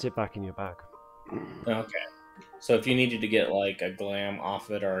just puts it back in your bag. Okay. So if you needed to get like a glam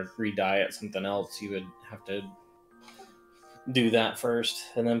off it or re-dye it something else, you would have to do that first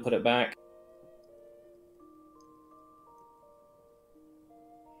and then put it back.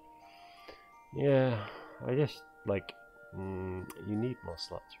 Yeah, I just like you need more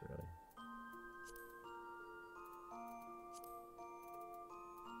slots really.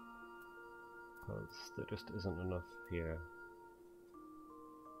 Because there just isn't enough here.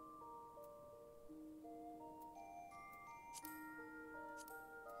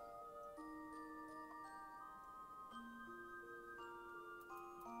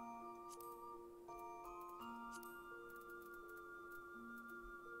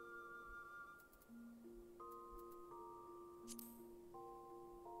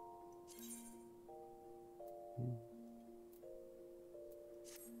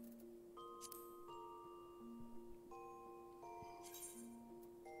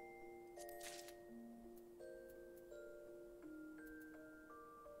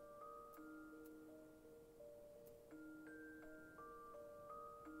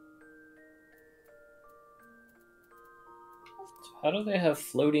 How do they have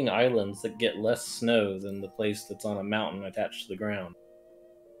floating islands that get less snow than the place that's on a mountain attached to the ground?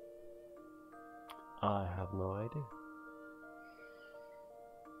 I have no idea.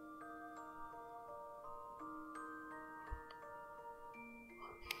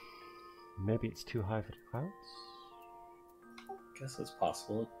 Maybe it's too high for the clouds? Guess it's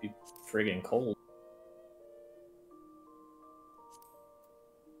possible. It'd be friggin' cold.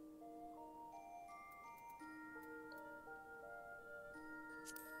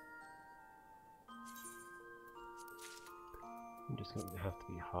 I'm just going to have to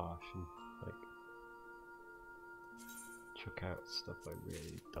be harsh and like chuck out stuff I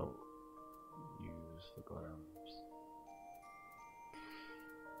really don't use for glams.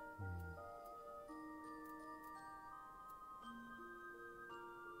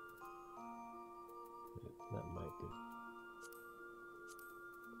 That might do.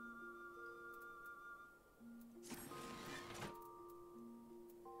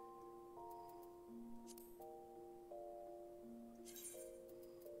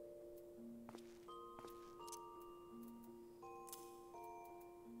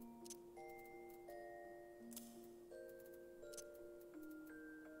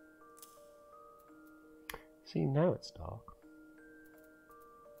 See, now it's dark.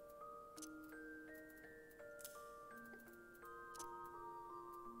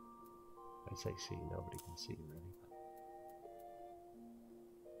 I say see, nobody can see really.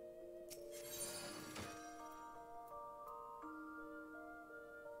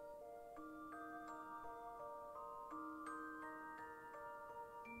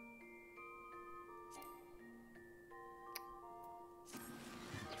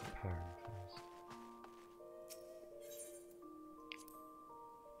 Let's repair first.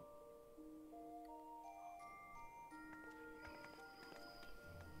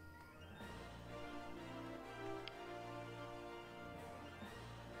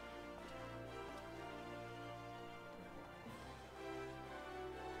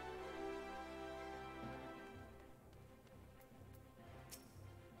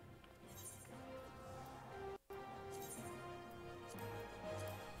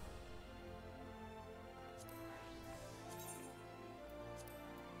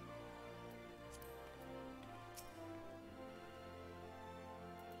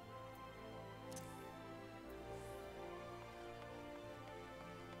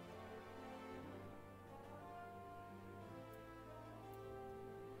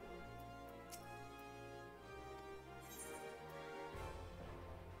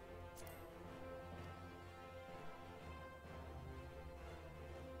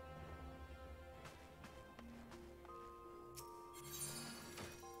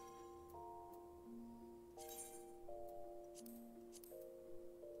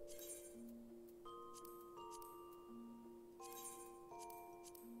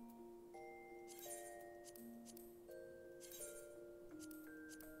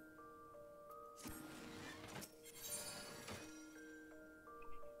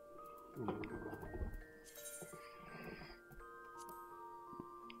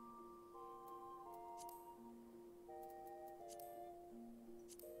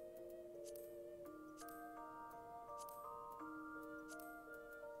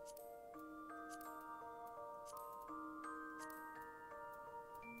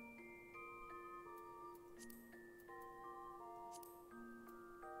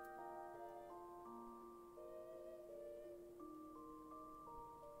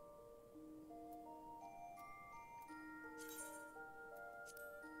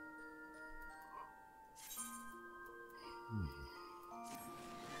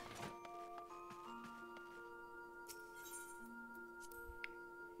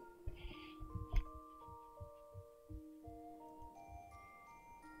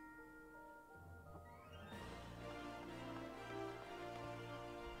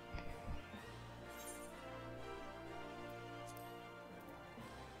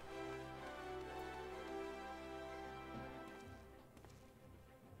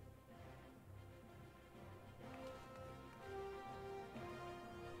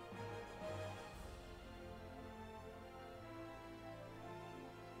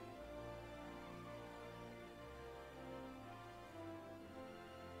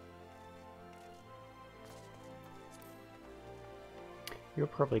 You'll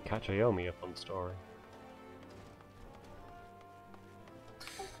probably catch Ayomi up on story.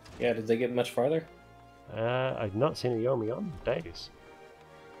 Yeah, did they get much farther? I've not seen Ayomi on days.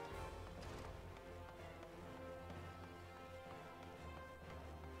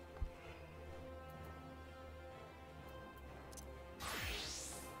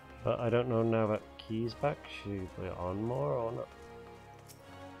 But I don't know now that keys back, should we put it on more or not?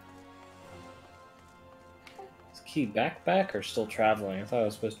 Is Key back or still traveling? I thought it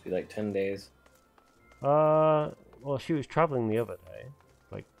was supposed to be like 10 days. Well, she was traveling the other day,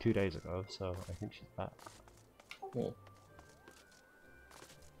 like 2 days ago, so I think she's back. Hmm.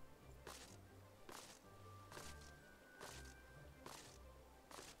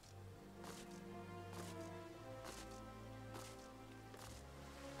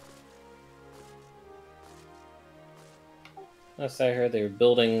 Last I heard, they were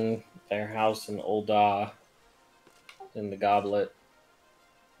building their house in Ul'dah in the Goblet.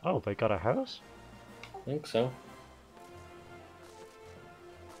 Oh, they got a house? I think so.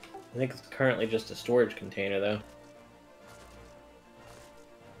 I think it's currently just a storage container, though.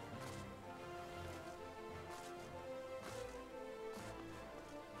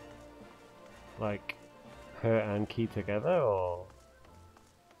 Like, her and Key together, or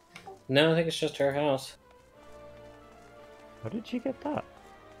No, I think it's just her house. how did she get that?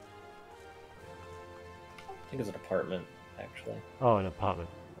 I think it's an apartment, actually. Oh, an apartment.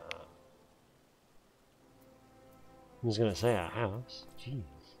 I was gonna say a house. Jeez.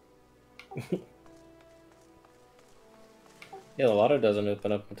 Yeah, the lotto doesn't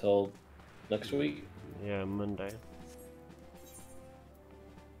open up until next week, Yeah, Monday.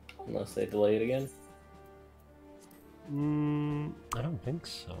 unless they delay it again. I don't think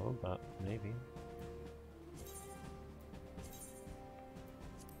so, but maybe.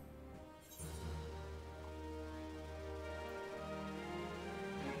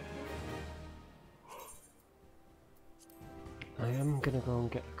 I am gonna go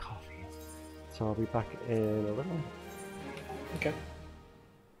and get a coffee, so I'll be back in a little. Okay.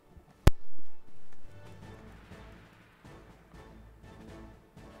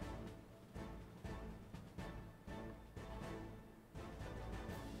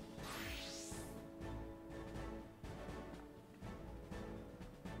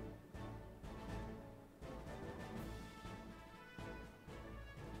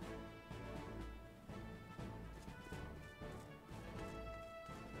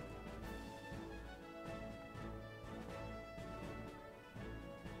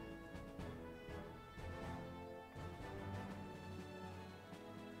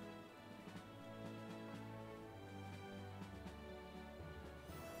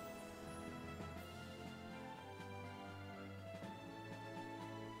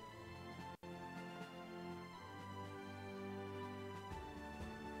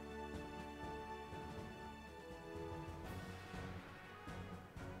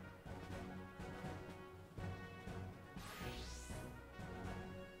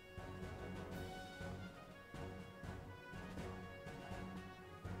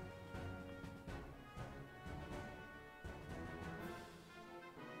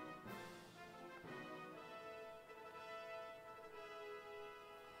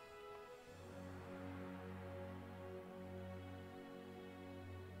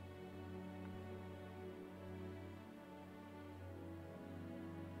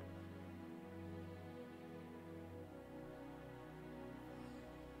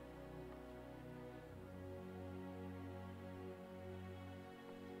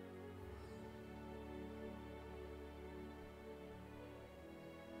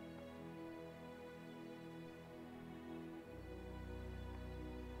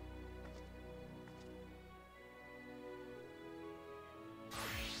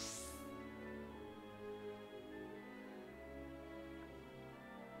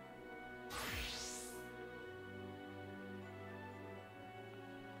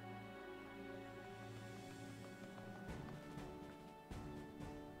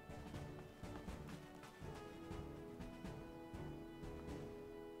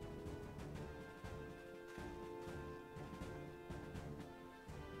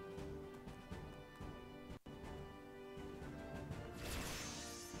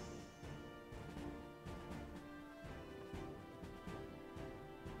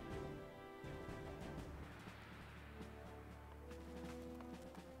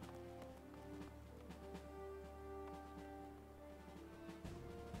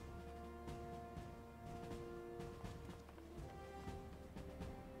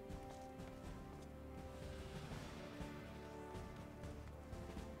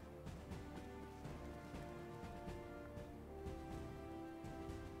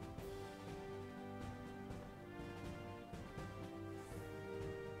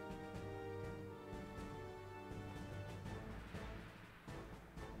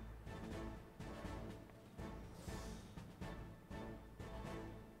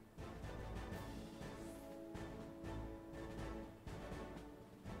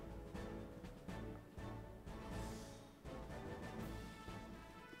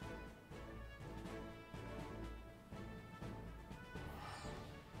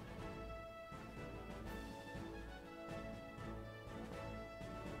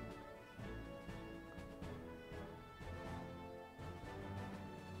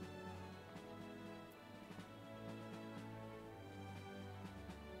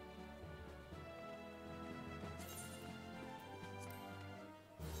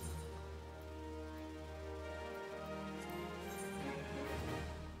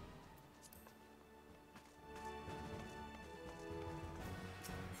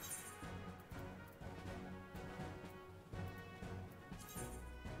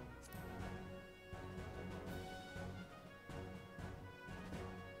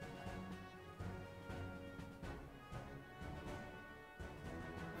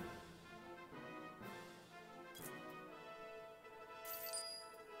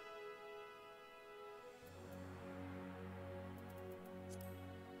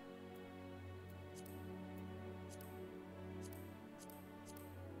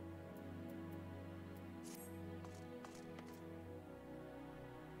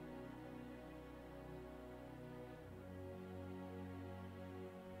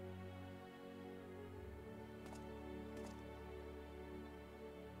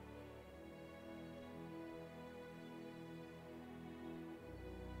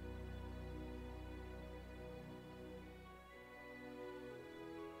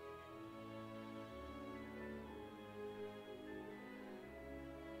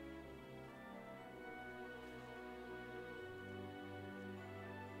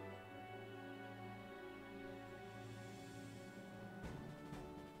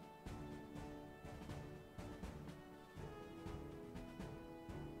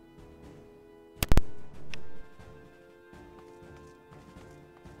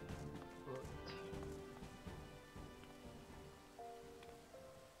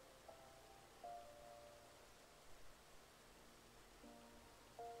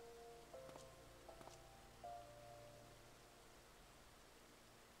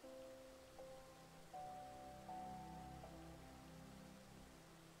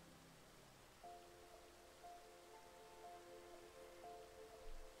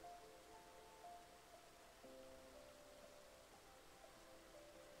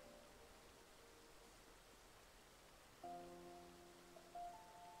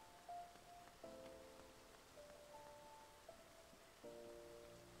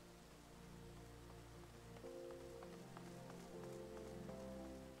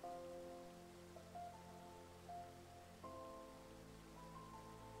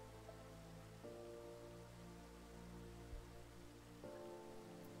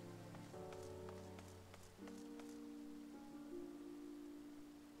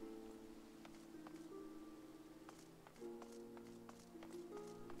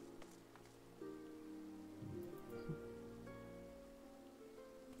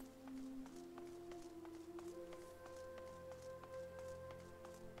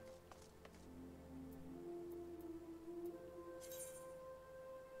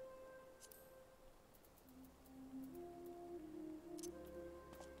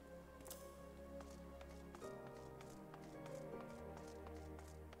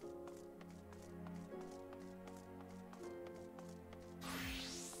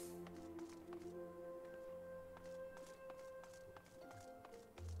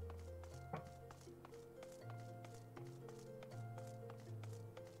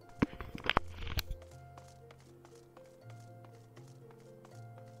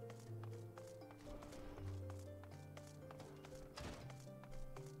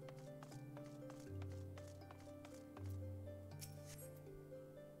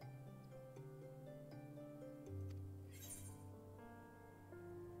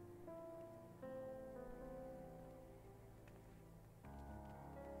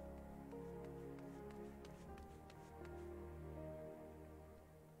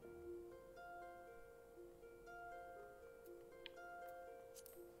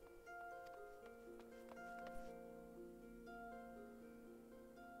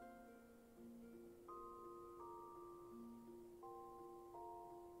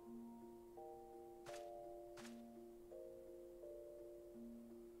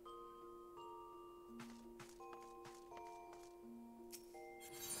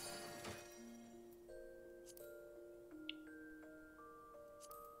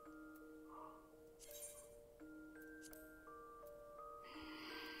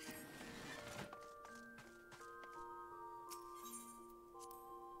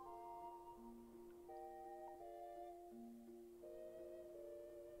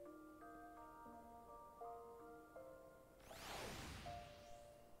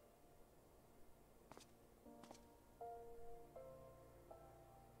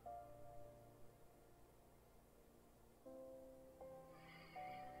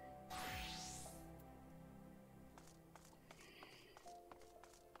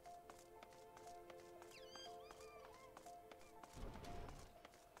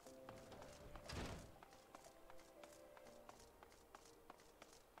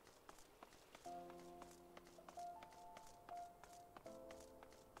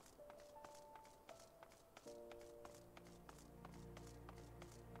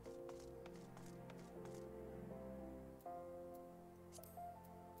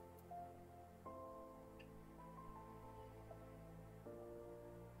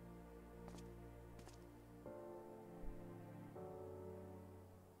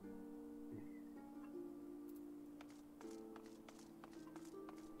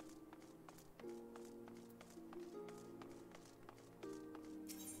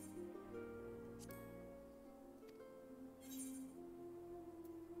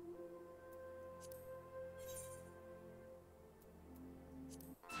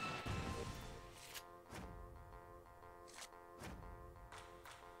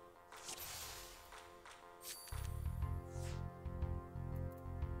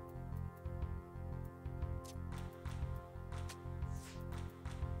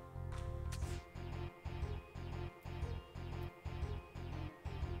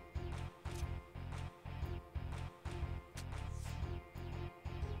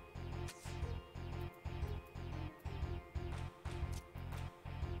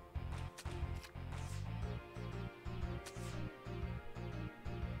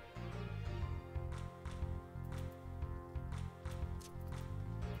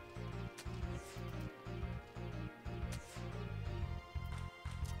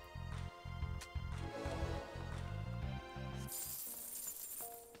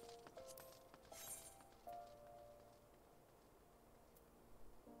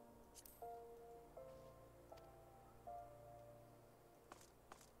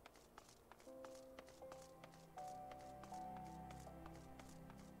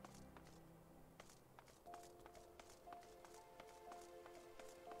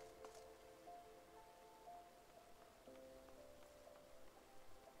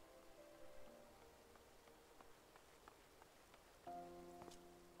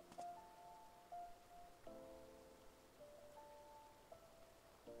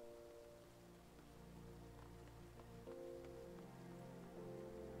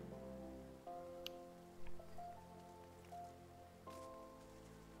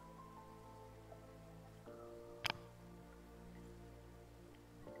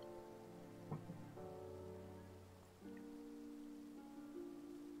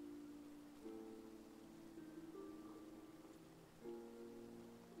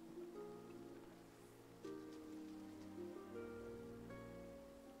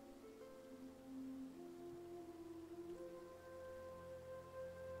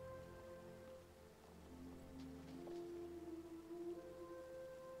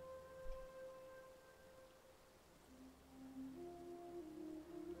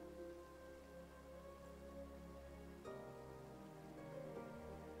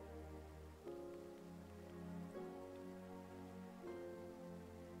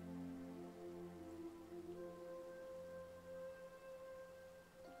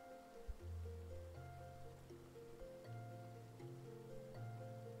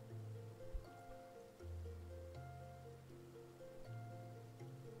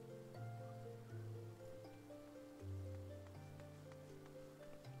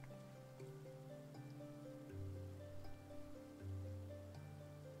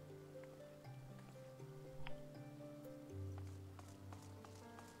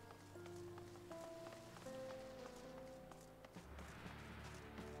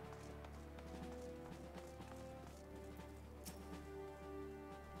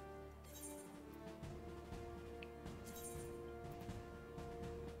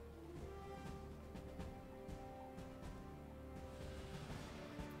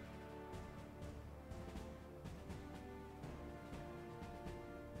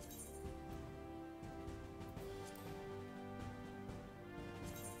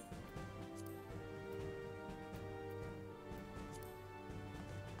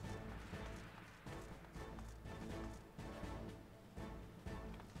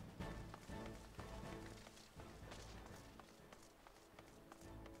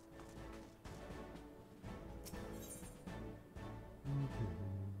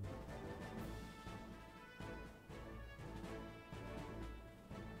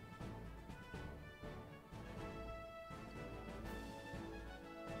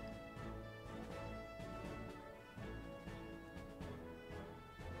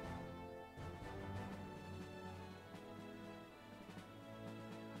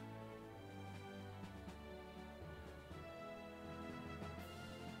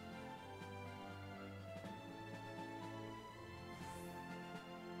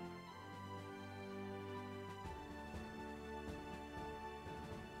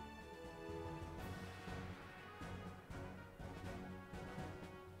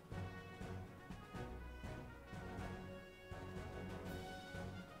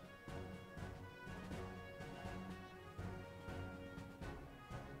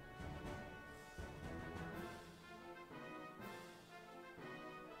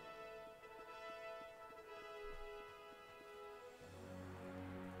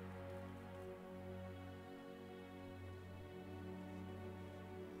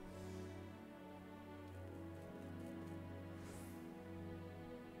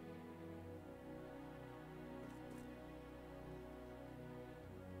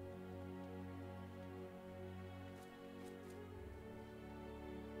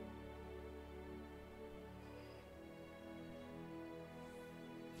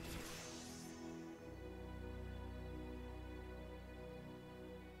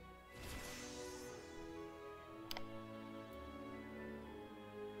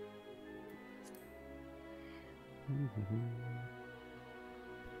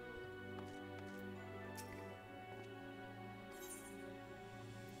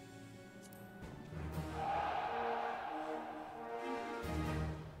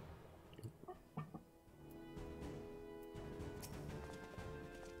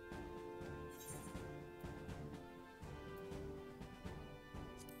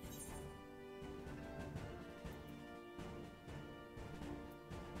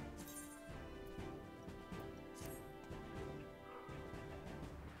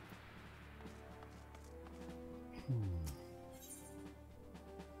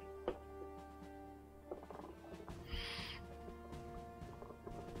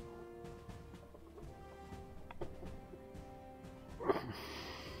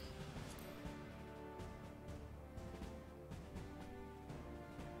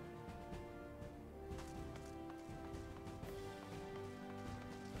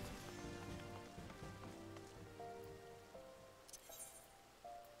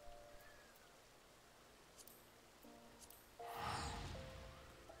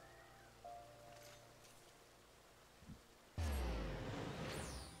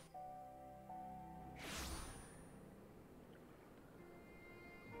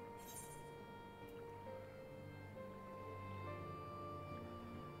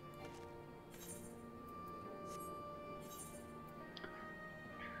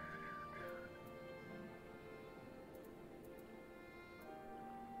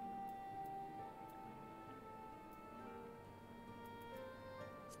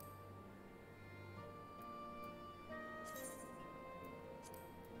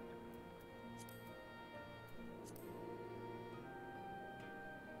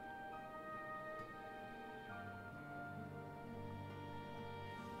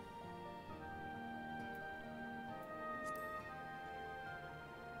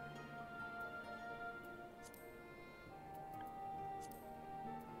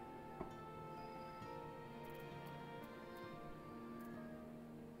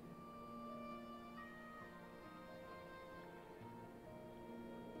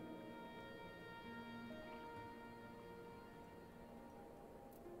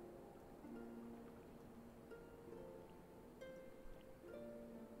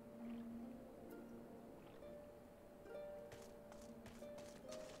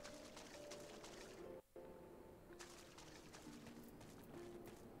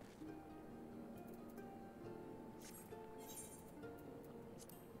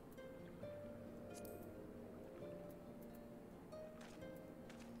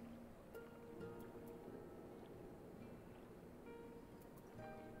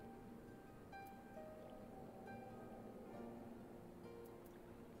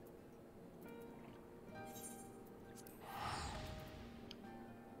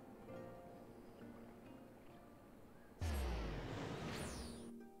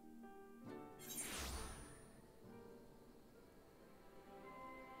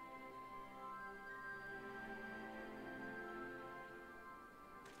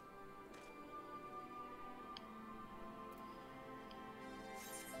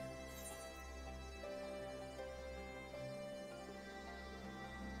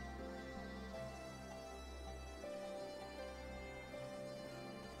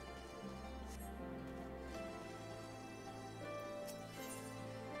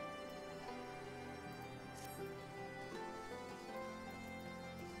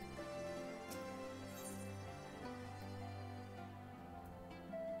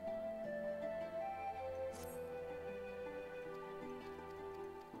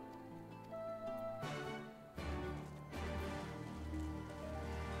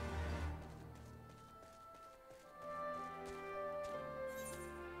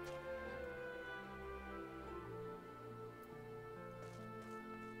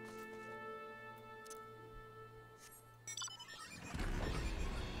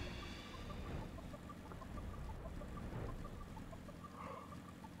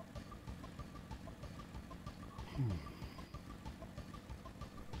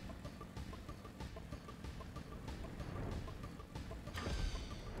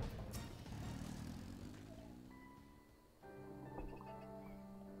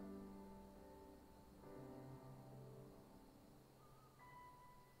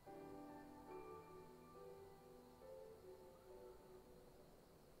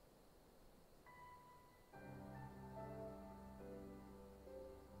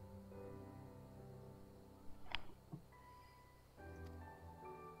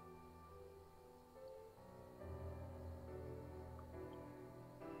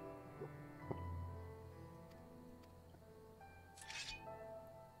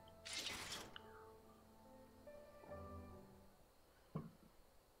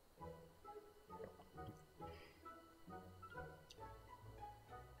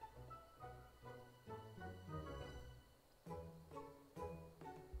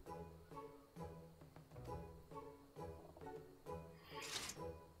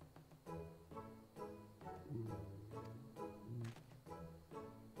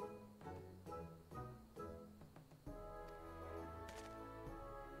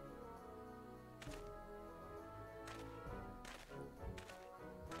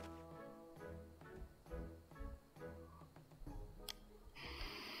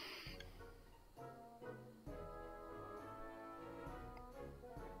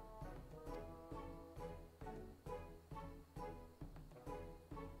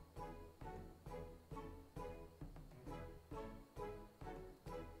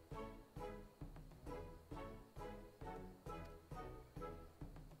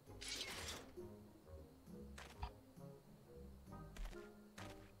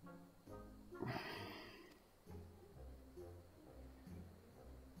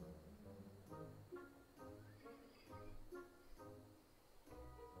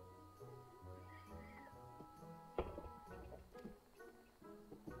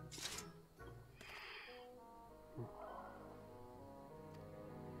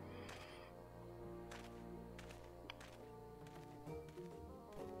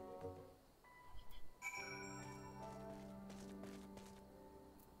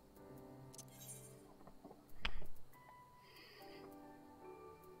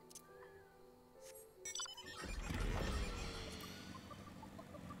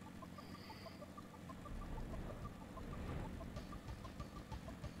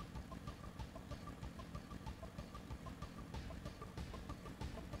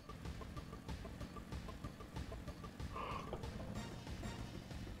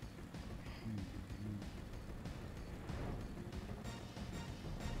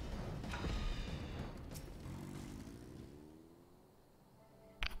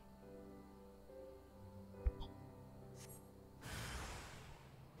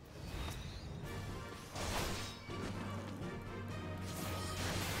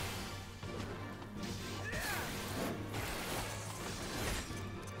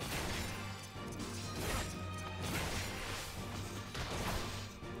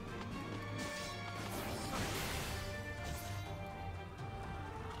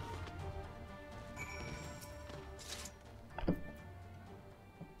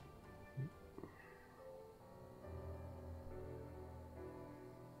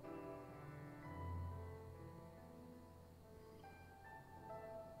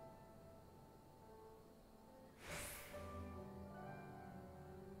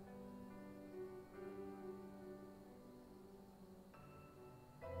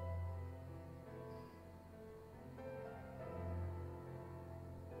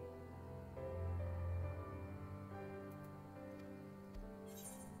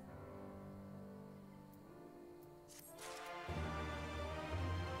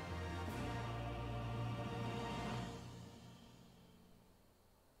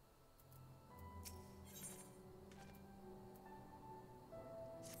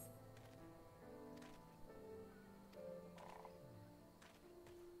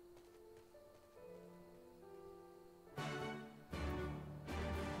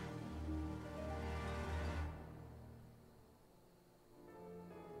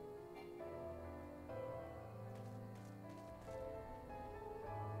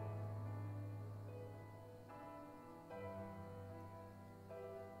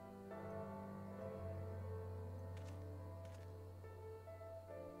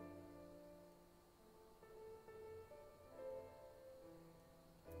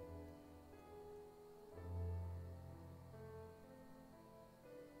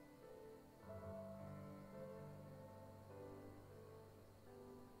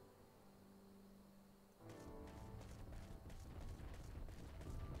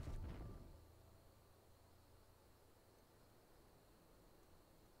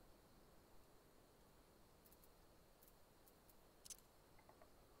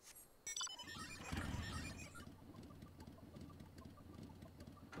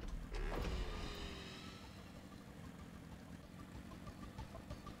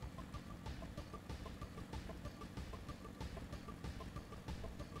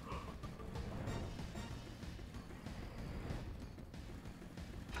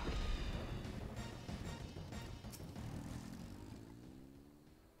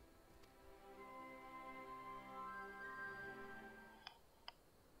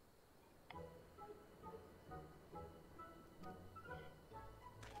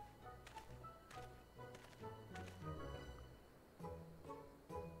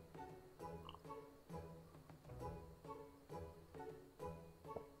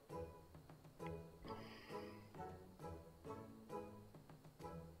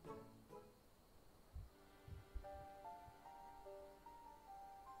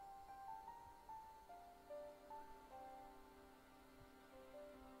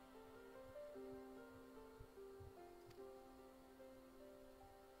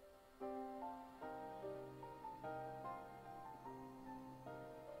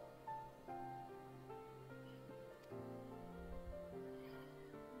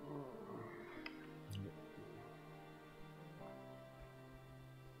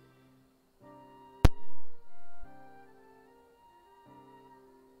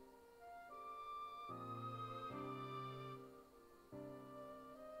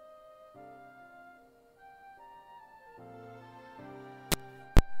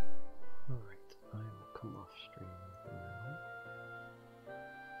 come off stream for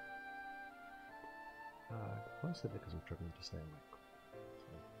now. Mostly because I'm struggling to stay awake.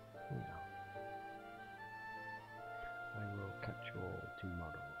 So, yeah. I will catch you all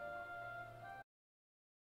tomorrow.